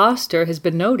the impostor has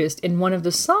been noticed in one of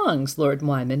the songs Lord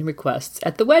Wyman requests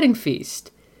at the wedding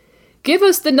feast. "Give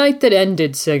us the night that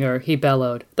ended, singer," he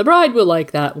bellowed. "The bride will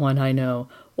like that one, I know.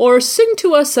 Or sing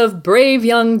to us of brave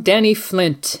young Danny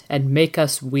Flint and make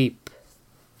us weep."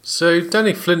 So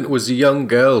Danny Flint was a young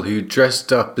girl who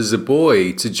dressed up as a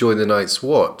boy to join the Night's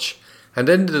Watch and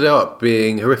ended up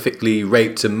being horrifically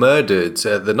raped and murdered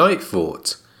at the Night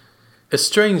Fort. A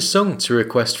strange song to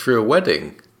request for a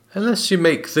wedding, unless you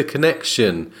make the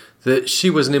connection that she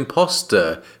was an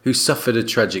imposter who suffered a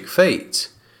tragic fate.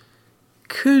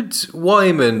 Could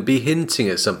Wyman be hinting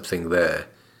at something there?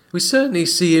 We certainly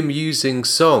see him using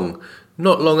song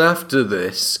not long after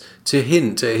this to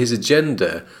hint at his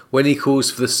agenda when he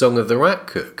calls for the Song of the Rat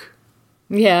Cook.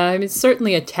 Yeah, it's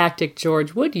certainly a tactic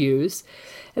George would use.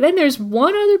 And then there's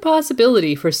one other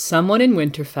possibility for someone in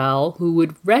Winterfell who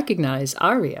would recognize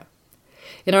Arya.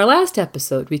 In our last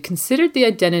episode, we considered the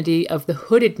identity of the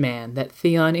hooded man that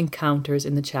Theon encounters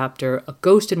in the chapter A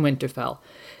Ghost in Winterfell,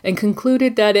 and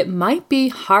concluded that it might be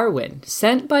Harwin,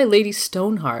 sent by Lady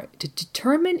Stoneheart to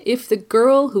determine if the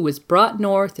girl who was brought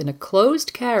north in a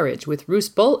closed carriage with Roose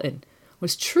Bolton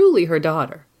was truly her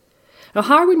daughter. Now,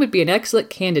 Harwin would be an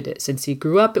excellent candidate since he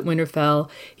grew up at Winterfell,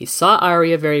 he saw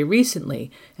Arya very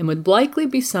recently, and would likely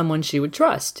be someone she would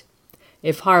trust.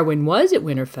 If Harwin was at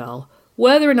Winterfell,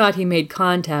 whether or not he made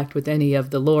contact with any of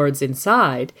the lords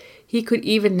inside, he could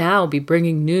even now be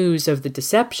bringing news of the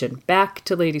deception back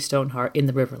to Lady Stoneheart in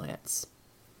the Riverlands.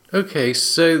 Okay,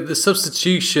 so the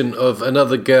substitution of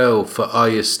another girl for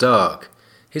Arya Stark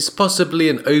is possibly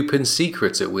an open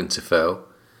secret at Winterfell,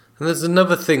 and there's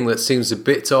another thing that seems a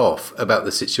bit off about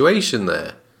the situation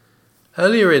there.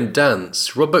 Earlier in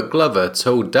Dance, Robert Glover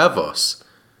told Davos,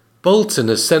 "Bolton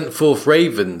has sent forth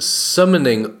ravens,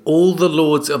 summoning all the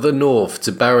lords of the north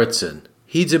to Barraton.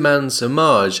 He demands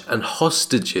homage and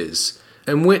hostages,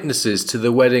 and witnesses to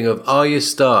the wedding of Arya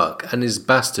Stark and his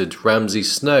bastard Ramsay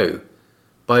Snow,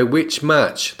 by which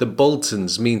match the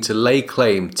Boltons mean to lay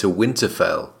claim to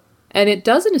Winterfell." And it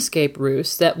doesn't escape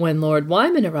Roose that when Lord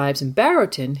Wyman arrives in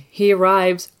Barraton, he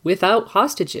arrives without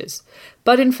hostages.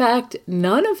 But in fact,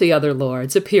 none of the other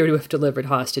lords appear to have delivered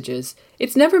hostages.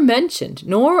 It's never mentioned,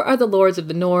 nor are the lords of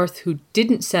the north who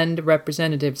didn't send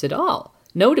representatives at all,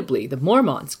 notably the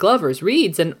Mormonts, Glovers,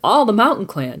 Reeds, and all the mountain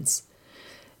clans.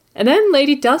 And then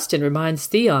Lady Dustin reminds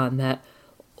Theon that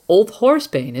Old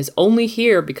Horsebane is only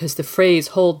here because the Freys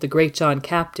hold the Great John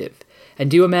captive. And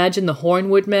do you imagine the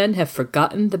Hornwood men have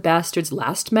forgotten the bastard's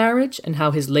last marriage and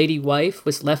how his lady wife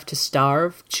was left to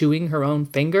starve, chewing her own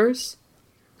fingers?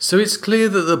 So it's clear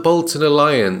that the Bolton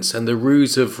alliance and the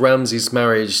ruse of Ramsay's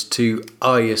marriage to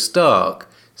Arya Stark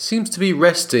seems to be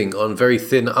resting on very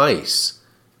thin ice.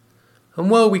 And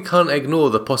while we can't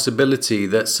ignore the possibility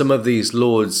that some of these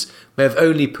lords may have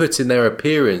only put in their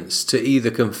appearance to either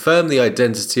confirm the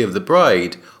identity of the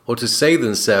bride or to save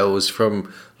themselves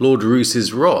from Lord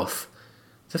Roose's wrath,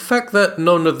 the fact that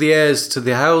none of the heirs to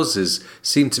the houses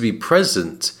seem to be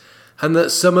present, and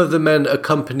that some of the men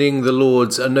accompanying the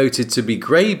lords are noted to be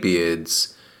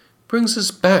greybeards, brings us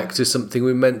back to something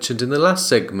we mentioned in the last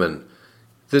segment,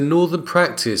 the northern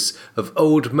practice of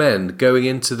old men going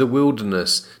into the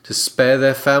wilderness to spare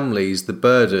their families the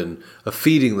burden of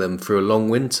feeding them through a long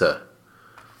winter.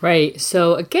 Right,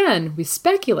 so again, we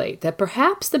speculate that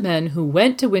perhaps the men who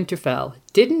went to Winterfell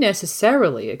didn't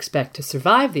necessarily expect to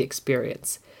survive the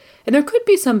experience, And there could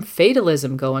be some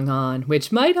fatalism going on,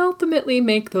 which might ultimately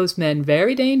make those men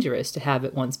very dangerous to have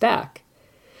at one's back.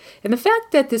 And the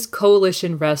fact that this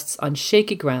coalition rests on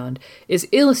shaky ground is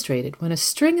illustrated when a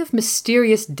string of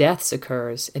mysterious deaths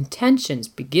occurs and tensions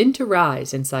begin to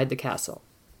rise inside the castle.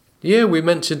 Yeah, we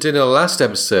mentioned in our last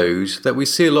episode that we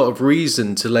see a lot of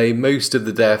reason to lay most of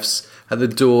the deaths at the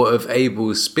door of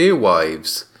Abel's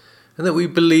spearwives, and that we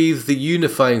believe the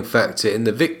unifying factor in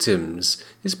the victims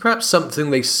is perhaps something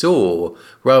they saw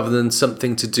rather than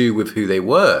something to do with who they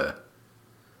were.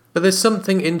 But there's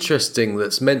something interesting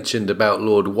that's mentioned about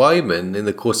Lord Wyman in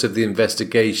the course of the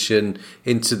investigation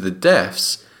into the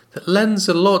deaths that lends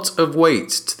a lot of weight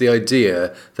to the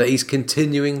idea that he's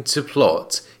continuing to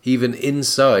plot even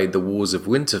inside the walls of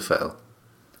Winterfell.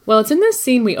 Well, it's in this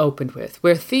scene we opened with,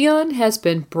 where Theon has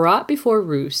been brought before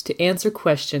Roose to answer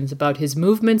questions about his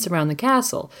movements around the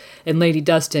castle, and Lady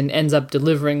Dustin ends up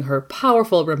delivering her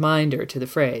powerful reminder to the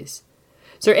Freys.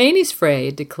 Sir Aenys Frey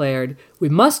declared, "We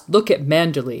must look at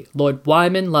Manderley, Lord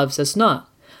Wyman loves us not."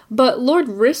 But Lord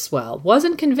Risswell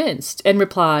wasn't convinced and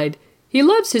replied, "He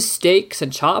loves his steaks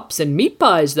and chops and meat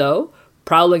pies, though.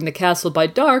 Prowling the castle by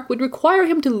dark would require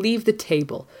him to leave the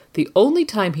table. The only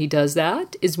time he does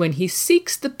that is when he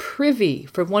seeks the privy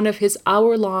for one of his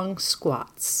hour-long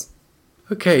squats."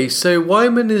 Okay, so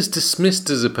Wyman is dismissed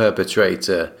as a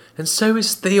perpetrator, and so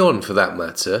is Theon for that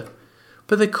matter.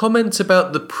 But the comment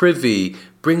about the privy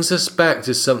brings us back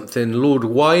to something Lord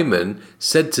Wyman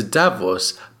said to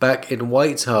Davos back in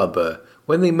White Harbour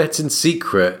when they met in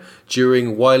secret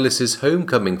during Wylis's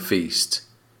homecoming feast.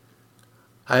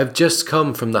 "I have just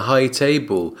come from the high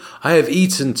table. I have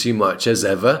eaten too much as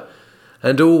ever,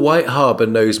 and all White Harbour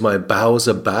knows my bowels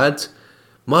are bad.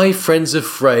 My friends of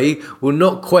Frey will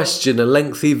not question a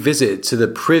lengthy visit to the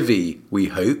privy, we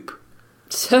hope."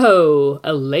 So,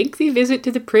 a lengthy visit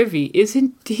to the privy is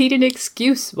indeed an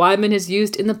excuse Wyman has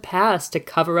used in the past to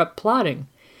cover up plotting.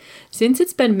 Since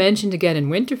it's been mentioned again in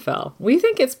Winterfell, we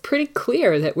think it's pretty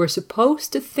clear that we're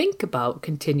supposed to think about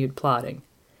continued plotting.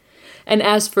 And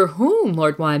as for whom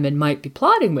Lord Wyman might be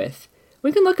plotting with,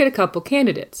 we can look at a couple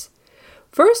candidates.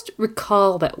 First,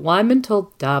 recall that Wyman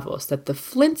told Davos that the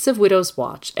Flints of Widow's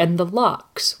Watch and the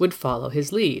Locks would follow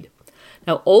his lead.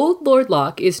 Now, old Lord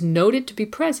Locke is noted to be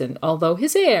present, although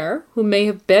his heir, who may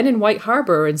have been in White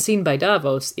Harbour and seen by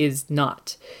Davos, is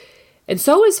not. And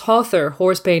so is Hother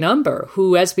Horsebane Umber,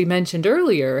 who, as we mentioned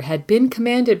earlier, had been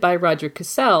commanded by Roger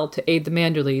Cassel to aid the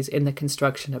Manderleys in the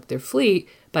construction of their fleet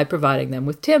by providing them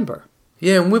with timber.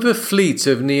 Yeah, and with a fleet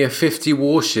of near 50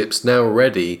 warships now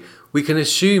ready, we can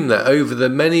assume that over the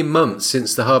many months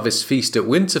since the Harvest Feast at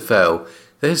Winterfell,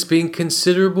 there has been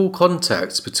considerable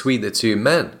contact between the two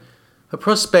men. A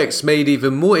prospect made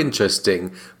even more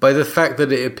interesting by the fact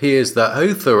that it appears that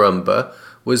Hother Umber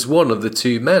was one of the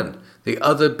two men, the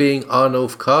other being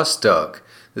Arnulf Karstark,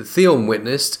 that Theon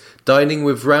witnessed dining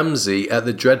with Ramsay at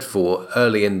the Dreadfort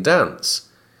early in Dance.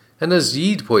 And as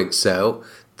Yead points out,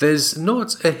 there's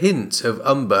not a hint of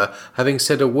Umber having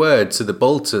said a word to the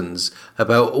Boltons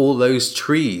about all those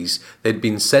trees they'd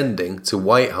been sending to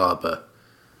White Harbour.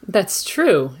 That's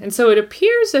true, and so it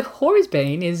appears that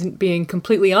Horsebane isn't being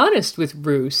completely honest with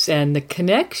Roose, and the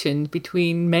connection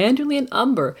between Manderley and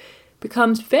Umber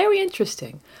becomes very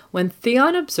interesting when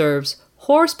Theon observes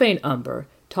Horsebane Umber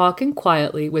talking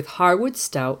quietly with Harwood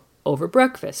Stout over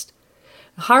breakfast.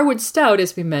 Harwood Stout,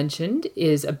 as we mentioned,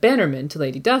 is a bannerman to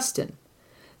Lady Dustin.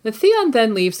 The Theon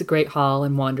then leaves the Great Hall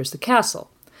and wanders the castle,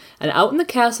 and out in the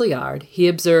castle yard he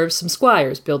observes some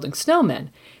squires building snowmen.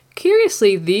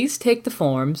 Curiously, these take the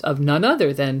forms of none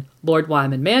other than Lord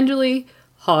Wyman Manderley,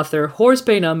 Hother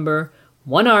Horsebane Umber,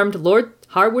 one-armed Lord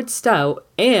Harwood Stout,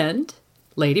 and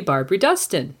Lady Barbary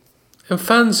Dustin. And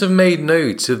fans have made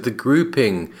note of the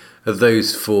grouping of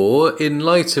those four in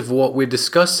light of what we're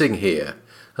discussing here,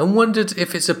 and wondered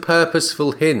if it's a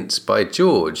purposeful hint by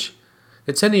George.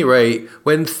 At any rate,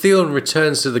 when Theon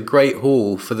returns to the Great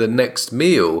Hall for the next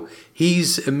meal,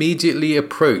 he's immediately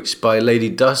approached by Lady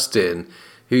Dustin,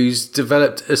 who's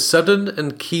developed a sudden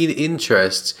and keen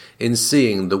interest in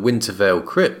seeing the Winterfell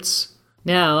crypts.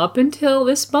 Now, up until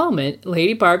this moment,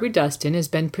 Lady Barbary Dustin has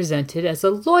been presented as a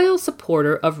loyal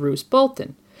supporter of Roose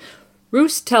Bolton.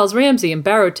 Roose tells Ramsay and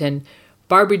Barrowton,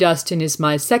 "Barbary Dustin is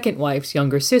my second wife's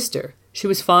younger sister. She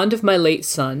was fond of my late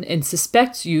son and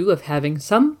suspects you of having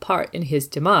some part in his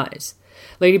demise.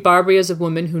 Lady Barbary is a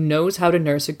woman who knows how to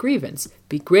nurse a grievance.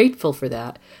 Be grateful for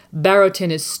that.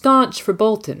 Barrowton is staunch for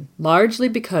Bolton, largely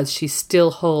because she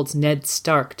still holds Ned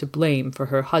Stark to blame for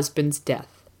her husband's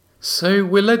death." So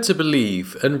we're led to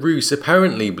believe, and Roose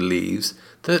apparently believes,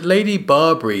 that Lady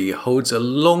Barbary holds a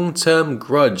long-term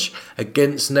grudge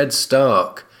against Ned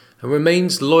Stark, and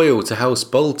remains loyal to House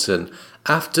Bolton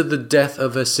after the death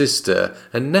of her sister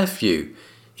and nephew,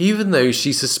 even though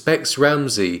she suspects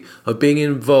Ramsay of being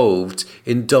involved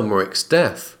in Domeric's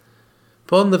death.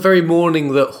 But on the very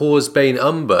morning that Horsebane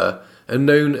Umber, a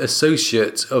known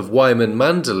associate of Wyman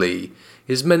Manderley,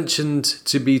 is mentioned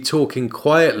to be talking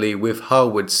quietly with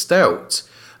Harwood Stout,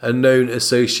 a known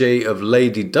associate of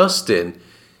Lady Dustin,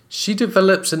 she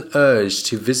develops an urge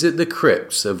to visit the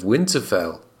crypts of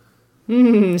Winterfell.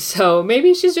 So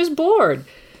maybe she's just bored.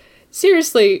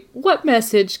 Seriously, what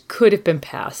message could have been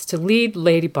passed to lead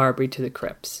Lady Barbary to the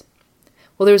crypts?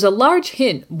 Well, there's a large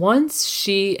hint once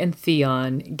she and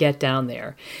Theon get down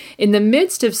there, in the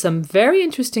midst of some very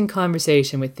interesting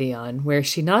conversation with Theon, where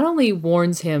she not only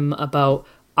warns him about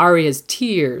Arya's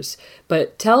tears,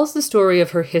 but tells the story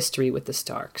of her history with the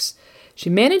Starks. She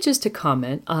manages to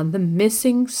comment on the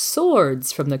missing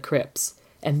swords from the crypts,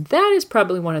 and that is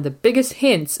probably one of the biggest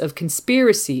hints of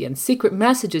conspiracy and secret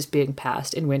messages being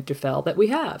passed in Winterfell that we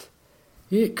have.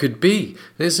 It could be.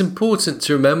 And it's important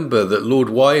to remember that Lord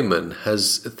Wyman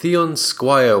has Theon's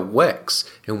squire Wex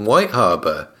in White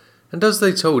Harbour, and as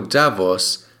they told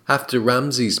Davos after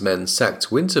Ramsay's men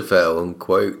sacked Winterfell, and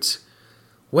quote,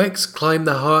 Wex climbed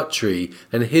the heart tree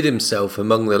and hid himself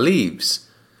among the leaves.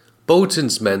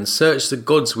 Bolton's men searched the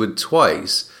Godswood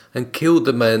twice and killed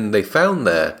the men they found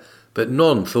there, but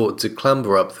none thought to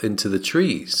clamber up into the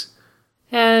trees.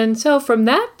 And so from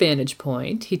that vantage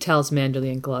point, he tells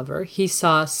Manderley and Glover, he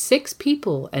saw 6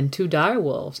 people and 2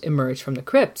 direwolves emerge from the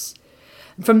crypts.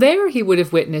 And from there, he would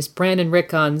have witnessed Bran and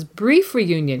Rickon's brief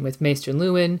reunion with Maester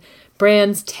Luwin,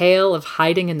 Bran's tale of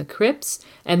hiding in the crypts,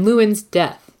 and Luwin's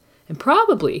death, and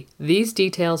probably these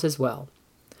details as well.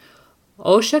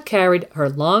 Osha carried her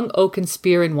long oaken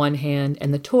spear in one hand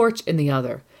and the torch in the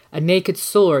other. A naked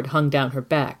sword hung down her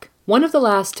back, one of the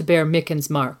last to bear Micken's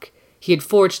mark. He had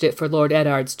forged it for Lord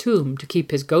Eddard's tomb to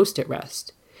keep his ghost at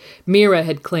rest. Mira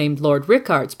had claimed Lord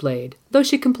Rickard's blade, though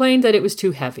she complained that it was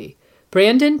too heavy.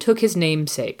 Brandon took his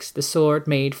namesake's, the sword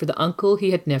made for the uncle he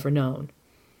had never known.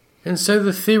 And so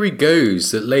the theory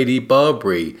goes that Lady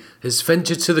Barbary has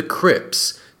ventured to the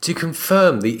crypts to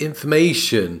confirm the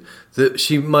information that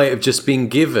she might have just been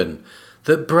given,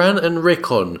 that Bran and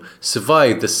Rickon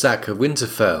survived the sack of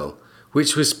Winterfell,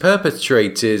 which was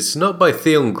perpetrated not by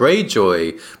Theon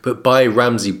Greyjoy, but by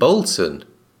Ramsay Bolton.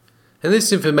 And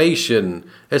this information,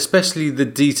 especially the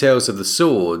details of the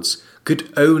swords,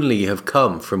 could only have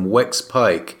come from Wex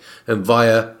Pike and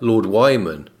via Lord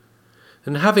Wyman.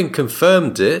 And having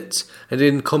confirmed it, and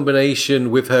in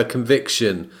combination with her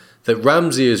conviction that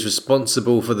Ramsay is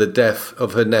responsible for the death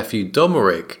of her nephew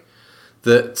Domeric,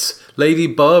 that Lady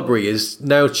Barbary has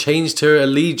now changed her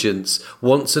allegiance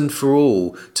once and for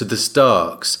all to the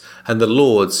Starks and the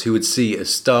lords who would see a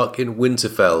Stark in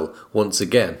Winterfell once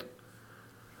again.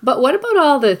 But what about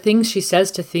all the things she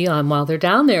says to Theon while they're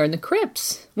down there in the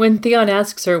crypts? When Theon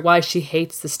asks her why she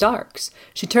hates the Starks,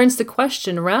 she turns the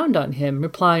question around on him,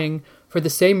 replying, "For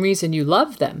the same reason you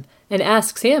love them," and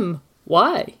asks him,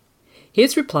 why?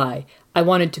 His reply, "I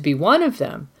wanted to be one of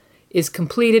them," is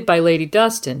completed by Lady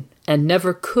Dustin, and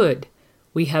never could.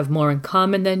 We have more in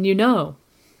common than you know.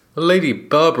 Lady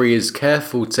Barbary is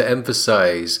careful to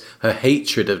emphasise her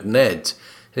hatred of Ned,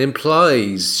 and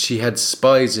implies she had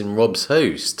spies in Robb's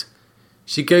host.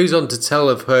 She goes on to tell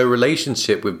of her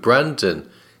relationship with Brandon,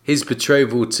 his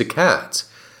betrothal to Cat,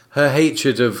 her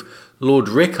hatred of Lord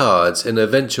Rickard and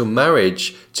eventual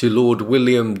marriage to Lord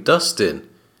William Dustin.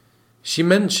 She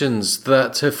mentions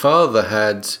that her father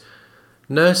had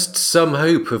nursed some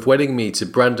hope of wedding me to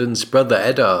Brandon's brother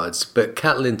Eddard, but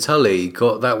Catelyn Tully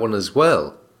got that one as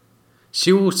well.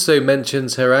 She also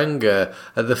mentions her anger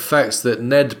at the fact that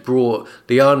Ned brought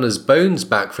Lyanna's bones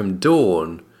back from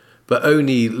Dorne, but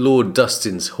only Lord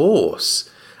Dustin's horse,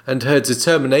 and her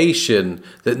determination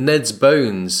that Ned's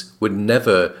bones would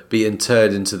never be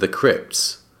interred into the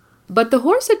crypts. But the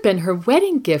horse had been her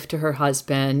wedding gift to her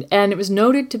husband, and it was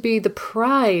noted to be the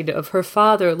pride of her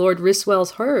father, Lord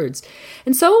Ryswell's herds.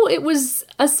 And so it was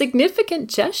a significant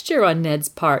gesture on Ned's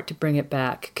part to bring it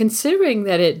back, considering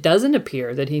that it doesn't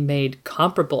appear that he made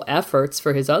comparable efforts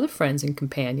for his other friends and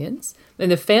companions, and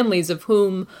the families of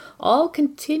whom all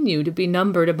continue to be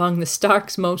numbered among the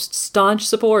Stark's most staunch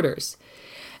supporters.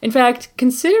 In fact,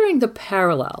 considering the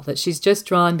parallel that she's just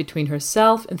drawn between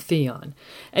herself and Theon,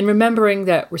 and remembering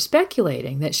that we're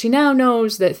speculating that she now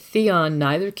knows that Theon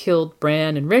neither killed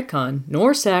Bran and Rickon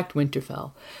nor sacked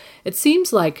Winterfell, it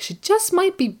seems like she just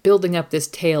might be building up this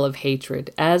tale of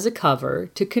hatred as a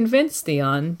cover to convince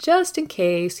Theon, just in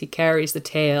case he carries the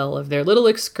tale of their little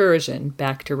excursion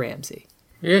back to Ramsay.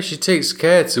 Yeah, she takes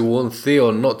care to warn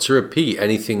Theon not to repeat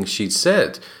anything she'd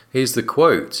said. Here's the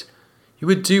quote. You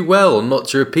would do well not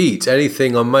to repeat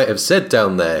anything I might have said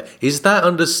down there. Is that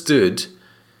understood?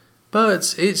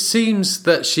 But it seems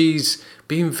that she's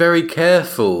been very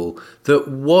careful that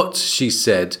what she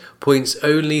said points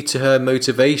only to her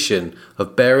motivation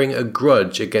of bearing a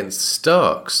grudge against the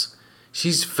Starks.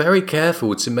 She's very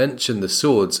careful to mention the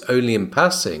swords only in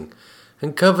passing,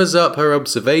 and covers up her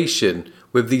observation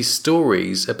with these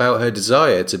stories about her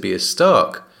desire to be a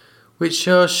Stark, which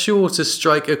are sure to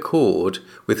strike a chord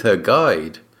with her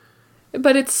guide.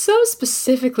 But it's so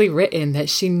specifically written that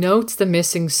she notes the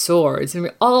missing swords, and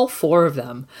all 4 of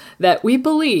them, that we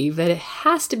believe that it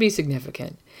has to be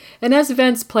significant. And as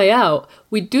events play out,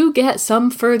 we do get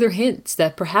some further hints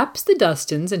that perhaps the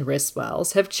Dustons and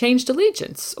Ristwells have changed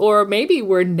allegiance, or maybe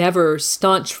were never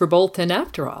staunch for Bolton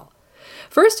after all.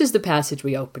 First is the passage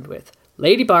we opened with,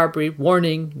 Lady Barbary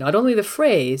warning not only the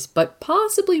Freys, but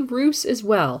possibly Roose as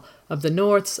well, of the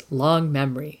North's long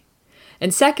memory.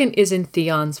 And second is in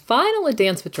Theon's final A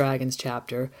Dance with Dragons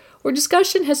chapter, where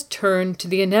discussion has turned to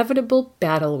the inevitable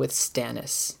battle with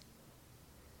Stannis.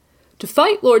 To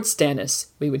fight Lord Stannis,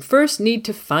 we would first need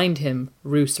to find him,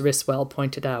 Roose Ristwell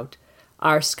pointed out.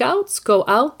 Our scouts go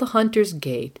out the Hunter's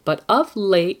Gate, but of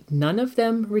late none of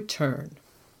them return.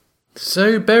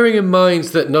 So, bearing in mind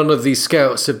that none of these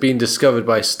scouts have been discovered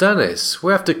by Stannis,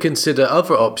 we have to consider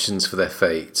other options for their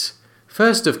fate.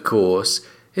 First, of course,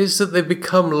 is that they've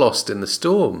become lost in the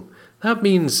storm. That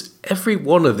means every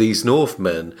one of these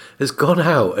Northmen has gone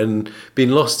out and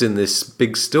been lost in this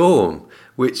big storm,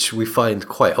 which we find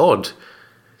quite odd.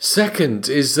 Second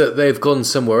is that they've gone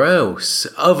somewhere else,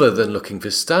 other than looking for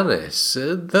Stannis,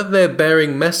 that they're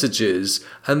bearing messages,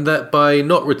 and that by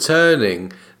not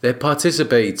returning, they're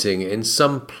participating in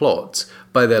some plot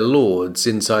by their lords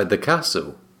inside the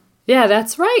castle. Yeah,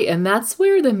 that's right, and that's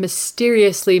where the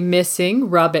mysteriously missing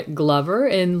Robert Glover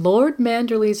in Lord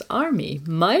Manderley's army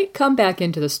might come back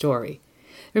into the story.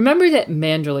 Remember that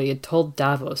Manderley had told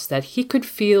Davos that he could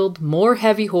field more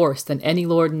heavy horse than any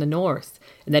lord in the north,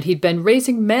 and that he'd been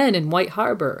raising men in White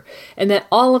Harbor, and that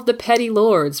all of the petty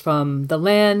lords from the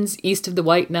lands east of the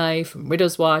White Knife, from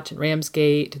Widow's Watch and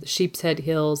Ramsgate to the Sheep's Head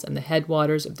Hills and the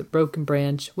headwaters of the Broken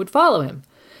Branch would follow him.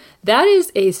 That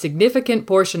is a significant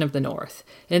portion of the north,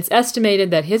 and it's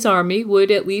estimated that his army would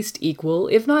at least equal,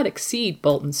 if not exceed,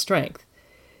 Bolton's strength.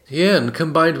 Yeah, and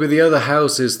combined with the other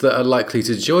houses that are likely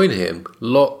to join him,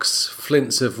 Locks,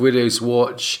 Flints of Widow's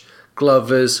Watch,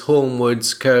 Glovers,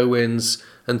 Hornwoods, Kerwins,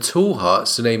 and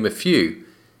Tallhearts, to name a few,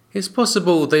 it's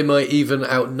possible they might even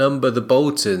outnumber the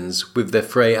Boltons with their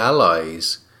Frey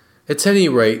allies. At any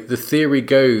rate, the theory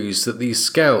goes that these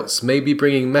scouts may be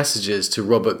bringing messages to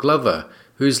Robert Glover,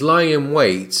 who is lying in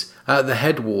wait at the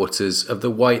headwaters of the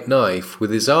White Knife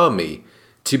with his army,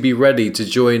 to be ready to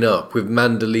join up with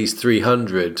Manderley's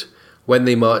 300 when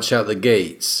they march out the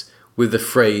gates with the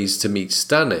Freys to meet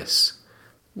Stannis.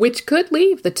 Which could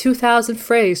leave the 2,000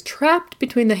 Freys trapped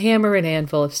between the hammer and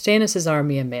anvil of Stannis'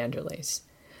 army and Manderley's.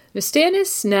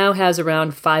 Stannis now has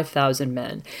around 5,000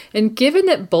 men, and given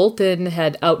that Bolton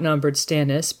had outnumbered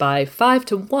Stannis by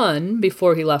 5-1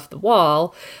 before he left the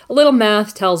Wall, a little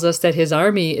math tells us that his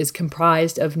army is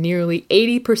comprised of nearly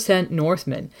 80%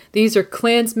 Northmen. These are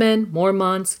clansmen,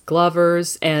 Mormonts,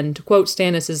 Glovers, and, to quote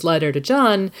Stannis' letter to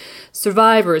Jon,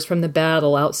 survivors from the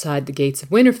battle outside the gates of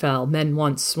Winterfell, men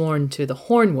once sworn to the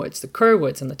Hornwoods, the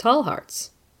Kerwoods, and the Tallhearts.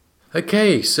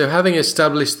 Okay, so having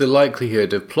established the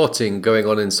likelihood of plotting going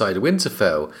on inside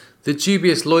Winterfell, the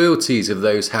dubious loyalties of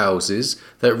those houses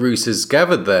that Roose has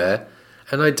gathered there,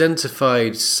 and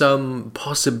identified some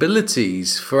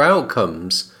possibilities for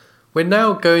outcomes, we're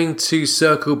now going to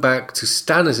circle back to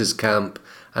Stannis' camp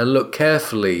and look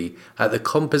carefully at the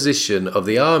composition of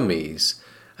the armies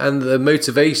and the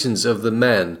motivations of the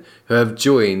men who have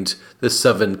joined the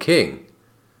Southern King.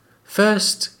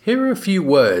 First, here are a few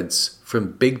words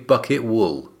from Big Bucket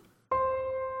Wool.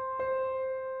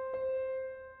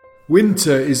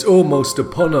 Winter is almost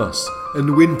upon us,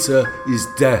 and winter is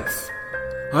death.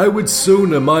 I would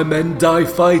sooner my men die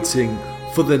fighting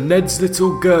for the Ned's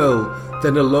little girl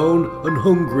than alone and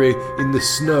hungry in the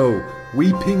snow,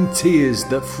 weeping tears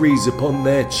that freeze upon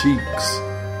their cheeks.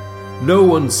 No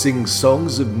one sings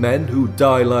songs of men who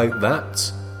die like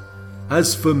that.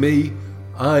 As for me,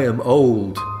 I am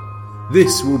old.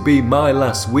 This will be my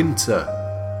last winter.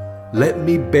 Let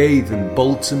me bathe in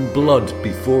Bolton blood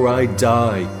before I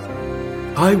die.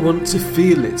 I want to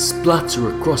feel it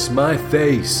splatter across my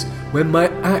face when my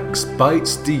axe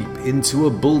bites deep into a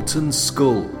Bolton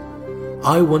skull.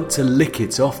 I want to lick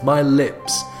it off my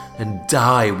lips and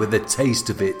die with a taste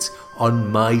of it on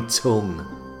my tongue.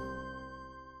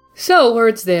 So,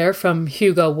 words there from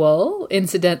Hugo Wool,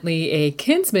 incidentally a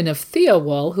kinsman of Theo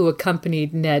Wool, who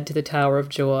accompanied Ned to the Tower of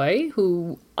Joy,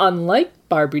 who, unlike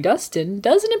Barbary Dustin,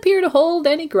 doesn't appear to hold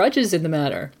any grudges in the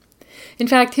matter. In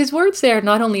fact, his words there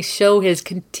not only show his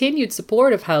continued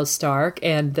support of House Stark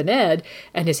and the Ned,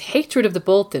 and his hatred of the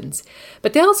Boltons,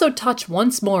 but they also touch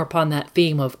once more upon that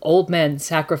theme of old men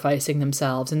sacrificing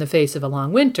themselves in the face of a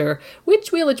long winter,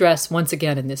 which we'll address once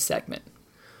again in this segment.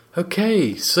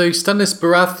 Okay, so Stannis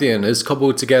Baratheon has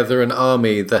cobbled together an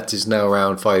army that is now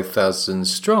around 5,000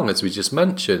 strong, as we just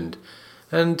mentioned.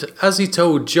 And as he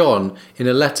told Jon in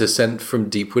a letter sent from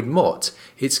Deepwood Motte,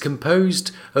 it's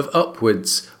composed of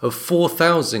upwards of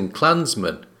 4,000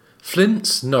 clansmen,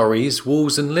 Flints, Norries,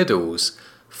 Walls and Liddles,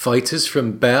 fighters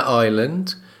from Bear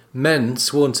Island, men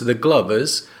sworn to the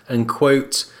Glovers, and,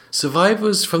 quote,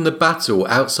 survivors from the battle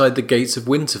outside the gates of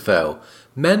Winterfell,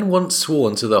 men once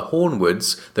sworn to the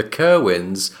Hornwoods, the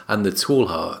Kerwins, and the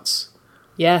Tallhearts.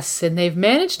 Yes, and they've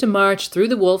managed to march through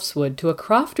the Wolfswood to a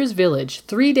crofter's village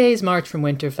 3 days' march from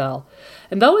Winterfell.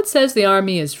 And though it says the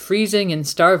army is freezing and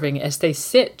starving as they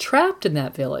sit trapped in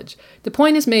that village, the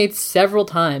point is made several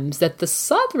times that the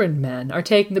southern men are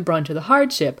taking the brunt of the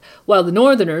hardship, while the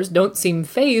northerners don't seem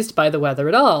fazed by the weather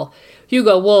at all.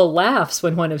 Hugo Wool laughs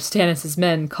when one of Stannis'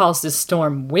 men calls this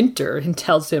storm winter and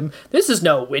tells him, "This is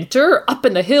no winter. Up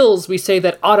in the hills we say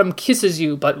that autumn kisses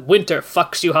you, but winter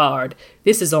fucks you hard.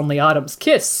 This is only autumn's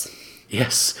kiss."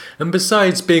 Yes, and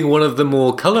besides being one of the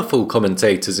more colourful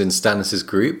commentators in Stannis'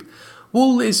 group,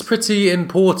 Wool is pretty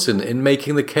important in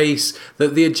making the case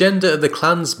that the agenda of the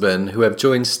clansmen who have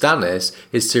joined Stannis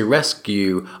is to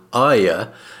rescue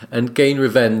Arya and gain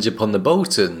revenge upon the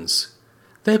Boltons.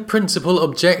 Their principal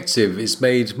objective is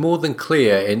made more than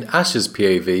clear in Asher's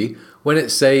POV when it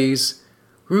says,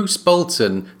 Roose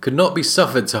Bolton could not be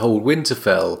suffered to hold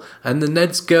Winterfell, and the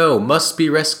Ned's girl must be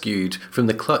rescued from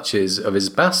the clutches of his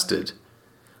bastard.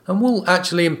 And Wool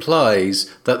actually implies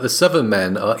that the southern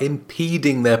men are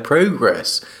impeding their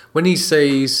progress when he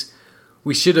says,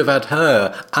 we should have had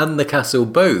her and the castle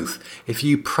both if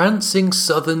you prancing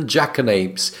southern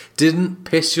jackanapes didn't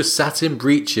piss your satin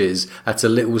breeches at a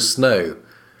little snow.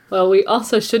 Well, we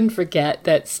also shouldn't forget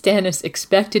that Stannis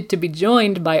expected to be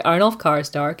joined by Arnulf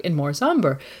Karstark and Mors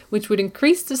Umber, which would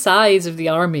increase the size of the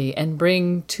army and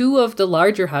bring 2 of the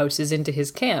larger houses into his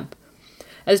camp.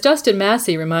 As Justin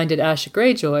Massey reminded Asha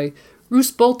Greyjoy, Roose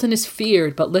Bolton is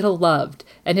feared but little loved,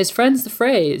 and his friends the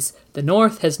Freys, the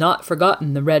North has not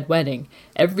forgotten the Red Wedding.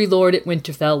 Every lord at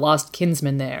Winterfell lost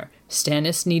kinsmen there.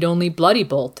 Stannis need only bloody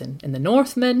Bolton, and the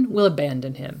Northmen will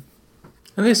abandon him.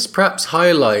 And this perhaps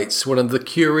highlights one of the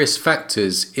curious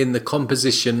factors in the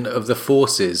composition of the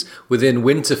forces within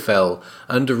Winterfell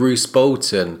under Roose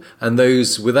Bolton and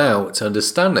those without under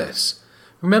Stannis.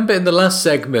 Remember in the last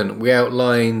segment we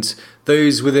outlined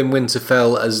those within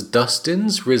Winterfell as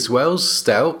Dustins, Riswells,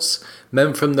 Stouts,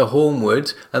 men from the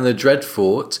Hornwood and the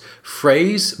Dreadfort,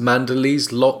 Freys,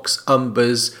 Manderleys, Locks,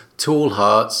 Umbers,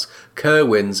 Tallhearts,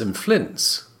 Kerwins and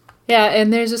Flints. Yeah,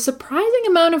 and there's a surprising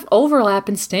amount of overlap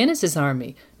in Stannis'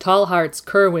 army. Tallhearts,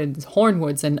 Kerwins,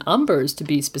 Hornwoods, and Umbers, to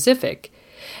be specific.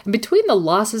 And between the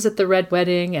losses at the Red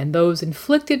Wedding and those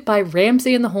inflicted by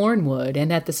Ramsay and the Hornwood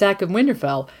and at the sack of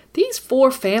Winterfell, these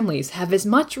 4 families have as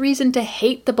much reason to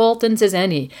hate the Boltons as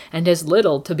any, and as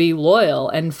little to be loyal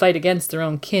and fight against their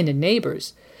own kin and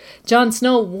neighbours. Jon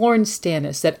Snow warned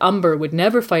Stannis that Umber would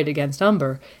never fight against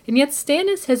Umber, and yet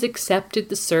Stannis has accepted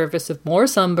the service of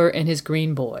Mors Umber and his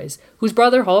Green Boys, whose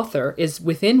brother Hother is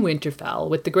within Winterfell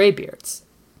with the Greybeards.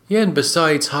 Yeah, and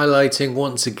besides highlighting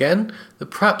once again that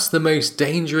perhaps the most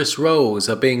dangerous roles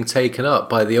are being taken up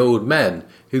by the old men,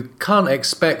 who can't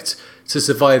expect to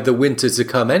survive the winter to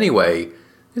come anyway,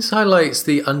 this highlights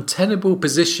the untenable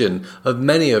position of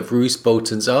many of Roose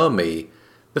Bolton's army.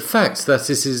 The fact that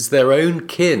it is their own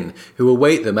kin who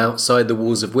await them outside the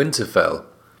walls of Winterfell.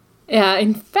 Yeah,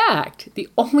 in fact, the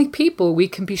only people we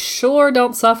can be sure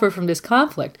don't suffer from this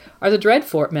conflict are the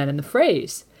Dreadfort men and the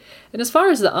Freys. And as far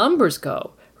as the Umbers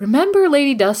go, remember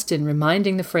Lady Dustin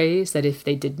reminding the Freys that if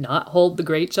they did not hold the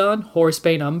Greatjon,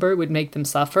 Horsebane Umber would make them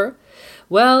suffer?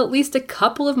 Well, at least a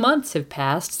couple of months have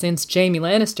passed since Jaime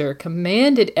Lannister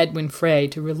commanded Edwin Frey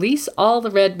to release all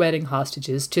the Red Wedding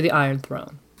hostages to the Iron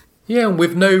Throne. Yeah, and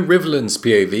with no Riverlands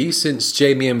POV since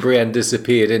Jaime and Brienne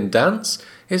disappeared in Dance,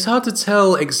 it's hard to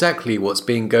tell exactly what's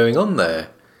been going on there.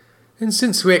 And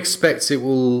since we expect it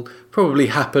will probably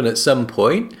happen at some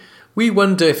point, we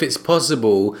wonder if it's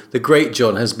possible the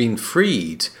Greatjon has been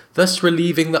freed, thus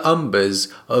relieving the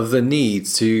Umbers of the need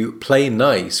to play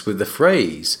nice with the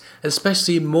Freys,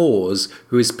 especially Mors,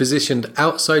 who is positioned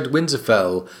outside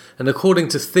Winterfell, and according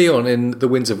to Theon in the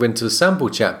Winds of Winter sample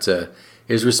chapter,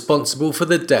 is responsible for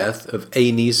the death of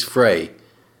Aenys Frey.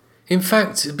 In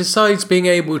fact, besides being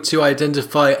able to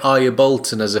identify Arya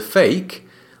Bolton as a fake,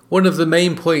 one of the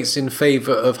main points in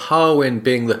favour of Harwin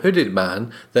being the hooded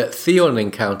man that Theon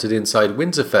encountered inside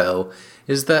Winterfell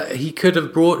is that he could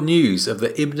have brought news of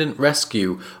the imminent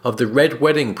rescue of the Red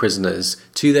Wedding prisoners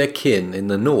to their kin in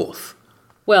the north.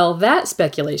 Well, that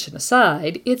speculation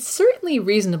aside, it's certainly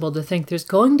reasonable to think there's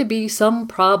going to be some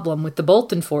problem with the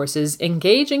Bolton forces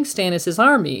engaging Stannis'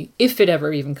 army, if it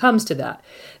ever even comes to that.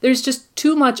 There's just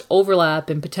too much overlap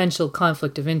and potential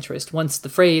conflict of interest once the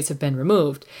Freys have been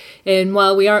removed. And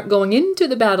while we aren't going into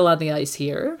the battle on the ice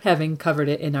here, having covered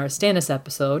it in our Stannis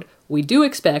episode, we do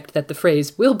expect that the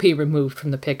Freys will be removed from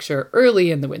the picture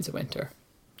early in the Winds of Winter.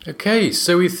 Okay,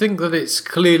 so we think that it's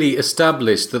clearly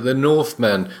established that the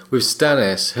Northmen with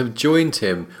Stannis have joined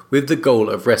him with the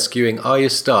goal of rescuing Arya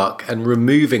Stark and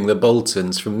removing the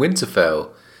Boltons from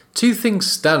Winterfell. Two things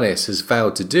Stannis has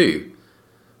vowed to do.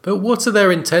 But what are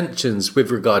their intentions with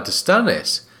regard to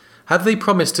Stannis? Have they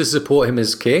promised to support him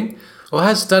as king? Or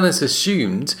has Stannis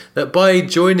assumed that by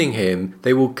joining him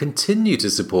they will continue to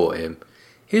support him?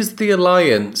 Is the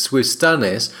alliance with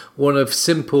Stannis one of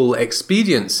simple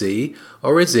expediency,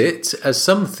 or is it, as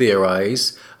some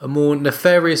theorise, a more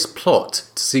nefarious plot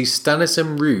to see Stannis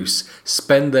and Roose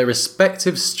spend their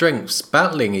respective strengths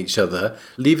battling each other,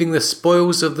 leaving the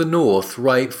spoils of the north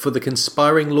ripe for the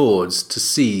conspiring lords to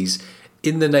seize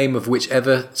in the name of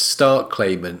whichever Stark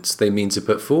claimants they mean to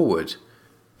put forward?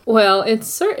 Well, it's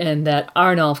certain that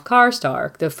Arnulf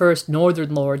Karstark, the first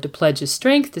Northern Lord to pledge his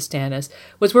strength to Stannis,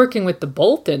 was working with the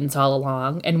Boltons all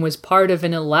along and was part of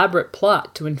an elaborate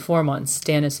plot to inform on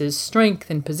Stannis' strength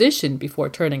and position before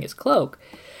turning his cloak.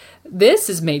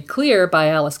 This is made clear by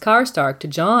Alys Karstark to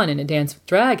Jon in A Dance with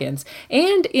Dragons,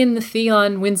 and in the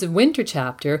Theon Winds of Winter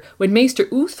chapter when Maester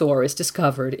Uthor is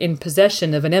discovered in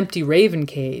possession of an empty raven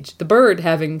cage, the bird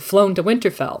having flown to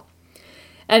Winterfell.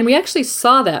 And we actually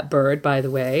saw that bird, by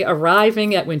the way,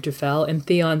 arriving at Winterfell in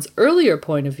Theon's earlier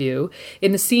point of view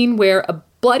in the scene where a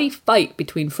bloody fight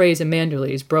between Freys and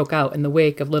Manderleys broke out in the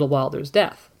wake of Little Walder's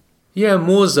death. Yeah,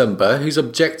 Morzumba, whose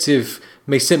objective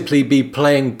may simply be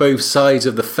playing both sides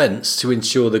of the fence to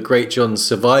ensure the Great John's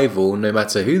survival no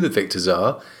matter who the victors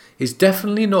are, is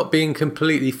definitely not being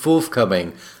completely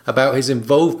forthcoming about his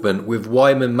involvement with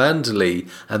Wyman Manderley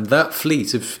and that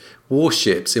fleet of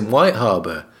warships in White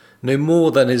Harbour, no more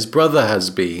than his brother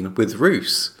has been with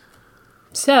Roose.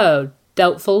 So,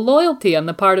 doubtful loyalty on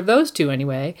the part of those two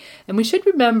anyway, and we should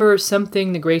remember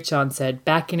something the Great John said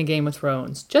back in A Game of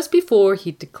Thrones, just before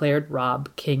he declared Robb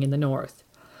king in the north.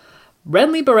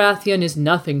 Renly Baratheon is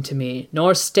nothing to me,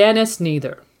 nor Stannis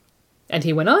neither. And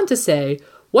he went on to say,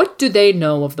 what do they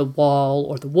know of the Wall,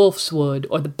 or the Wolf's Wood,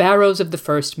 or the Barrows of the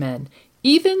First Men?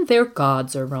 Even their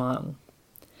gods are wrong.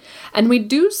 And we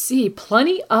do see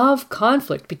plenty of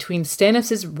conflict between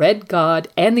Stannis' Red God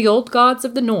and the Old Gods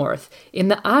of the North in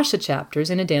the Asha chapters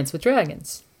in A Dance with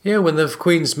Dragons. Yeah, when the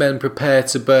Queen's men prepare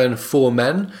to burn 4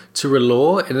 men to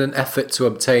R'hllor in an effort to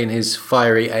obtain his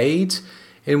fiery aid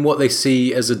in what they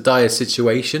see as a dire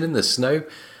situation in the snow,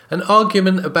 an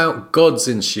argument about gods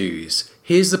ensues.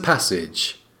 Here's the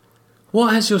passage.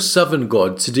 What has your southern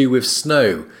god to do with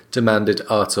snow? Demanded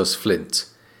Artos Flint.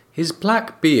 His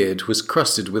black beard was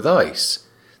crusted with ice.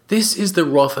 This is the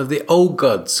wrath of the old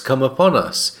gods come upon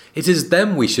us. It is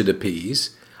them we should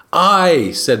appease.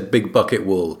 Aye, said Big Bucket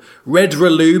Wool. Red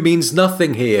R'hllor means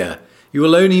nothing here. You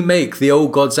will only make the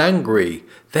old gods angry.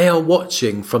 They are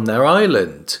watching from their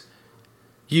island.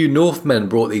 You Northmen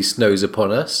brought these snows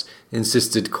upon us,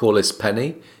 insisted Corlys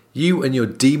Penny. You and your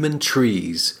demon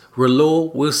trees.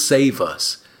 R'hllor will save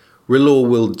us. R'hllor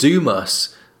will doom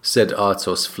us, said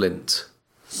Artos Flint.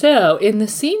 So, in the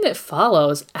scene that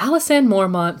follows, Alysanne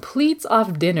Mormont pleads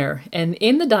off dinner, and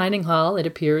in the dining hall it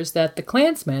appears that the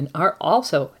clansmen are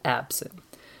also absent.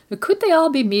 Could they all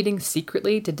be meeting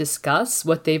secretly to discuss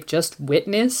what they've just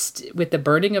witnessed with the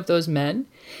burning of those men?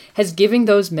 Has giving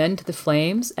those men to the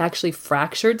flames actually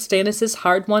fractured Stannis'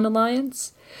 hard-won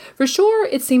alliance? For sure,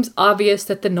 it seems obvious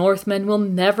that the Northmen will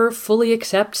never fully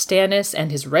accept Stannis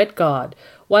and his Red God,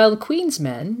 while the Queen's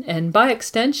men, and by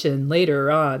extension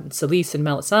later on Selyse and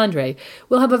Melisandre,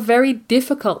 will have a very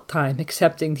difficult time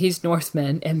accepting these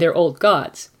Northmen and their old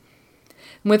gods.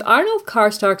 With Arnulf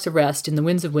Karstark's arrest in the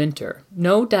Winds of Winter,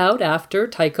 no doubt after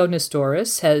Tycho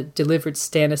Nestoris had delivered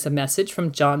Stannis a message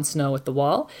from Jon Snow at the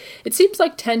Wall, it seems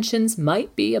like tensions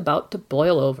might be about to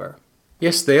boil over.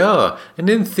 Yes, they are. And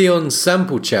in Theon's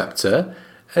sample chapter,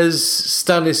 as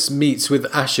Stannis meets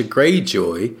with Asha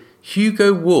Greyjoy,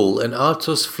 Hugo Wool and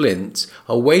Artos Flint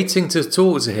are waiting to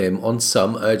talk to him on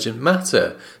some urgent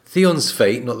matter, Theon's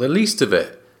fate not the least of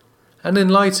it. And in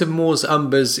light of Mors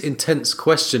Umber's intense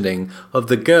questioning of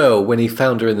the girl when he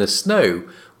found her in the snow,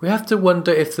 we have to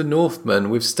wonder if the Northmen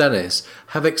with Stannis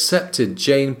have accepted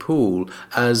Jane Poole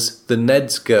as the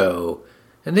Ned's girl.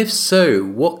 And if so,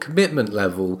 what commitment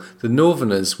level the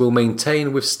Northerners will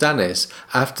maintain with Stannis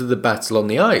after the battle on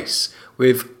the ice,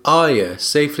 with Arya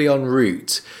safely en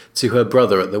route to her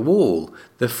brother at the Wall,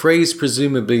 the Freys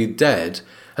presumably dead,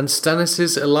 and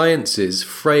Stannis' alliances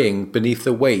fraying beneath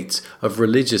the weight of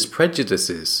religious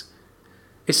prejudices.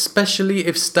 Especially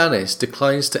if Stannis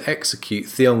declines to execute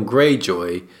Theon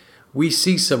Greyjoy, we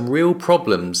see some real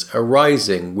problems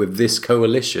arising with this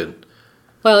coalition.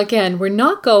 Well, again, we're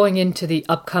not going into the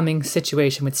upcoming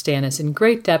situation with Stannis in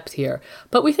great depth here,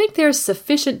 but we think there's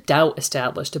sufficient doubt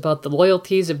established about the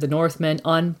loyalties of the Northmen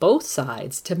on both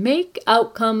sides to make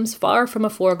outcomes far from a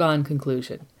foregone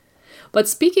conclusion. But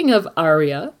speaking of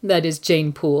Arya, that is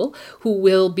Jane Poole, who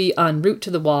will be en route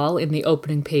to the Wall in the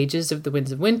opening pages of The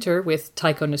Winds of Winter with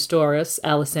Tycho Nestoris,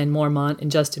 Alysanne Mormont,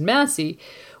 and Justin Massey,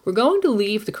 we're going to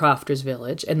leave the Crofters'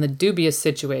 village and the dubious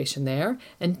situation there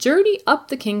and journey up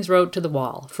the King's Road to the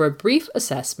Wall for a brief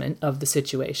assessment of the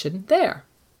situation there.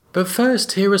 But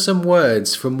first, here are some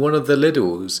words from one of the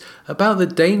Liddles about the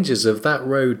dangers of that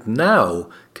road now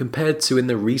compared to in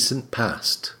the recent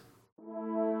past.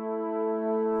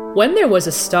 When there was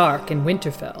a Stark in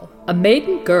Winterfell, a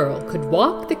maiden girl could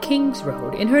walk the King's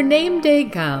Road in her name-day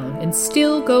gown and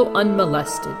still go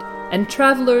unmolested, and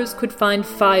travellers could find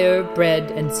fire,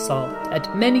 bread, and salt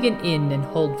at many an inn and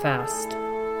hold fast.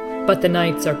 But the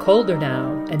nights are colder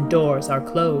now, and doors are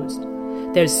closed.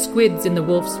 There's squids in the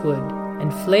Wolf's Wood,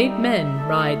 and flayed men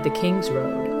ride the King's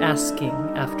Road, asking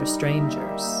after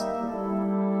strangers.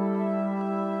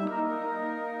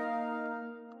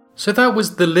 So that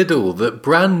was the Liddle that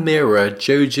Bran, Meera,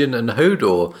 Jojen and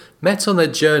Hodor met on their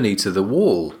journey to the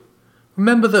Wall.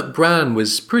 Remember that Bran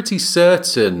was pretty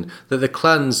certain that the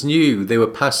clans knew they were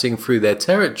passing through their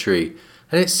territory,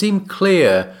 and it seemed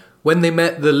clear when they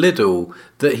met the Liddle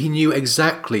that he knew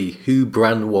exactly who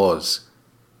Bran was.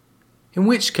 In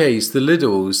which case the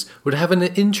Liddles would have an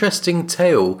interesting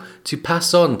tale to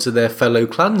pass on to their fellow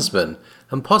clansmen,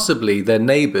 and possibly their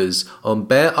neighbours on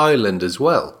Bear Island as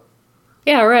well.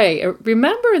 Yeah, right.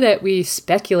 Remember that we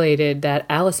speculated that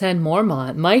Alysanne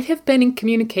Mormont might have been in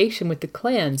communication with the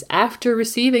clans after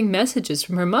receiving messages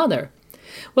from her mother.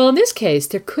 Well, in this case,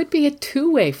 there could be a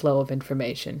two-way flow of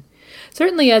information.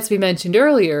 Certainly, as we mentioned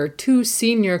earlier, two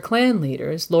senior clan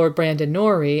leaders, Lord Brandon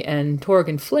Norrie and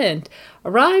Torgon Flint,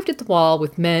 arrived at the Wall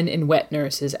with men and wet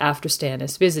nurses after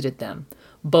Stannis visited them.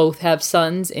 Both have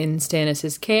sons in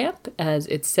Stannis' camp, as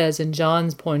it says in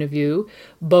Jon's point of view.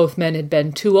 Both men had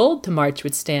been too old to march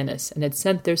with Stannis and had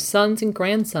sent their sons and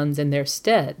grandsons in their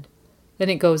stead. Then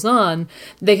it goes on,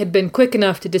 they had been quick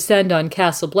enough to descend on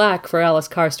Castle Black for Alys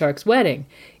Karstark's wedding.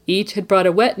 Each had brought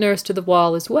a wet nurse to the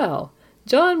Wall as well.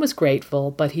 Jon was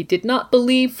grateful, but he did not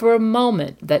believe for a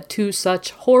moment that two such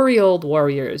hoary old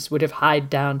warriors would have hied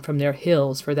down from their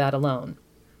hills for that alone.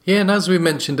 Yeah, and as we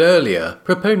mentioned earlier,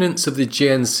 proponents of the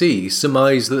GNC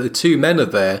surmise that the two men are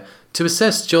there to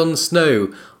assess Jon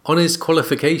Snow on his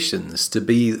qualifications to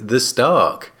be the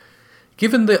Stark.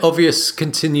 Given the obvious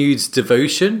continued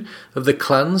devotion of the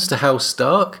clans to House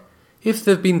Stark, if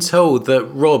they've been told that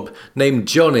Robb named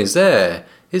Jon is heir,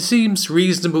 it seems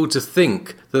reasonable to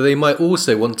think that they might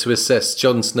also want to assess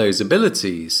Jon Snow's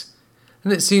abilities.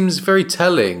 And it seems very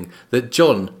telling that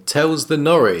Jon tells the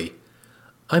Norrie,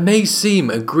 "I may seem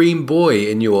a green boy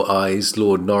in your eyes,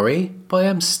 Lord Norrie, but I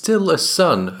am still a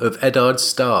son of Eddard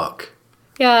Stark."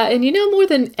 Yeah, and more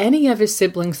than any of his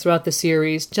siblings throughout the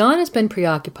series, Jon has been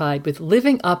preoccupied with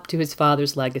living up to his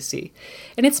father's legacy.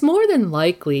 And it's more than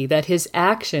likely that his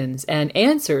actions and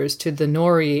answers to the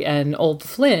Norrie and Old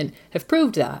Flint have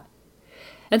proved that.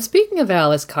 And speaking of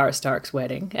Alys Karstark's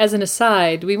wedding, as an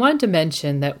aside, we wanted to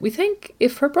mention that we think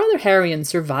if her brother Harrion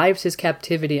survives his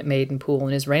captivity at Maidenpool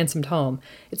in his ransomed home,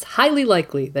 it's highly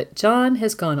likely that Jon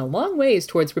has gone a long ways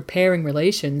towards repairing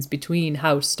relations between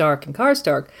House Stark and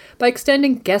Karstark by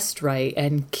extending guest right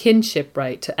and kinship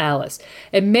right to Alys,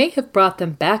 and may have brought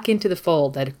them back into the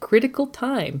fold at a critical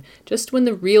time, just when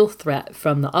the real threat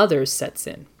from the others sets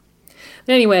in.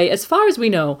 Anyway, as far as we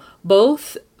know,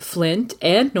 both Flint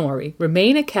and Norrie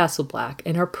remain at Castle Black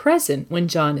and are present when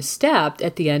Jon is stabbed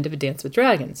at the end of A Dance with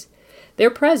Dragons.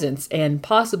 Their presence and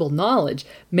possible knowledge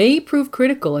may prove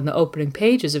critical in the opening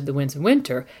pages of The Winds of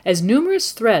Winter as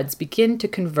numerous threads begin to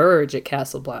converge at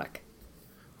Castle Black.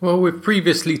 Well, we've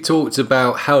previously talked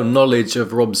about how knowledge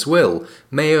of Robb's will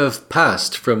may have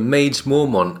passed from Mage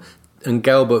Mormont and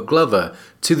Galbert Glover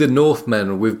to the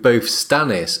Northmen with both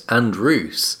Stannis and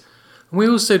Roose. We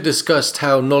also discussed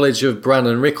how knowledge of Bran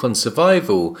and Rickon's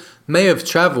survival may have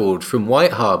travelled from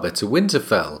White Harbour to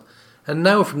Winterfell, and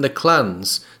now from the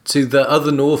clans to the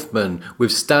other Northmen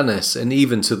with Stannis and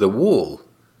even to the Wall.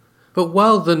 But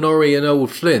while the Norrie and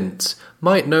Old Flint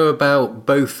might know about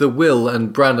both the Will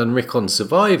and Bran and Rickon's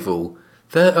survival,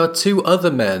 there are two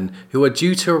other men who are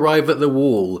due to arrive at the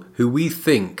Wall who we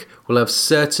think will have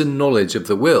certain knowledge of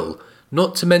the Will,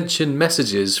 not to mention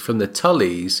messages from the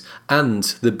Tullys and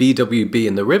the BWB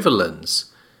in the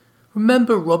Riverlands.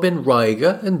 Remember Robin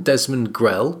Ryger and Desmond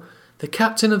Grell, the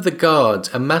captain of the guard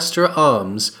and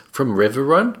master-at-arms from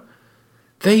Riverrun?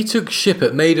 They took ship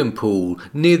at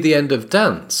Maidenpool near the end of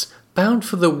Dance, bound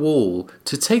for the Wall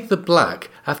to take the Black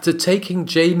after taking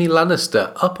Jaime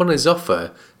Lannister up on his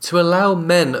offer to allow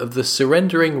men of the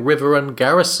surrendering Riverrun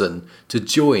garrison to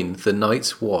join the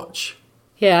Night's Watch.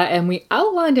 Yeah, and we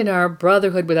outlined in our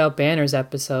Brotherhood Without Banners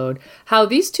episode how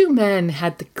these two men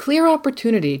had the clear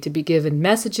opportunity to be given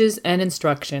messages and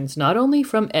instructions not only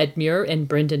from Edmure and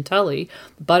Brynden Tully,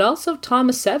 but also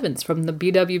Thomas Sevens from the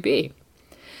BWB.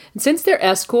 And since their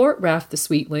escort, Raff the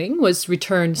Sweetling, was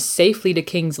returned safely to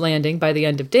King's Landing by the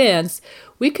end of Dance,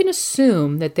 we can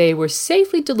assume that they were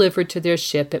safely delivered to their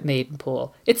ship at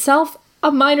Maidenpool, itself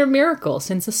a minor miracle,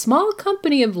 since a small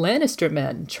company of Lannister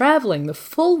men traveling the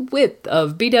full width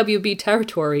of BWB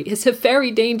territory is a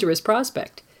very dangerous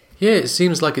prospect. Yeah, it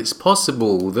seems like it's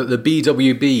possible that the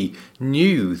BWB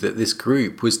knew that this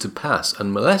group was to pass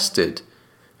unmolested.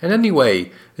 And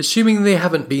anyway, assuming they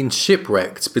haven't been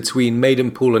shipwrecked between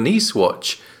Maidenpool and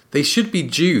Eastwatch, they should be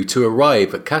due to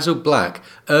arrive at Castle Black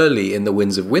early in the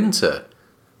Winds of Winter.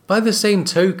 By the same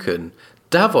token,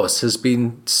 Davos has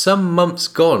been some months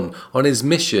gone on his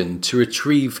mission to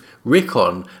retrieve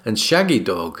Rickon and Shaggy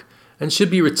Dog, and should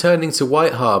be returning to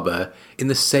White Harbour in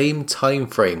the same time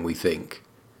frame, we think.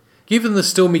 Given the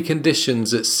stormy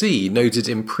conditions at sea noted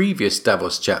in previous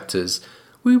Davos chapters,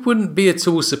 we wouldn't be at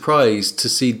all surprised to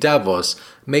see Davos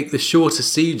make the shorter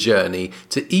sea journey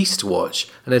to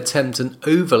Eastwatch and attempt an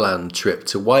overland trip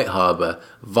to White Harbour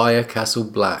via Castle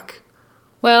Black.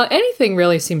 Well, anything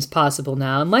really seems possible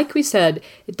now, and like we said,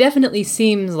 it definitely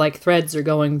seems like threads are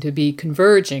going to be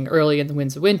converging early in the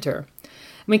Winds of Winter.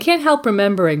 And we can't help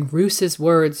remembering Roos's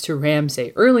words to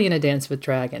Ramsay early in A Dance with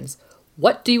Dragons.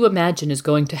 What do you imagine is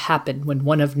going to happen when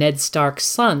one of Ned Stark's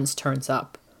sons turns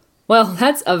up? Well,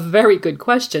 that's a very good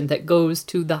question that goes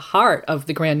to the heart of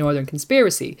the Grand Northern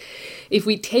Conspiracy. If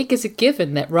we take as a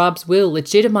given that Robb's will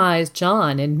legitimized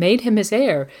Jon and made him his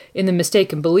heir in the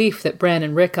mistaken belief that Bran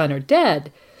and Rickon are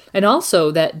dead, and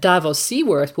also that Davos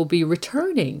Seaworth will be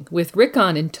returning with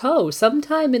Rickon in tow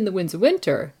sometime in the Winds of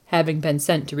Winter, having been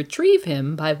sent to retrieve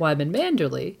him by Wyman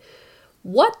Manderly,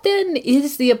 what then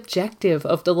is the objective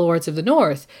of the Lords of the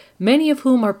North, many of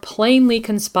whom are plainly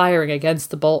conspiring against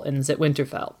the Boltons at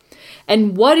Winterfell?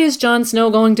 And what is Jon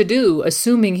Snow going to do,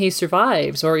 assuming he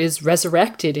survives or is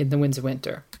resurrected in the Winds of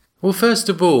Winter? Well, first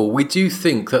of all, we do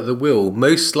think that the will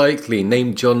most likely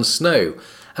named Jon Snow,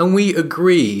 and we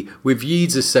agree with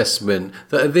Yead's assessment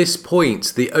that at this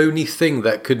point the only thing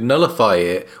that could nullify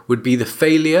it would be the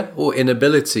failure or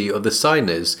inability of the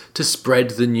signers to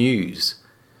spread the news.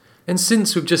 And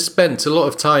since we've just spent a lot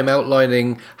of time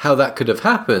outlining how that could have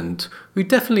happened, we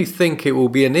definitely think it will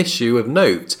be an issue of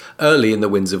note early in the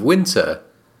Winds of Winter.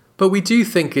 But we do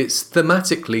think it's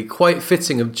thematically quite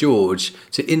fitting of George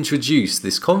to introduce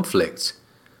this conflict.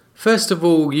 First of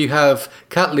all, you have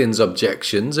Catelyn's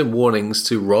objections and warnings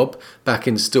to Robb back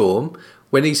in Storm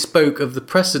when he spoke of the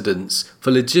precedents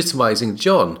for legitimising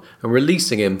Jon and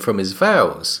releasing him from his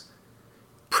vows.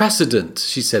 Precedent,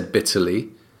 she said bitterly.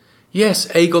 Yes,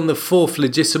 Aegon IV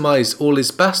legitimised all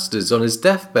his bastards on his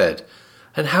deathbed,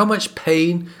 and how much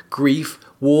pain, grief,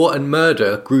 war and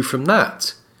murder grew from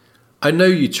that. I know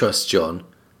you trust Jon,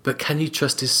 but can you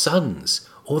trust his sons,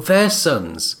 or their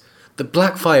sons? The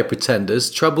Blackfyre pretenders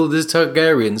troubled the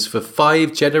Targaryens for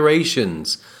 5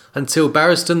 generations, until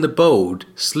Barristan the Bold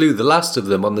slew the last of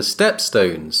them on the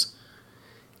Stepstones.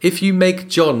 If you make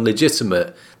Jon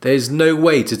legitimate, there is no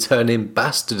way to turn him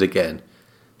bastard again.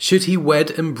 Should he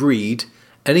wed and breed,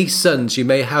 any sons you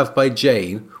may have by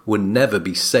Jane will never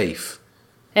be safe.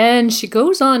 And she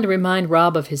goes on to remind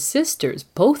Robb of his sisters,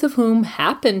 both of whom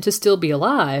happen to still be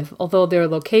alive, although their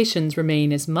locations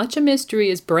remain as much a mystery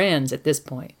as Bran's at this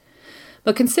point.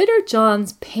 But consider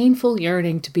Jon's painful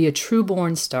yearning to be a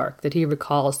true-born Stark that he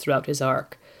recalls throughout his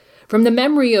arc. From the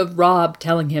memory of Robb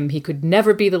telling him he could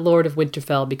never be the Lord of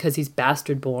Winterfell because he's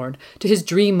bastard-born, to his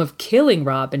dream of killing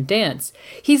Robb in Dance,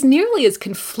 he's nearly as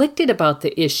conflicted about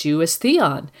the issue as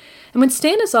Theon. And when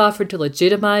Stannis offered to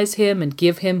legitimize him and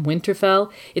give him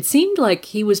Winterfell, it seemed like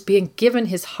he was being given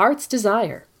his heart's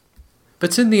desire.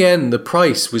 But in the end, the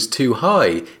price was too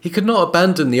high. He could not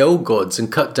abandon the old gods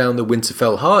and cut down the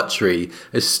Winterfell heart tree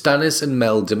as Stannis and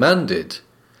Mel demanded.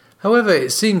 However,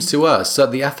 it seems to us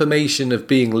that the affirmation of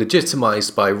being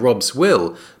legitimised by Robb's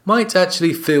will might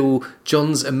actually fill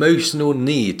Jon's emotional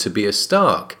need to be a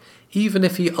Stark, even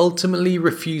if he ultimately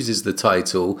refuses the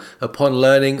title upon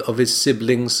learning of his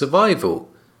siblings' survival.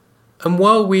 And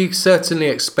while we certainly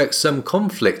expect some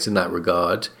conflict in that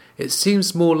regard, it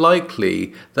seems more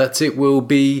likely that it will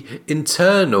be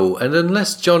internal, and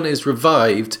unless Jon is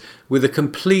revived with a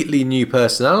completely new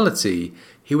personality,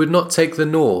 he would not take the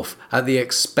North at the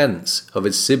expense of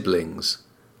his siblings.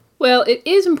 Well, it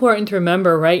is important to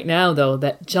remember right now, though,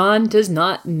 that Jon does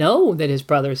not know that his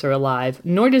brothers are alive,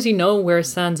 nor does he know where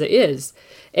Sansa is.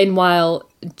 And while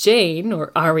Jane,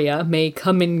 or Arya, may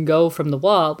come and go from the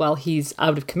Wall while he's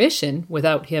out of commission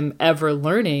without him ever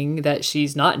learning that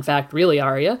she's not, in fact, really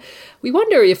Arya, we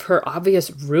wonder if her obvious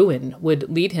ruin would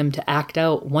lead him to act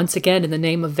out once again in the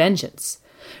name of vengeance.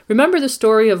 Remember the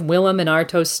story of Willem and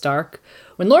Artos Stark?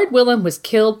 When Lord Willem was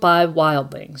killed by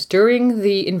wildlings during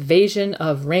the invasion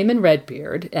of Raymond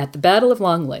Redbeard at the Battle of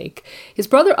Long Lake, his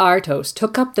brother Artos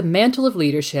took up the mantle of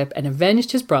leadership and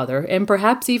avenged his brother, and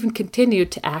perhaps even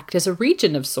continued to act as a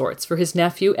regent of sorts for his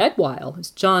nephew Edwyle,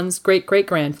 Jon's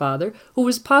great-great-grandfather, who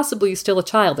was possibly still a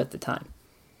child at the time.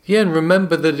 Yeah, and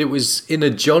remember that it was in a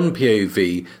Jon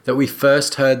POV that we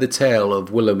first heard the tale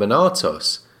of Willem and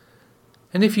Artos.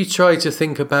 And if you try to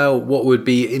think about what would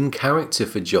be in character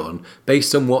for Jon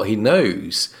based on what he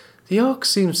knows, the arc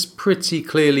seems pretty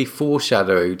clearly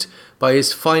foreshadowed by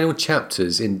his final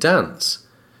chapters in Dance.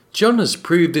 Jon has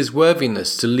proved his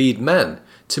worthiness to lead men,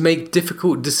 to make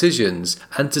difficult decisions,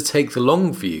 and to take the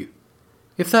long view.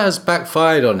 If that has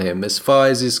backfired on him as far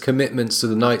as his commitments to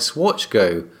the Night's Watch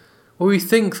go, well, we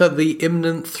think that the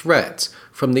imminent threat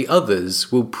from the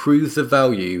others will prove the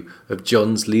value of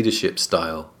Jon's leadership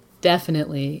style.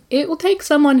 Definitely. It will take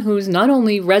someone who's not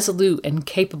only resolute and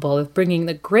capable of bringing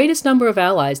the greatest number of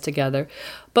allies together,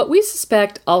 but we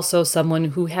suspect also someone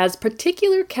who has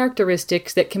particular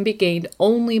characteristics that can be gained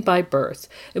only by birth.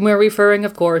 And we're referring,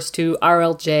 of course, to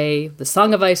RLJ, the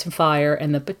Song of Ice and Fire,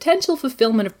 and the potential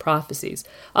fulfillment of prophecies,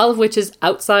 all of which is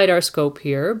outside our scope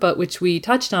here, but which we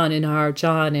touched on in our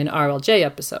Jon and RLJ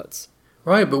episodes.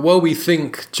 Right, but while we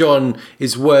think Jon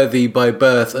is worthy by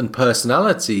birth and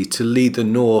personality to lead the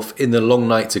North in the long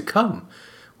night to come,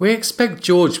 we expect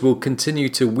George will continue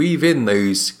to weave in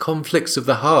those conflicts of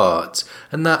the heart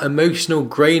and that emotional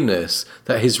greyness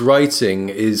that his writing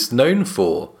is known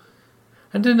for.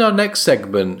 And in our next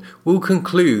segment, we'll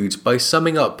conclude by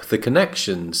summing up the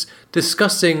connections,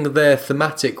 discussing their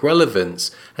thematic relevance,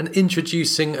 and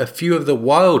introducing a few of the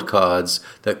wild cards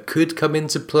that could come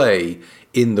into play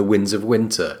in the Winds of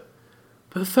Winter.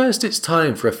 But first, it's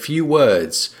time for a few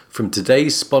words from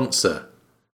today's sponsor.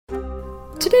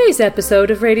 Today's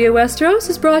episode of Radio Westeros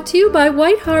is brought to you by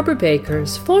White Harbor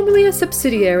Bakers, formerly a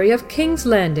subsidiary of King's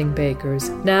Landing Bakers,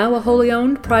 now a wholly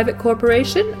owned private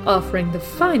corporation offering the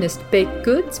finest baked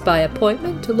goods by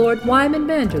appointment to Lord Wyman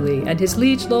Manderley and his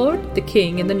liege lord, the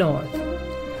King in the North.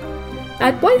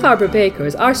 At White Harbor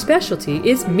Bakers, our specialty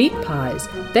is meat pies.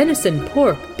 Venison,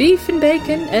 pork, beef and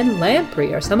bacon, and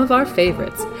lamprey are some of our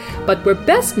favorites. But we're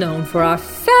best known for our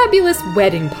fabulous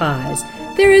wedding pies.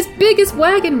 They're as big as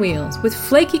wagon wheels, with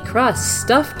flaky crusts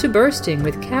stuffed to bursting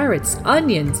with carrots,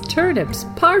 onions, turnips,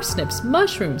 parsnips,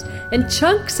 mushrooms, and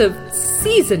chunks of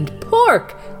seasoned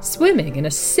pork swimming in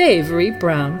a savory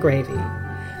brown gravy.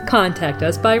 Contact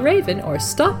us by Raven or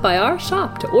stop by our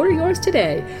shop to order yours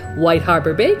today. White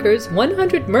Harbor Bakers,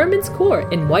 100 Merman's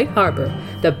Court in White Harbor.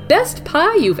 The best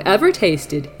pie you've ever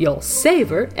tasted. You'll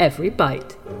savor every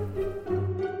bite.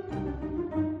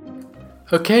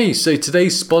 Okay, so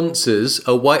today's sponsors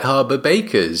are White Harbor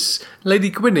Bakers.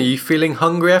 Lady Gwyn, are you feeling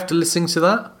hungry after listening to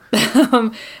that?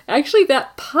 Actually,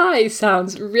 that pie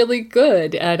sounds really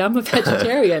good, and I'm a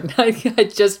vegetarian. I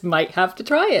just might have to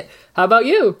try it. How about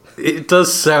you? It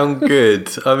does sound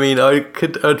good. I mean, I'd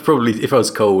probably, if I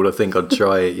was cold, I think I'd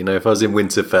try it. You know, if I was in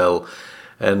Winterfell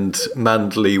and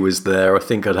Manderley was there, I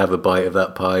think I'd have a bite of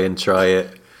that pie and try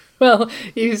it. Well,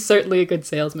 he's certainly a good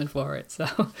salesman for it.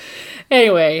 So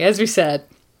anyway, as we said,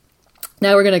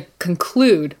 now we're going to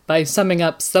conclude by summing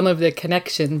up some of the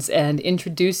connections and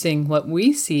introducing what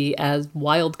we see as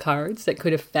wild cards that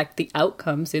could affect the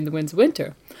outcomes in the Winds of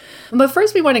Winter. But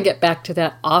first we want to get back to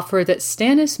that offer that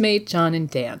Stannis made Jon and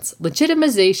Dance,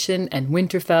 legitimization and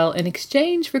Winterfell in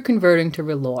exchange for converting to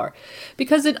R'hllor,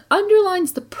 because it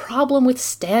underlines the problem with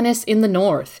Stannis in the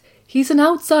North. He's an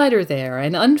outsider there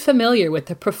and unfamiliar with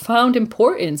the profound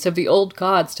importance of the old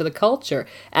gods to the culture,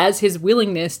 as his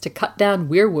willingness to cut down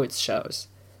weirwoods shows.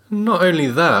 Not only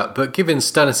that, but given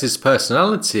Stannis'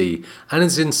 personality and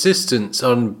his insistence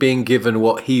on being given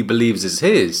what he believes is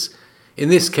his, in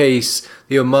this case,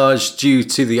 the homage due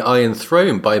to the Iron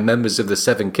Throne by members of the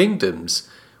Seven Kingdoms,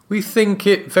 we think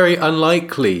it very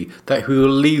unlikely that he will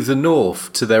leave the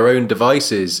North to their own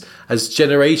devices as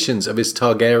generations of his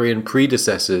Targaryen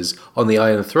predecessors on the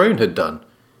Iron Throne had done.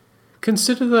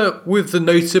 Consider that with the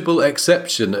notable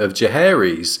exception of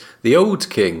Jaehaerys, the Old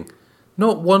King,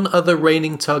 not one other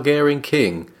reigning Targaryen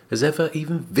king has ever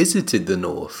even visited the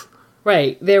North.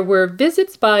 Right, there were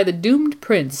visits by the doomed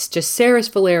prince Jacaerys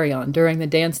Velaryon during the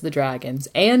Dance of the Dragons,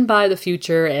 and by the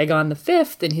future Aegon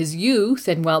V in his youth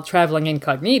and while traveling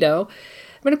incognito.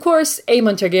 But of course,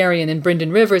 Aemon Targaryen and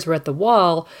Brynden Rivers were at the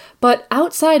Wall, but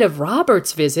outside of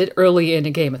Robert's visit early in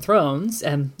A Game of Thrones,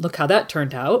 and look how that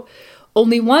turned out,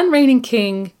 only one reigning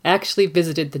king actually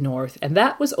visited the North, and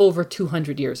that was over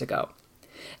 200 years ago.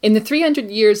 In the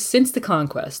 300 years since the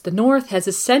conquest, the North has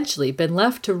essentially been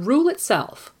left to rule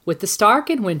itself, with the Stark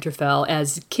in Winterfell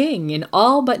as king in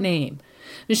all but name.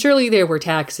 And surely there were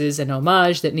taxes and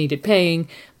homage that needed paying,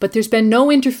 but there's been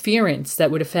no interference that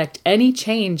would affect any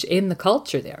change in the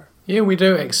culture there. Yeah, we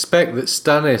don't expect that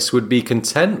Stannis would be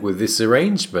content with this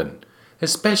arrangement,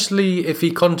 especially if he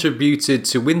contributed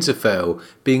to Winterfell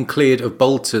being cleared of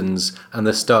Boltons and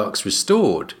the Starks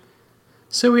restored.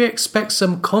 So we expect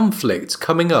some conflict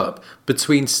coming up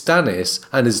between Stannis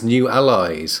and his new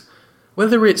allies.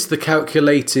 Whether it's the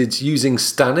calculated using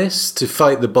Stannis to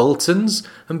fight the Boltons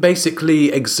and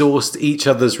basically exhaust each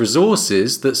other's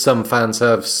resources that some fans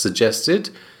have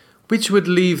suggested, which would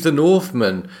leave the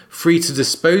Northmen free to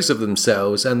dispose of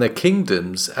themselves and their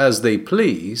kingdoms as they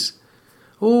please,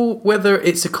 or whether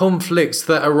it's a conflict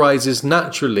that arises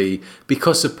naturally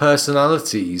because of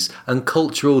personalities and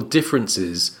cultural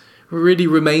differences, really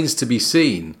remains to be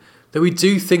seen, though we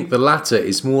do think the latter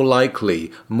is more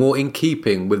likely, more in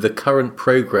keeping with the current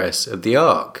progress of the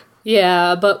arc.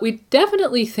 Yeah, but we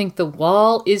definitely think the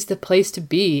Wall is the place to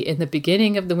be in the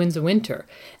beginning of the Winds of Winter.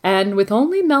 And with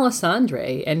only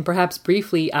Melisandre, and perhaps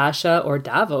briefly Asha or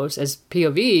Davos as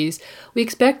POVs, we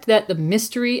expect that the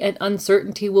mystery and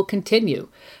uncertainty will continue.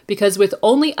 Because with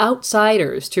only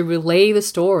outsiders to relay the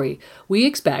story, we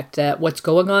expect that what's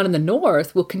going on in the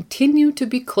North will continue to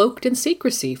be cloaked in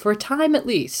secrecy, for a time at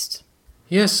least.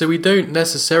 Yes, so we don't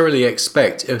necessarily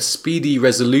expect a speedy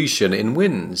resolution in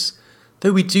Winds,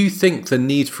 though we do think the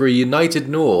need for a united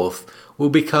North will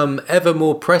become ever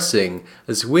more pressing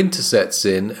as winter sets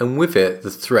in and with it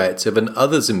the threat of an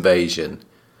Others invasion.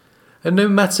 And no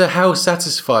matter how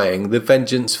satisfying the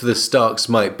vengeance for the Starks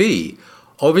might be,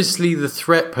 obviously the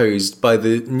threat posed by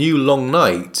the new Long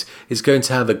Night is going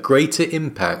to have a greater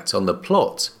impact on the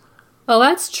plot. Well,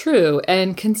 that's true,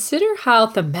 and consider how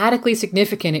thematically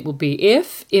significant it will be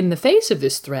if, in the face of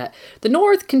this threat, the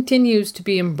North continues to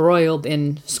be embroiled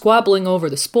in squabbling over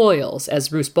the spoils,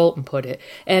 as Roose Bolton put it,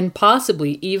 and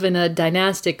possibly even a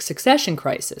dynastic succession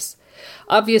crisis.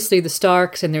 Obviously, the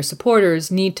Starks and their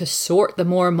supporters need to sort the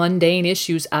more mundane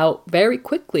issues out very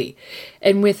quickly,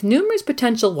 and with numerous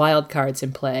potential wildcards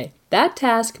in play, that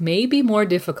task may be more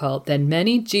difficult than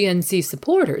many GNC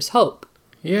supporters hope.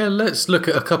 Yeah, let's look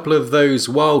at a couple of those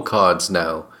wildcards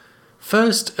now.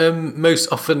 First,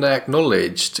 most often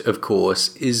acknowledged, of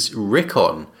course, is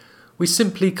Rickon. We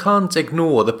simply can't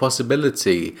ignore the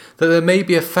possibility that there may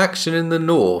be a faction in the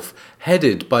North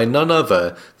headed by none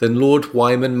other than Lord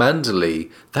Wyman Manderly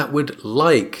that would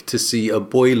like to see a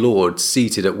boy lord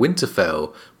seated at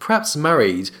Winterfell, perhaps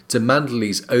married to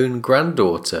Manderly's own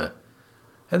granddaughter.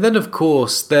 And then, of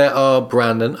course, there are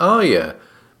Bran and Arya.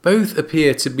 Both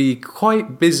appear to be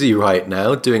quite busy right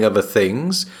now doing other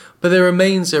things, but there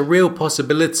remains a real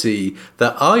possibility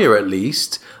that Arya, at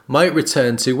least, might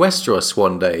return to Westeros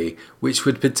one day, which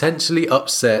would potentially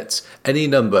upset any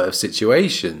number of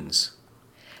situations.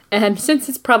 And since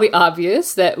it's probably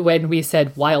obvious that when we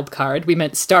said wildcard, we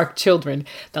meant Stark children,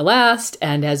 the last,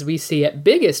 and as we see it,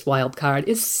 biggest wildcard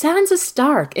is Sansa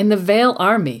Stark in the Vale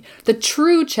Army, the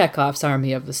true Chekhov's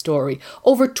army of the story.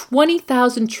 Over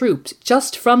 20,000 troops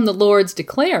just from the Lord's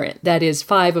Declarant, that is,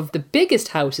 5 of the biggest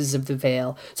houses of the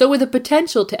Vale, so with the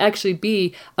potential to actually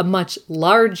be a much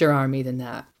larger army than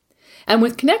that. And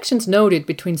with connections noted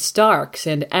between Starks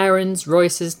and Aarons,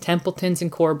 Royces, Templetons,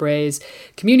 and Corbrays,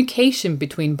 communication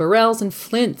between Burrells and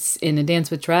Flints in A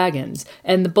Dance with Dragons,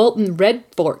 and the Bolton-Red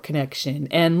Fort connection,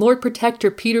 and Lord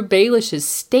Protector Peter Baelish's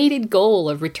stated goal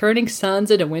of returning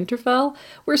Sansa to Winterfell,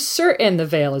 we're certain the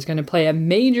Vale is going to play a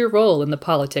major role in the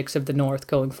politics of the North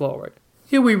going forward.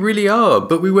 Yeah, we really are,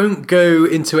 but we won't go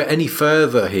into it any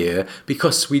further here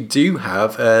because we do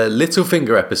have a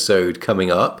Littlefinger episode coming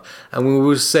up, and we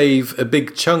will save a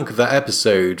big chunk of that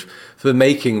episode for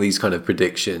making these kind of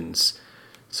predictions.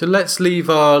 So let's leave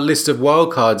our list of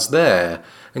wildcards there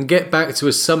and get back to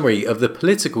a summary of the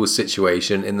political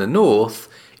situation in the north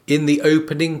in the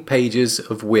opening pages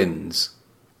of Winds.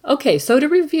 Okay, so to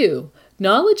review,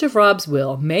 knowledge of Robb's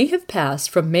will may have passed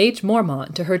from Mage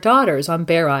Mormont to her daughters on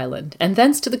Bear Island, and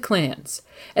thence to the clans,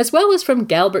 as well as from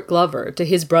Galbert Glover to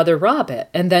his brother Robert,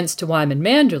 and thence to Wyman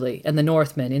Manderley and the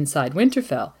Northmen inside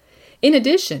Winterfell. In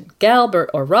addition, Galbert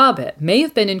or Robert may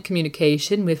have been in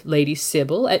communication with Lady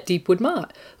Sybil at Deepwood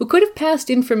Motte, who could have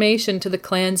passed information to the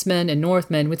clansmen and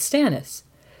Northmen with Stannis.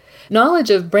 Knowledge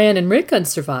of Bran and Rickon's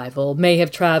survival may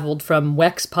have travelled from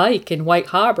Wex Pike in White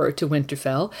Harbour to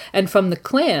Winterfell, and from the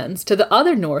clans to the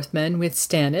other Northmen with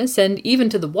Stannis, and even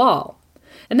to the Wall.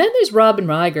 And then there's Robin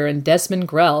Ryger and Desmond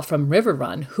Grell from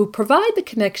Riverrun, who provide the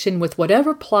connection with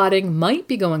whatever plotting might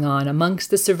be going on amongst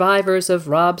the survivors of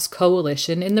Robb's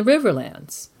coalition in the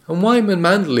Riverlands. And Wyman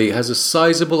Manderley has a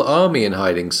sizable army in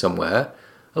hiding somewhere,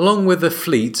 along with a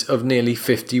fleet of nearly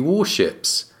 50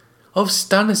 warships. Of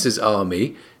Stannis'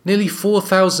 army, nearly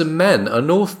 4,000 men are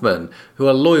Northmen who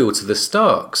are loyal to the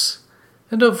Starks.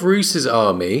 And of Roose'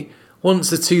 army, once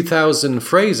the 2,000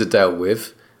 Freys are dealt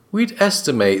with, we'd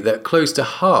estimate that close to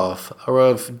half are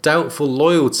of doubtful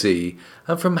loyalty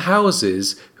and from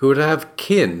houses who would have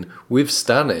kin with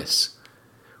Stannis.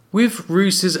 With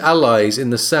Roose' allies in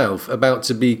the south about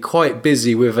to be quite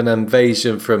busy with an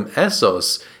invasion from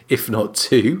Essos, if not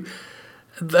two,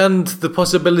 and the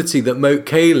possibility that Moat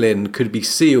Cailin could be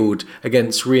sealed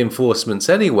against reinforcements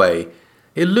anyway,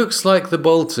 it looks like the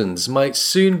Boltons might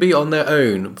soon be on their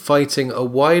own fighting a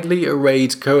widely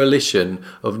arrayed coalition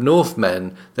of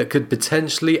Northmen that could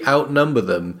potentially outnumber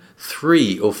them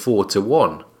 3 or 4 to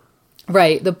 1.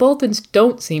 Right, the Boltons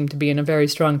don't seem to be in a very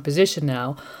strong position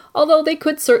now, although they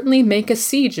could certainly make a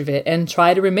siege of it and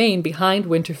try to remain behind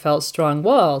Winterfell's strong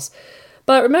walls.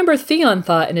 But remember, Theon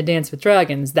thought in A Dance with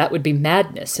Dragons that would be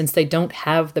madness since they don't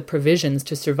have the provisions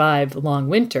to survive the long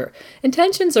winter, and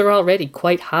tensions are already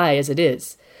quite high as it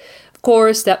is. Of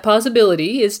course, that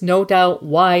possibility is no doubt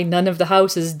why none of the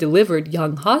houses delivered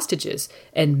young hostages,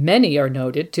 and many are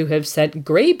noted to have sent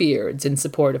greybeards in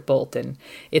support of Bolton.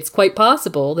 It's quite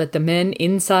possible that the men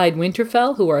inside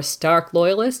Winterfell who are Stark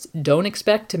loyalists don't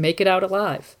expect to make it out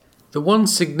alive. The one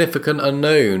significant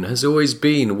unknown has always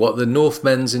been what the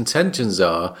Northmen's intentions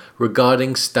are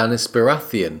regarding Stannis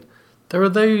Baratheon. There are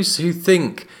those who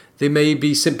think they may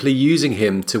be simply using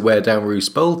him to wear down Roose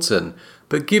Bolton,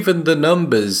 but given the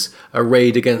numbers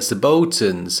arrayed against the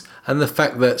Boltons and the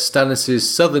fact that Stannis'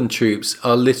 southern troops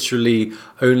are literally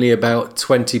only about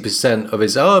 20% of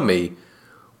his army,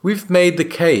 we've made the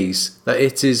case that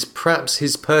it is perhaps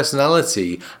his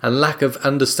personality and lack of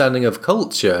understanding of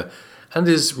culture and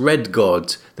his red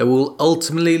god that will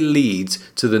ultimately lead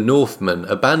to the Northmen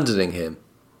abandoning him.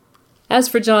 As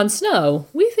for Jon Snow,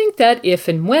 we think that if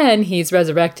and when he's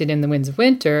resurrected in the Winds of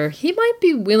Winter, he might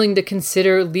be willing to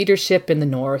consider leadership in the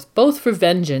North, both for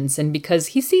vengeance and because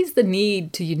he sees the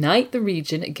need to unite the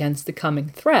region against the coming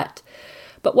threat.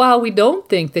 But while we don't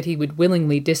think that he would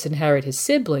willingly disinherit his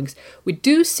siblings, we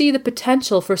do see the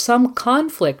potential for some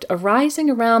conflict arising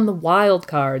around the wild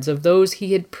cards of those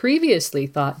he had previously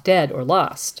thought dead or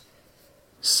lost.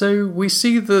 So we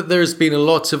see that there has been a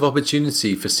lot of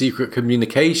opportunity for secret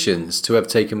communications to have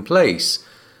taken place,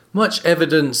 much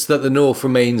evidence that the North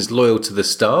remains loyal to the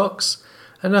Starks,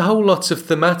 and a whole lot of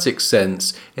thematic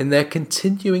sense in there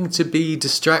continuing to be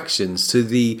distractions to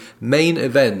the main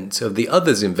event of the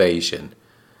Others' invasion.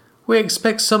 We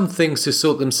expect some things to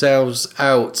sort themselves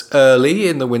out early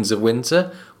in the Winds of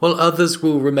Winter, while others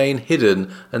will remain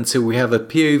hidden until we have a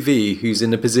POV who's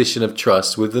in a position of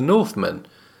trust with the Northmen.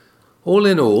 All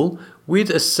in all, we'd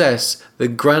assess the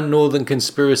Grand Northern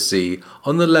Conspiracy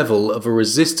on the level of a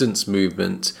resistance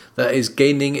movement that is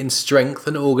gaining in strength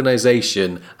and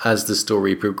organisation as the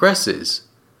story progresses.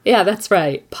 Yeah, that's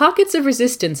right. Pockets of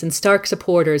resistance and Stark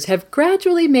supporters have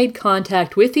gradually made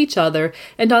contact with each other,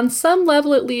 and on some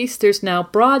level at least, there's now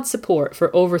broad support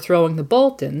for overthrowing the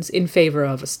Boltons in favour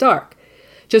of a Stark.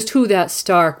 Just who that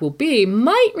Stark will be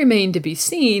might remain to be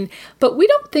seen, but we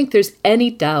don't think there's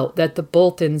any doubt that the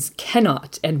Boltons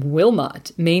cannot and will not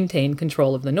maintain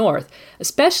control of the North,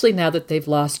 especially now that they've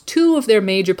lost 2 of their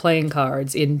major playing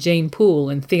cards in Jane Poole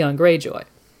and Theon Greyjoy.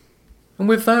 And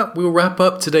with that, we'll wrap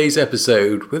up today's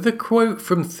episode with a quote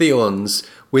from Theon's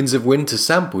Winds of Winter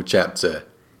sample chapter.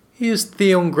 Here's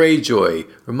Theon Greyjoy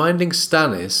reminding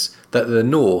Stannis that the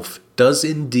North does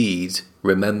indeed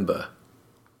remember.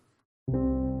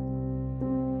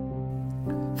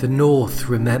 The North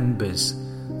remembers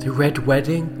the Red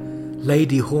Wedding,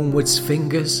 Lady Hornwood's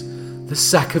fingers, the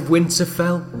sack of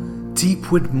Winterfell,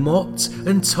 Deepwood Motte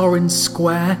and Torrens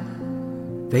Square.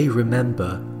 They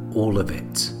remember all of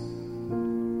it.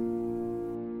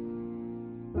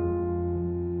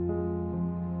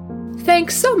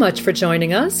 Thanks so much for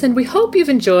joining us, and we hope you've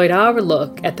enjoyed our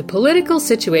look at the political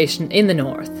situation in the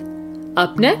North.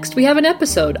 Up next, we have an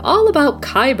episode all about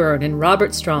Qyburn and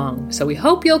Robert Strong, so we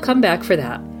hope you'll come back for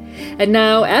that. And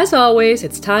now, as always,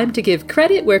 it's time to give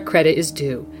credit where credit is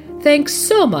due. Thanks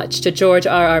so much to George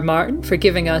R.R. Martin for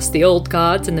giving us the old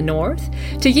gods in the North,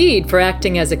 to Yeed for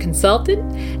acting as a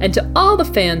consultant, and to all the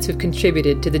fans who've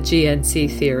contributed to the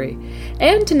GNC theory,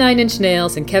 and to Nine Inch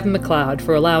Nails and Kevin MacLeod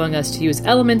for allowing us to use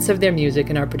elements of their music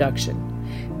in our production.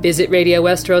 Visit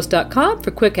RadioWesteros.com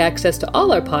for quick access to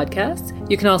all our podcasts.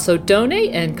 You can also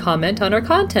donate and comment on our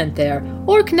content there,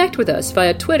 or connect with us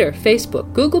via Twitter,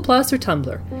 Facebook, Google+, or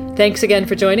Tumblr. Thanks again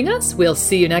for joining us. We'll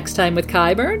see you next time with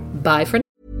Qyburn. Bye for now.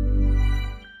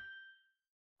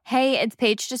 Hey, it's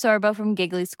Paige DeSorbo from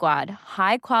Giggly Squad.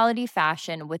 High quality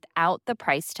fashion without the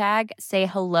price tag. Say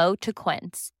hello to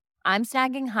Quince. I'm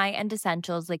snagging high-end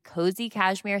essentials like cozy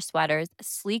cashmere sweaters,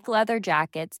 sleek leather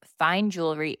jackets, fine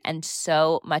jewelry, and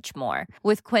so much more.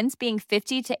 With Quince being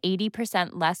 50 to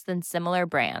 80% less than similar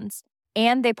brands.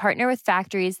 And they partner with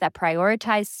factories that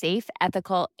prioritize safe,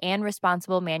 ethical, and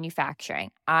responsible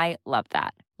manufacturing. I love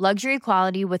that. Luxury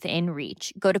quality within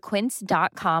reach. Go to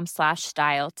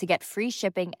quince.com/style to get free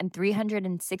shipping and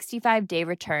 365-day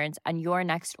returns on your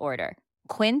next order.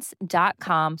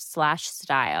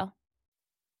 Quince.com/style.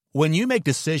 When you make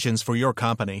decisions for your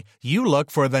company, you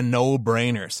look for the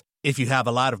no-brainers. If you have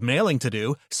a lot of mailing to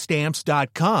do,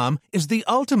 Stamps.com is the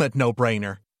ultimate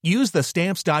no-brainer. Use the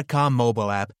Stamps.com mobile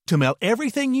app to mail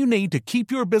everything you need to keep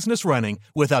your business running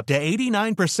with up to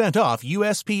 89% off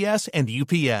USPS and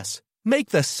UPS.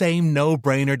 Make the same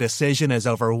no-brainer decision as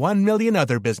over 1 million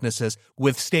other businesses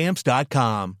with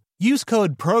Stamps.com. Use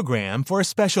code PROGRAM for a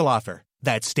special offer.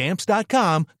 That's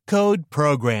Stamps.com, code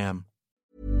PROGRAM.